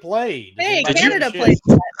free to play. Does Hey, anybody Canada give a plays.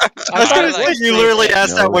 shit? I was gonna like say you literally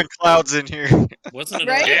asked No. that when Cloud's in here. Wasn't it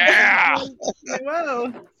Right? Yeah.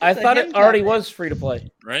 Whoa. I It's a thought it hint already of it. was free to play.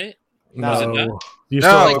 right? No. Was it not? You No,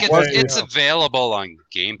 still have Like to it- play, it's available on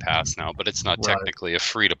Game Pass now, but it's not Right. technically a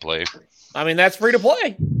free to play. I mean, that's free to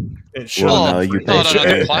play. it should. Well, no, you pay Not for on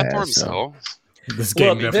other Game platforms Pass, so. though. This game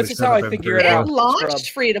Look, definitely this is should how have I been figure free it to out. It play.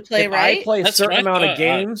 launched free to play, If right? I play a That's certain right. amount of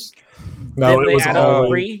games, No, then it they was add on all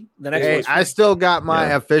free. The next Hey, one's I free. still got my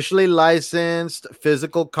Yeah. officially licensed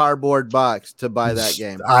physical cardboard box to buy that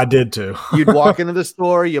game. I did too. You'd walk into the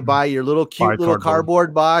store, you buy your little Buy cute little cardboard.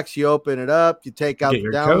 cardboard box, you open it up, you take out Get the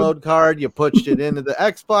your download card, you push it into the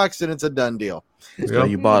Xbox, and it's a done deal. So Yep.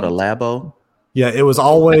 you bought a Labo? Yeah, it was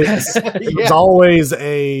always it was always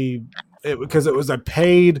because it was a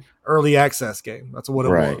paid early access game. That's what it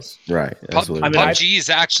Right. was. Right. That's what I it mean, was. PUBG is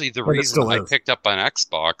actually the But it reason still I is. picked up an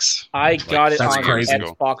Xbox. I got it That's on crazy.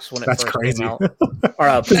 Xbox when it That's first crazy. came out. Or,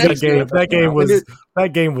 that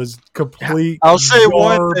game was complete. I'll say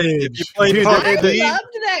one thing: if you garbage. play Dude, I PUBG, loved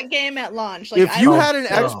that game at launch. Like, If you had an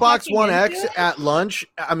Oh. Xbox One X into it. at lunch,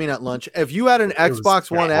 if you had an was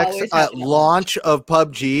Xbox One X Always at have launch of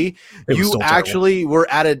PUBG, It was you still terrible. actually were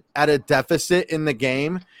at a deficit in the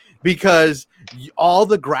game because all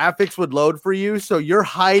the graphics would load for you, so you're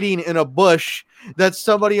hiding in a bush that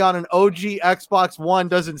somebody on an OG Xbox One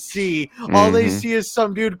doesn't see. All they Mhm. see is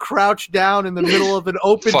some dude crouched down in the middle of an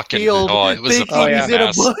open Fucking field, oh, it was a thinking fucking he's in a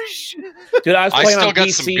mess. bush. Dude, I was I playing still on got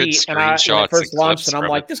PC some good when I screenshots first and launched, clips and I'm from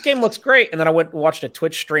like, it. this game looks great. And then I went and watched a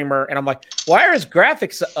Twitch streamer, and I'm like, why are his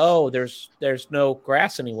graphics? Oh, there's no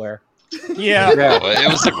grass anywhere. Yeah.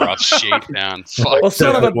 It was a rough shape, man. Fuck. Well,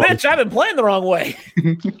 son of a bitch, I've been playing the wrong way.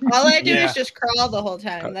 All I do Yeah. is just crawl the whole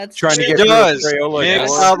time. That's Trying to really get It does. Crayola Me and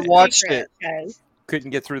doors. Cloud watched it. secret, guys. Couldn't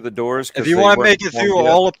get through the doors. 'cause If you they want to weren't make it through warmed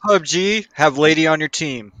up. all of PUBG, have Lady on your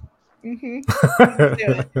team.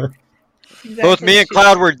 Both me and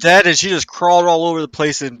Cloud were dead, and she just crawled all over the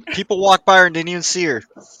place, and people walked by her and didn't even see her.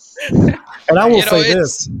 And I will You know, say it's-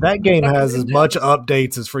 this: that game has as much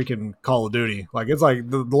updates as freaking Call of Duty. Like it's like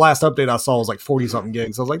the last update I saw was like 40 something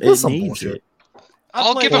gigs. I was like, this is some bullshit.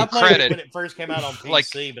 I'll give I him played it credit. when it first came out on PC,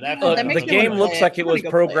 Like- but after Oh, that, that The makes me game wanna looks play like it. it I wanna was go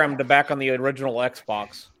play programmed to back on the original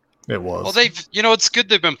Xbox. It was. Well, it's good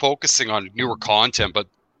they've been focusing on newer content, but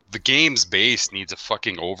the game's base needs a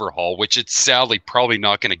fucking overhaul, which it's sadly probably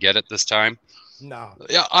not going to get at this time. no.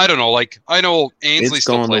 Yeah, I don't know. Like, I know Ainsley It's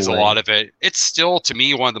still going plays a away. lot of it. It's still, to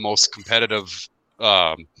me, one of the most competitive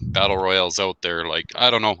battle royales out there. Like, I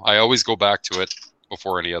don't know. I always go back to it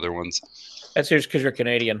before any other ones. That's just because you're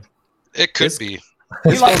Canadian. It could It's- be.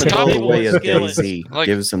 It's like going to to tell go the people way with of skillet. DayZ. Like,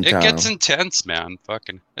 Give it some it time. gets intense, man.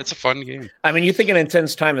 Fucking, it's a fun game. I mean, you think an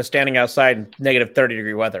intense time is standing outside in negative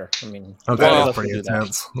 30-degree weather. I mean, Okay, none of well, us pretty would do that.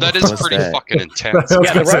 intense. That is What's pretty that? fucking intense.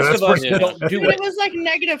 Yeah, the rest of us That's don't do But it. it was like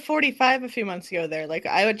negative 45 a few months ago there. Like,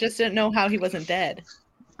 I just didn't know how he wasn't dead.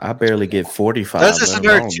 I barely get 45. That's just let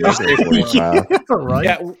another alone Tuesday. negative 45. right?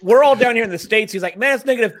 Yeah, we're all down here in the States. He's like, man, it's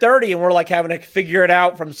negative 30. And we're like having to figure it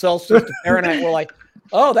out from Celsius to Fahrenheit. We're like,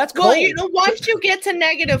 oh, that's cold. Well, you know, once you get to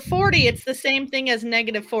negative 40, it's the same thing as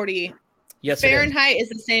negative 40 yes, it is. Fahrenheit is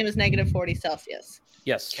the same as negative 40 Celsius.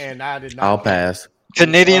 Yes. And I did not. I'll pass.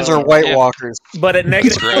 Canadians are White Walkers. But at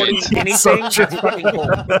negative That's 40 great. anything, that's fucking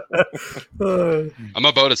cold. I'm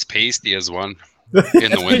about as pasty as one in the That's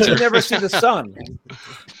because you winter. never see the sun.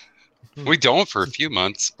 We don't for a few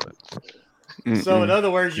months, but So in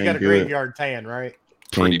other words, you got a Can't do it. graveyard tan, right?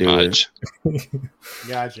 pretty do it. much.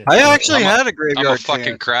 Gotcha. I actually I'm a- had a graveyard. I'm a fucking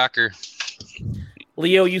tan. cracker.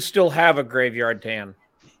 Leo, you still have a graveyard tan.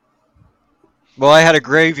 Well, I had a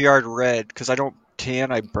graveyard red because I don't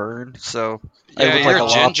tan, I burn. So I Yeah, look you're like a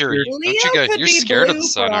lobster. ginger. Leo Don't you get? could You're be scared of blue the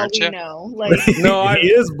sun, for all aren't we you? know. Like, No, he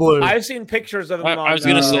is blue. I've seen pictures of him I on was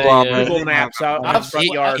gonna say, Google Maps out in his front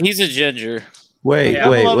yard. He's a ginger. Wait, A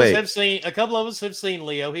couple of us wait. have seen. A couple of us have seen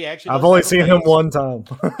Leo. He actually. I've does only have a seen him face. one time.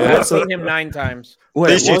 I've seen him 9 times. At Wait,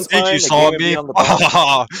 least you one think time you they saw gave me. on the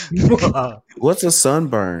bus. Oh, What's a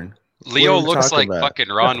sunburn? Leo What are you looks talking like about? fucking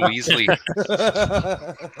Ron Weasley.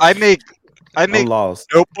 I make I'm lost.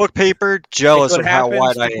 notebook paper jealous It's of what how happens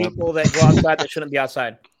white to I am. people that go outside that shouldn't be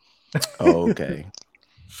outside. Oh, okay.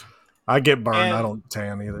 I get burned. And- I don't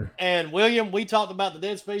tan either. And William, we talked about the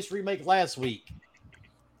Dead Space remake last week.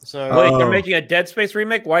 So Wait, they're Oh. making a Dead Space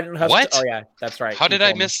remake? Why didn't Husk? What? Oh yeah, that's right. How You did I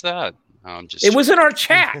told me. miss that? Oh, I'm just. It was in our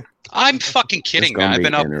chat. I'm fucking kidding, gonna man. I've be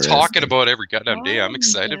been up interesting. talking about it every goddamn day. I'm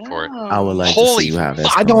excited for it. I would like Holy to see how that's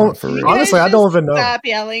I going don't- for real. honestly, I don't even know. Stop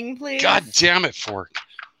yelling, please. God damn it, Fork.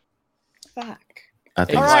 Fuck. I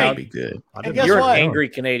think All it's right. gonna be good. I And didn't guess You're what? an angry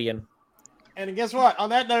Canadian. And guess what? On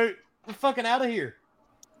that note, we're fucking out of here.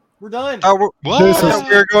 We're done. Oh, What?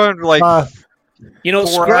 we're going like You know,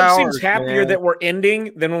 4 Scrub seems hours, happier man. that we're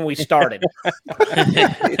ending than when we started.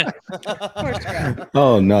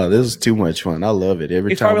 Oh no, this is too much fun. I love it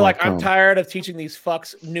every He's time. probably I like, come. I'm tired of teaching these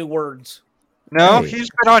fucks new words. no. Hey. He's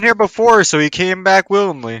been on here before, so he came back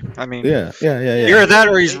willingly. I mean, Yeah. either that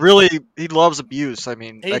or he loves abuse. I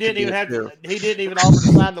mean, He that could didn't be even it have too. to. He didn't even offer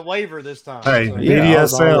to sign the waiver this time. Hey, so. Yeah, I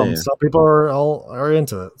was all BDSM. in. Some people are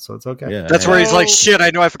into it, so it's okay. Yeah. That's where he's like, So- shit.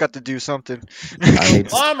 I know I forgot to do something.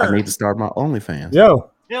 Bummer. I need to start my OnlyFans. Yo.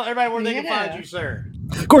 Tell everybody where they can Yeah. find you, sir.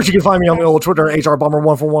 Of course, you can find me on the old Twitter,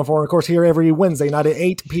 HRBomber1414. Of course, here every Wednesday night at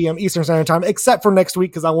 8 p.m. Eastern Standard Time, except for next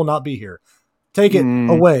week because I will not be here. Take it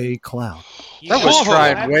away, Cloud. That was Oh,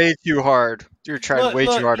 trying way too hard. You're trying way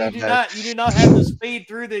too hard you on do that. not. You do not have to speed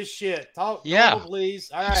through this shit. Talk, Yeah. normal, please.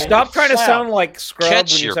 All right. Stop trying to Cloud. sound like Scrub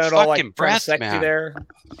Catch when you your sounded all like fucking trying to breath, sexy man. there.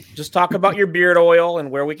 Just talk about your beard oil and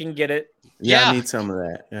where we can get it. Yeah, Yeah. I need some of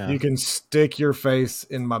that. Yeah. You can stick your face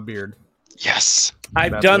in my beard. Yes.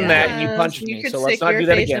 I've That's done right. that and you Yes, punched you me, could so let's stick not your do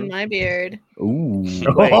that face again. in my beard. Ooh.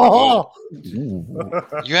 Wait. Oh!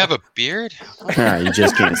 You have a beard? You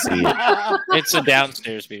just can't see it. It's a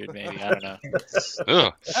downstairs beard, maybe. I don't know.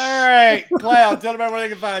 Ugh. All right, Cloud. Tell them where they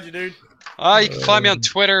can find you, dude. You can find me on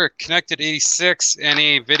Twitter, Connected86.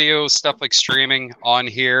 Any video stuff like streaming on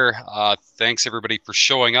here. Thanks everybody for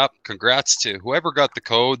showing up. Congrats to whoever got the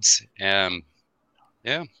codes. And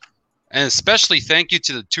yeah, And especially thank you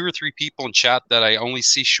to the 2 or 3 people in chat that I only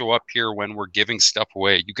see show up here when we're giving stuff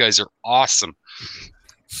away. You guys are awesome.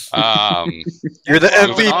 You're the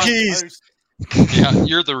MVPs. Yeah,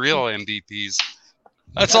 you're the real MVPs.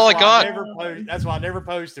 That's all I got. That's why I never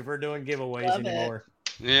post if we're doing giveaways anymore.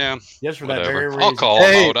 Yeah. Just for that whatever. very reason. I'll call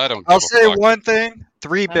them out. I don't I'll give say a fuck. one thing.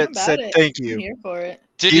 3-Bit said it. thank I'm you. here for it.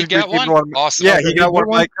 Did he get one? Awesome. Yeah, he got one of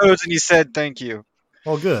my codes and he said thank you.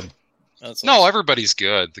 Oh, good. No, everybody's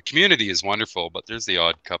good. The community is wonderful, but there's the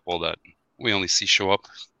odd couple that we only see show up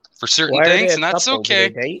for certain Why are they things, a and that's couple? Do okay.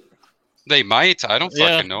 they date? They might. I don't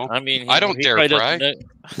Yeah, fucking know. I mean, I don't he dare probably doesn't pry. know.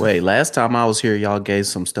 Wait, last time I was here, y'all gave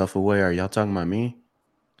some stuff away. Are y'all talking about me?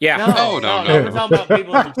 Yeah. No. We're talking about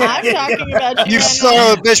people. I'm talking about you. You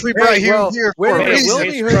son of a bitch, we brought you here for a Wait, reason.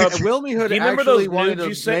 Wilmy Hood Do you remember actually those wanted nudes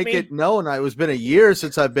you to sent make me? it known. It's been a year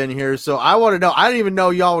since I've been here, so I want to know. I didn't even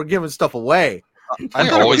know y'all were giving stuff away. I We're thought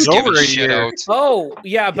it always was giving over a shit year. out. Oh,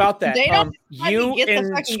 yeah, about that. They don't let You me get the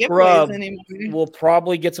and fucking giveaways Scrub anymore. will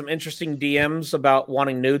probably get some interesting DMs about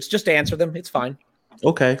wanting nudes. Just answer them. It's fine.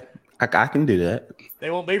 Okay, I can do that. They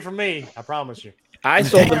won't be from me. I promise you. I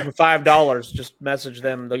sold them for $5. Just message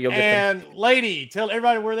them. You'll get them. And lady, tell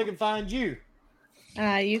everybody where they can find you.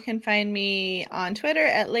 You can find me on Twitter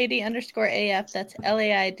at lady_AF. That's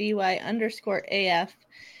LAIDY_AF.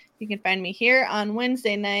 You can find me here on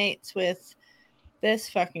Wednesday nights with this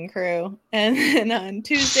fucking crew. And then on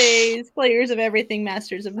Tuesdays, Players of Everything,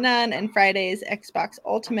 Masters of None. And Fridays, Xbox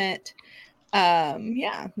Ultimate.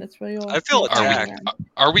 Yeah, that's where you'll. I feel attacked.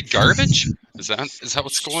 Are we garbage? Is that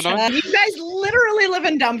what's going on? You guys literally live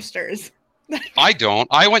in dumpsters. I don't.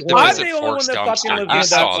 I went to I'm visit the only one Fork's that fucking dumpster. lives in I a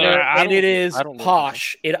saw dumpster, that. and it is I don't live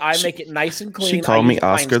posh. I make it nice and clean. She called I me use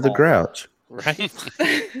Oscar the Pine Sol. Grouch. Right?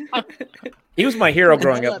 He was my hero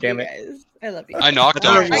growing I up. love Damn you it! guys. I love you. I knocked I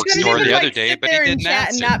on couldn't Fork's couldn't door even, the other like, day, sit but he there and didn't chat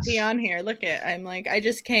answer. and not be on here. Look at, I'm like, I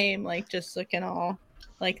just came, like, just looking all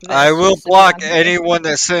like this. I will just block sitting on here. anyone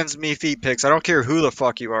that sends me feet pics. I don't care who the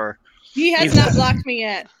fuck you are. He has not blocked me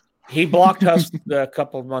yet. He blocked us a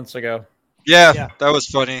couple of months ago. Yeah, that was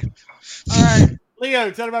funny. All right, Leo,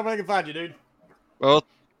 tell everybody where they can find you, dude. Well,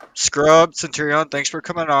 Scrub, Centurion, thanks for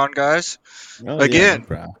coming on, guys. Oh, Again.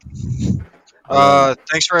 yeah, no problem.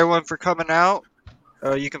 Thanks for everyone for coming out.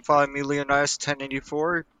 You can find me, Leonidas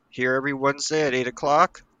 1084, here every Wednesday at 8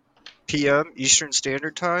 o'clock p.m. Eastern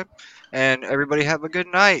Standard Time. And everybody have a good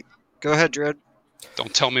night. Go ahead, Dread.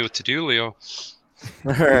 Don't tell me what to do, Leo.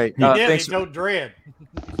 All right. Yeah, Thanks. they don't dread.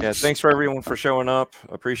 Yeah, thanks for everyone for showing up.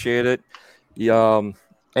 Appreciate it. I'll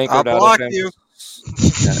block you.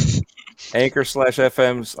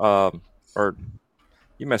 Anchor/FM's or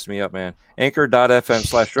you messed me up, man.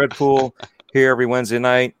 Anchor.fm/Dreadpool here every Wednesday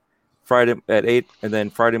night, Friday at 8, and then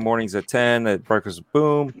Friday mornings at 10 at Breakfast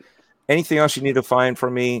Boom. Anything else you need to find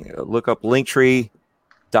from me, look up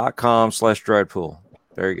linktree.com/Dreadpool.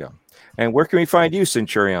 There you go. And where can we find you,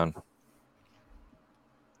 Centurion?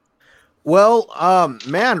 Well,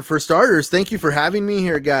 man, for starters, thank you for having me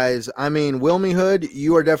here, guys. I mean, Wilmy Hood,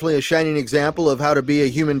 you are definitely a shining example of how to be a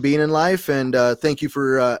human being in life, and thank you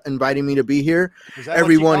for inviting me to be here.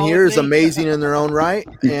 Everyone here is amazing in their own right,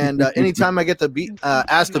 and anytime I get to be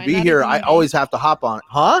asked to be here, I always have to hop on.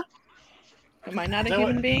 Huh? Am I not a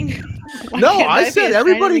human being? No, can't I I be said a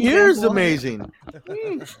everybody shining here is example? amazing.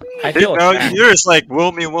 I feel No, attacked. you're just like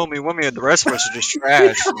Wilmy, and the rest of us are just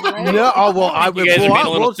trash. No, oh, well, I You guys are being a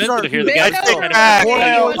little we'll start. sensitive here. The Big guys no, are kind back.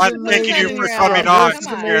 Well, I'm thanking you for coming Come on. on.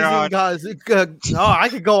 Centurion. Guys, I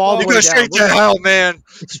could go all You the way go down. straight to hell, man.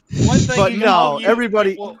 One thing But you no, know,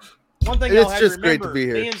 everybody- one thing it's y'all have to just great to remember, be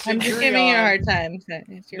here. me and I'm just giving you a Centurion- hard time.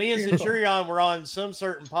 It's your Me and fault. Centurion were on some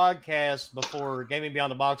certain podcast before Gaming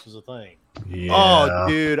Beyond the Box was a thing. Oh,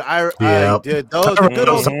 dude, I Yep. did those. The good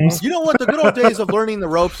old, you know what? The good old days of learning the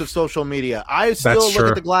ropes of social media. I still That's look true.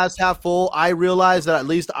 at the glass half full. I realize that at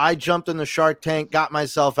least I jumped in the Shark Tank, got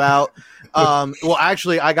myself out. Well,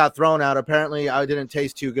 actually, I got thrown out. Apparently, I didn't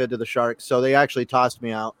taste too good to the sharks, so they actually tossed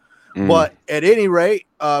me out. But at any rate,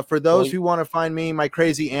 for those who want to find me, my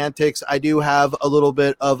crazy antics, I do have a little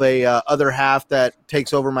bit of a other half that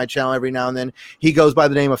takes over my channel every now and then. He goes by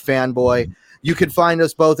the name of Fanboy. You can find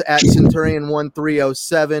us both at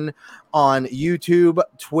Centurion1307 on YouTube,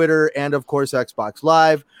 Twitter, and of course Xbox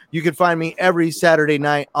Live. You can find me every Saturday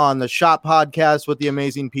night on the Shop Podcast with the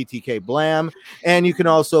amazing PTK Blam. And you can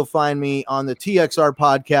also find me on the TXR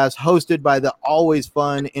Podcast hosted by the always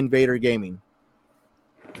fun Invader Gaming.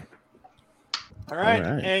 All right.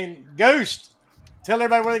 And Ghost, tell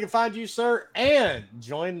everybody where they can find you, sir, and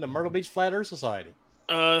join the Myrtle Beach Flat Earth Society.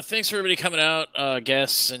 Thanks for everybody coming out,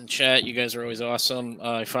 guests and chat. You guys are always awesome.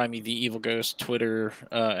 Find me the Evil Ghost, Twitter,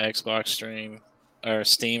 Xbox stream, or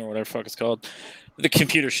Steam, or whatever the fuck it's called. The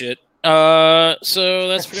computer shit. So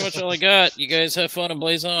that's pretty much all I got. You guys have fun and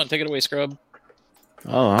blaze on. Take it away, Scrub.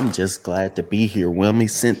 Oh, I'm just glad to be here. Wilmy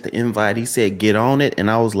sent the invite. He said, get on it. And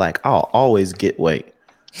I was like, I'll always get wait.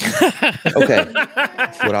 Okay.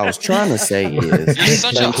 What I was trying to say is, You're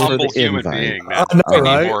such a humble human being, man. I know, We need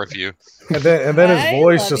right? more of you. And then his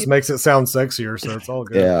voice just makes it sound sexier, so it's all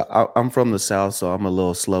good. Yeah, I'm from the South, so I'm a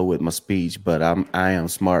little slow with my speech, but I am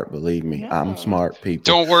smart, believe me. I'm smart, people.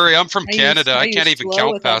 Don't worry, I'm from Are you- Canada. are I you can't even slow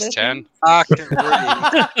count with past 10.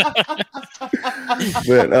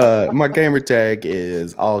 But my gamer tag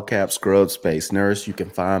is all caps Scrub Space Nurse. You can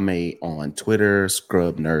find me on Twitter,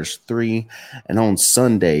 Scrub Nurse 3, and on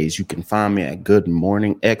Sundays you can find me at Good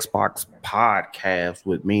Morning Xbox Podcast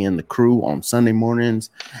with me and the crew on Sunday mornings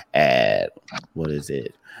at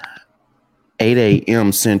 8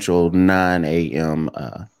 a.m. Central, 9 a.m.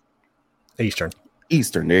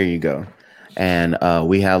 Eastern. There you go. And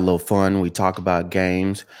we have a little fun. We talk about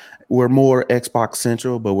games. We're more Xbox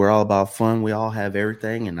Central, but we're all about fun. We all have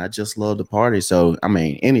everything, and I just love the party. So, I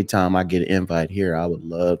mean, anytime I get an invite here, I would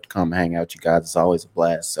love to come hang out with you guys. It's always a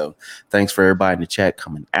blast. So, thanks for everybody in the chat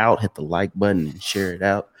coming out. Hit the like button and share it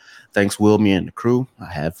out. Thanks, Wilmy and the crew. I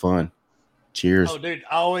had fun. Cheers. Oh, dude,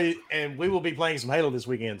 and we will be playing some Halo this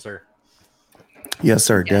weekend, sir. Yes,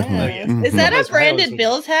 sir. Definitely. Mhm. Is that a branded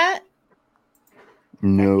Bills hat?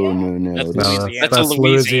 No. That's a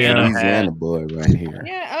Louisiana boy right here.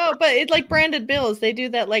 Yeah. Oh, but it's like branded Bills. They do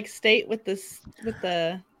that like state with this with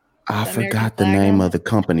the. I the American forgot the flag name on of the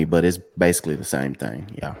company, but it's basically the same thing.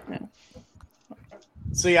 Yeah.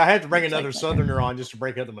 See, I had to bring another Southerner on just to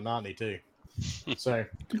break up the monotony too. So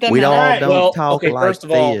We all Alright, don't talk like first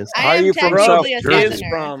of all, this. I am technically a is Southerner.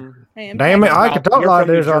 from I am Damn it, I can talk You're like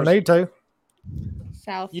from New this. I Jersey. need to.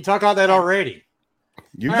 South. You talk about that already.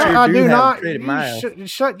 You I do have not. pretty You mouth.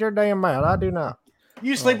 shut your damn mouth. I do not.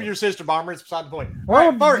 You sleep with your sister, Bomber. It's beside the point. Well, All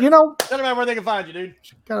right, Bart, you know, tell them where they can find you, dude.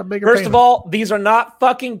 got a bigger. First penis. of all, these are not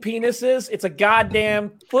fucking penises. It's a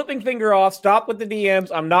goddamn flipping finger off. Stop with the DMs.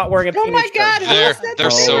 I'm not wearing a penis. Oh my God! They're- Who said they're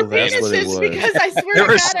that so they were big. That's what it penises? was. Because I swear There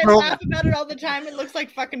to were God, I so- laugh about it all the time. It looks like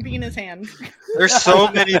fucking penis hands. There's so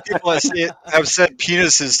many people that have said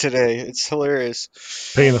penises today. It's hilarious.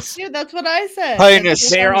 Penis. Dude, that's what I said. Penis.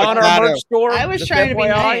 They're on our Banana. merch store. I was Just trying to be FYI,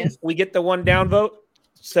 nice. We get the one down vote.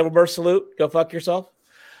 Civil burst salute. Go fuck yourself.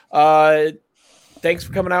 Thanks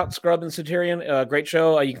for coming out, Scrub and Centurion. Great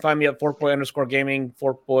show. You can find me at _gaming,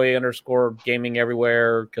 _gaming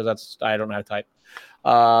everywhere because I don't know how to type.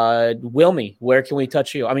 Wilmy, where can we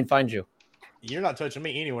touch you? I mean, find you. You're not touching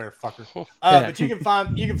me anywhere, fucker. Yeah. But you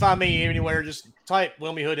can find me anywhere. Just type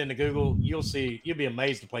Wilmy Hood into Google. You'll be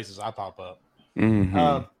amazed the places I pop up.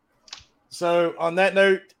 Mhm. So on that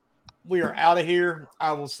note, we are out of here.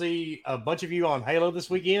 I will see a bunch of you on Halo this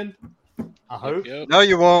weekend. I hope. No,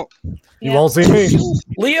 you won't. You won't see me.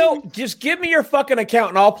 Leo, just give me your fucking account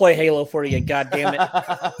and I'll play Halo for you. God damn it!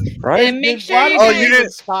 Right? And make sure Why you don't you even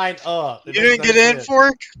didn't- sign up? You didn't get in for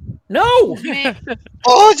it? No.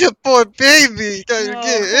 Oh, you poor baby. Gotta No,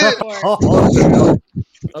 get in. Oh,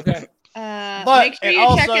 Okay. But- make sure and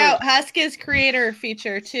you check also- out Husk's creator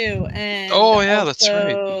feature too, and Oh, yeah, that's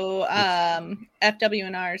right. also,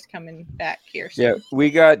 FWNR is coming back here. Yeah, Soon. we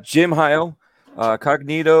got Jim Heil,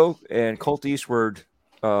 Cognito, and Colt Eastward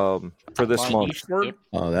for this month. Eastward?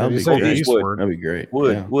 Oh, that Did would you be say great. Eastward? That'd be great.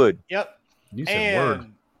 Wood, Yeah. Wood. Yep. You said word. And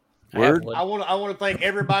Word. I want to thank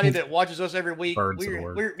everybody that watches us every week. Birds of the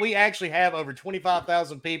word. We actually have over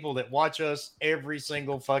 25,000 people that watch us every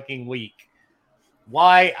single fucking week.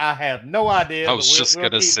 Why? I have no idea. I but was just we'll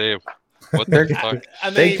gonna keep- say, what the fuck? I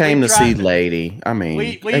mean, They came we to try see Lady. I mean,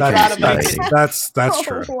 we they try came to see make Lady. it- That's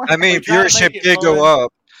true. I mean, We try to viewership make it did go fun.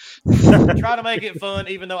 up. We try to make it fun,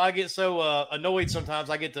 even though I get so annoyed sometimes.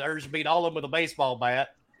 I get the urge to beat all of them with a baseball bat.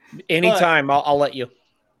 Anytime, I'll let you.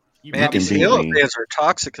 You Man, probably these can beat Halo me. fans are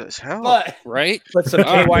toxic as hell. but Right? Put some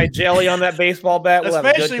KY jelly on that baseball bat. We'll have a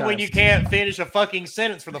good especially when time. you can't finish a fucking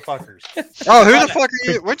sentence for the fuckers. Oh, who the fuck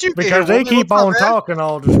are you? What'd you get Because here, they Wilmy? keep What's up, on man? talking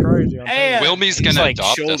all just crazy. I'm telling you. And, Wilmy's He's gonna like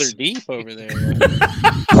adopt shoulder us. deep over there. and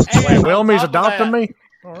Wait, on Wilmy's top of adopting that, me?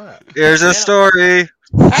 All right. Here's a story.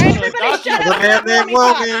 All right, everybody, shut The up. man named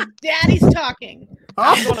Wilmy. Daddy's talking.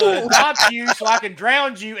 I'm going to adopt you so I can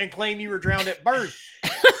drown you and claim you were drowned at birth.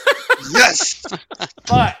 Yes.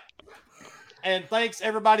 But, and thanks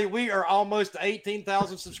everybody. We are almost to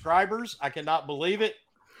 18,000 subscribers. I cannot believe it.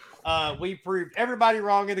 We proved everybody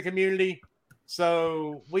wrong in the community.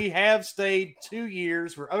 So we have stayed 2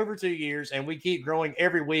 years. We're over 2 years and we keep growing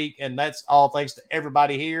every week. And that's all thanks to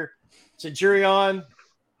everybody here. Centurion,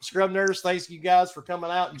 Scrub Nurse, thanks you guys for coming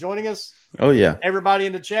out and joining us. Oh yeah. Everybody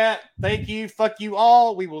in the chat, thank you. Fuck you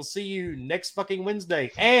all. We will see you next fucking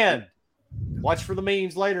Wednesday. And watch for the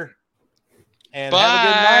memes later. And have a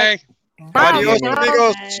good night. Adios,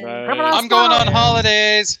 amigos. I'm going on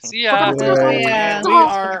holidays. See ya. Yeah, we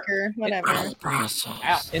are. Whatever.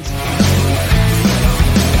 Out.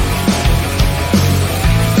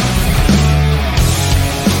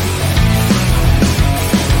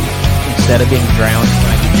 Instead of being drowned,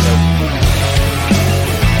 I can get over.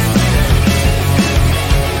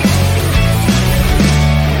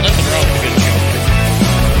 Nothing wrong with a good joke.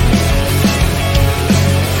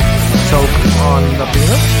 Choke on the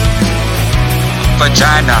penis.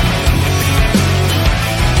 Vagina.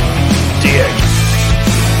 DX.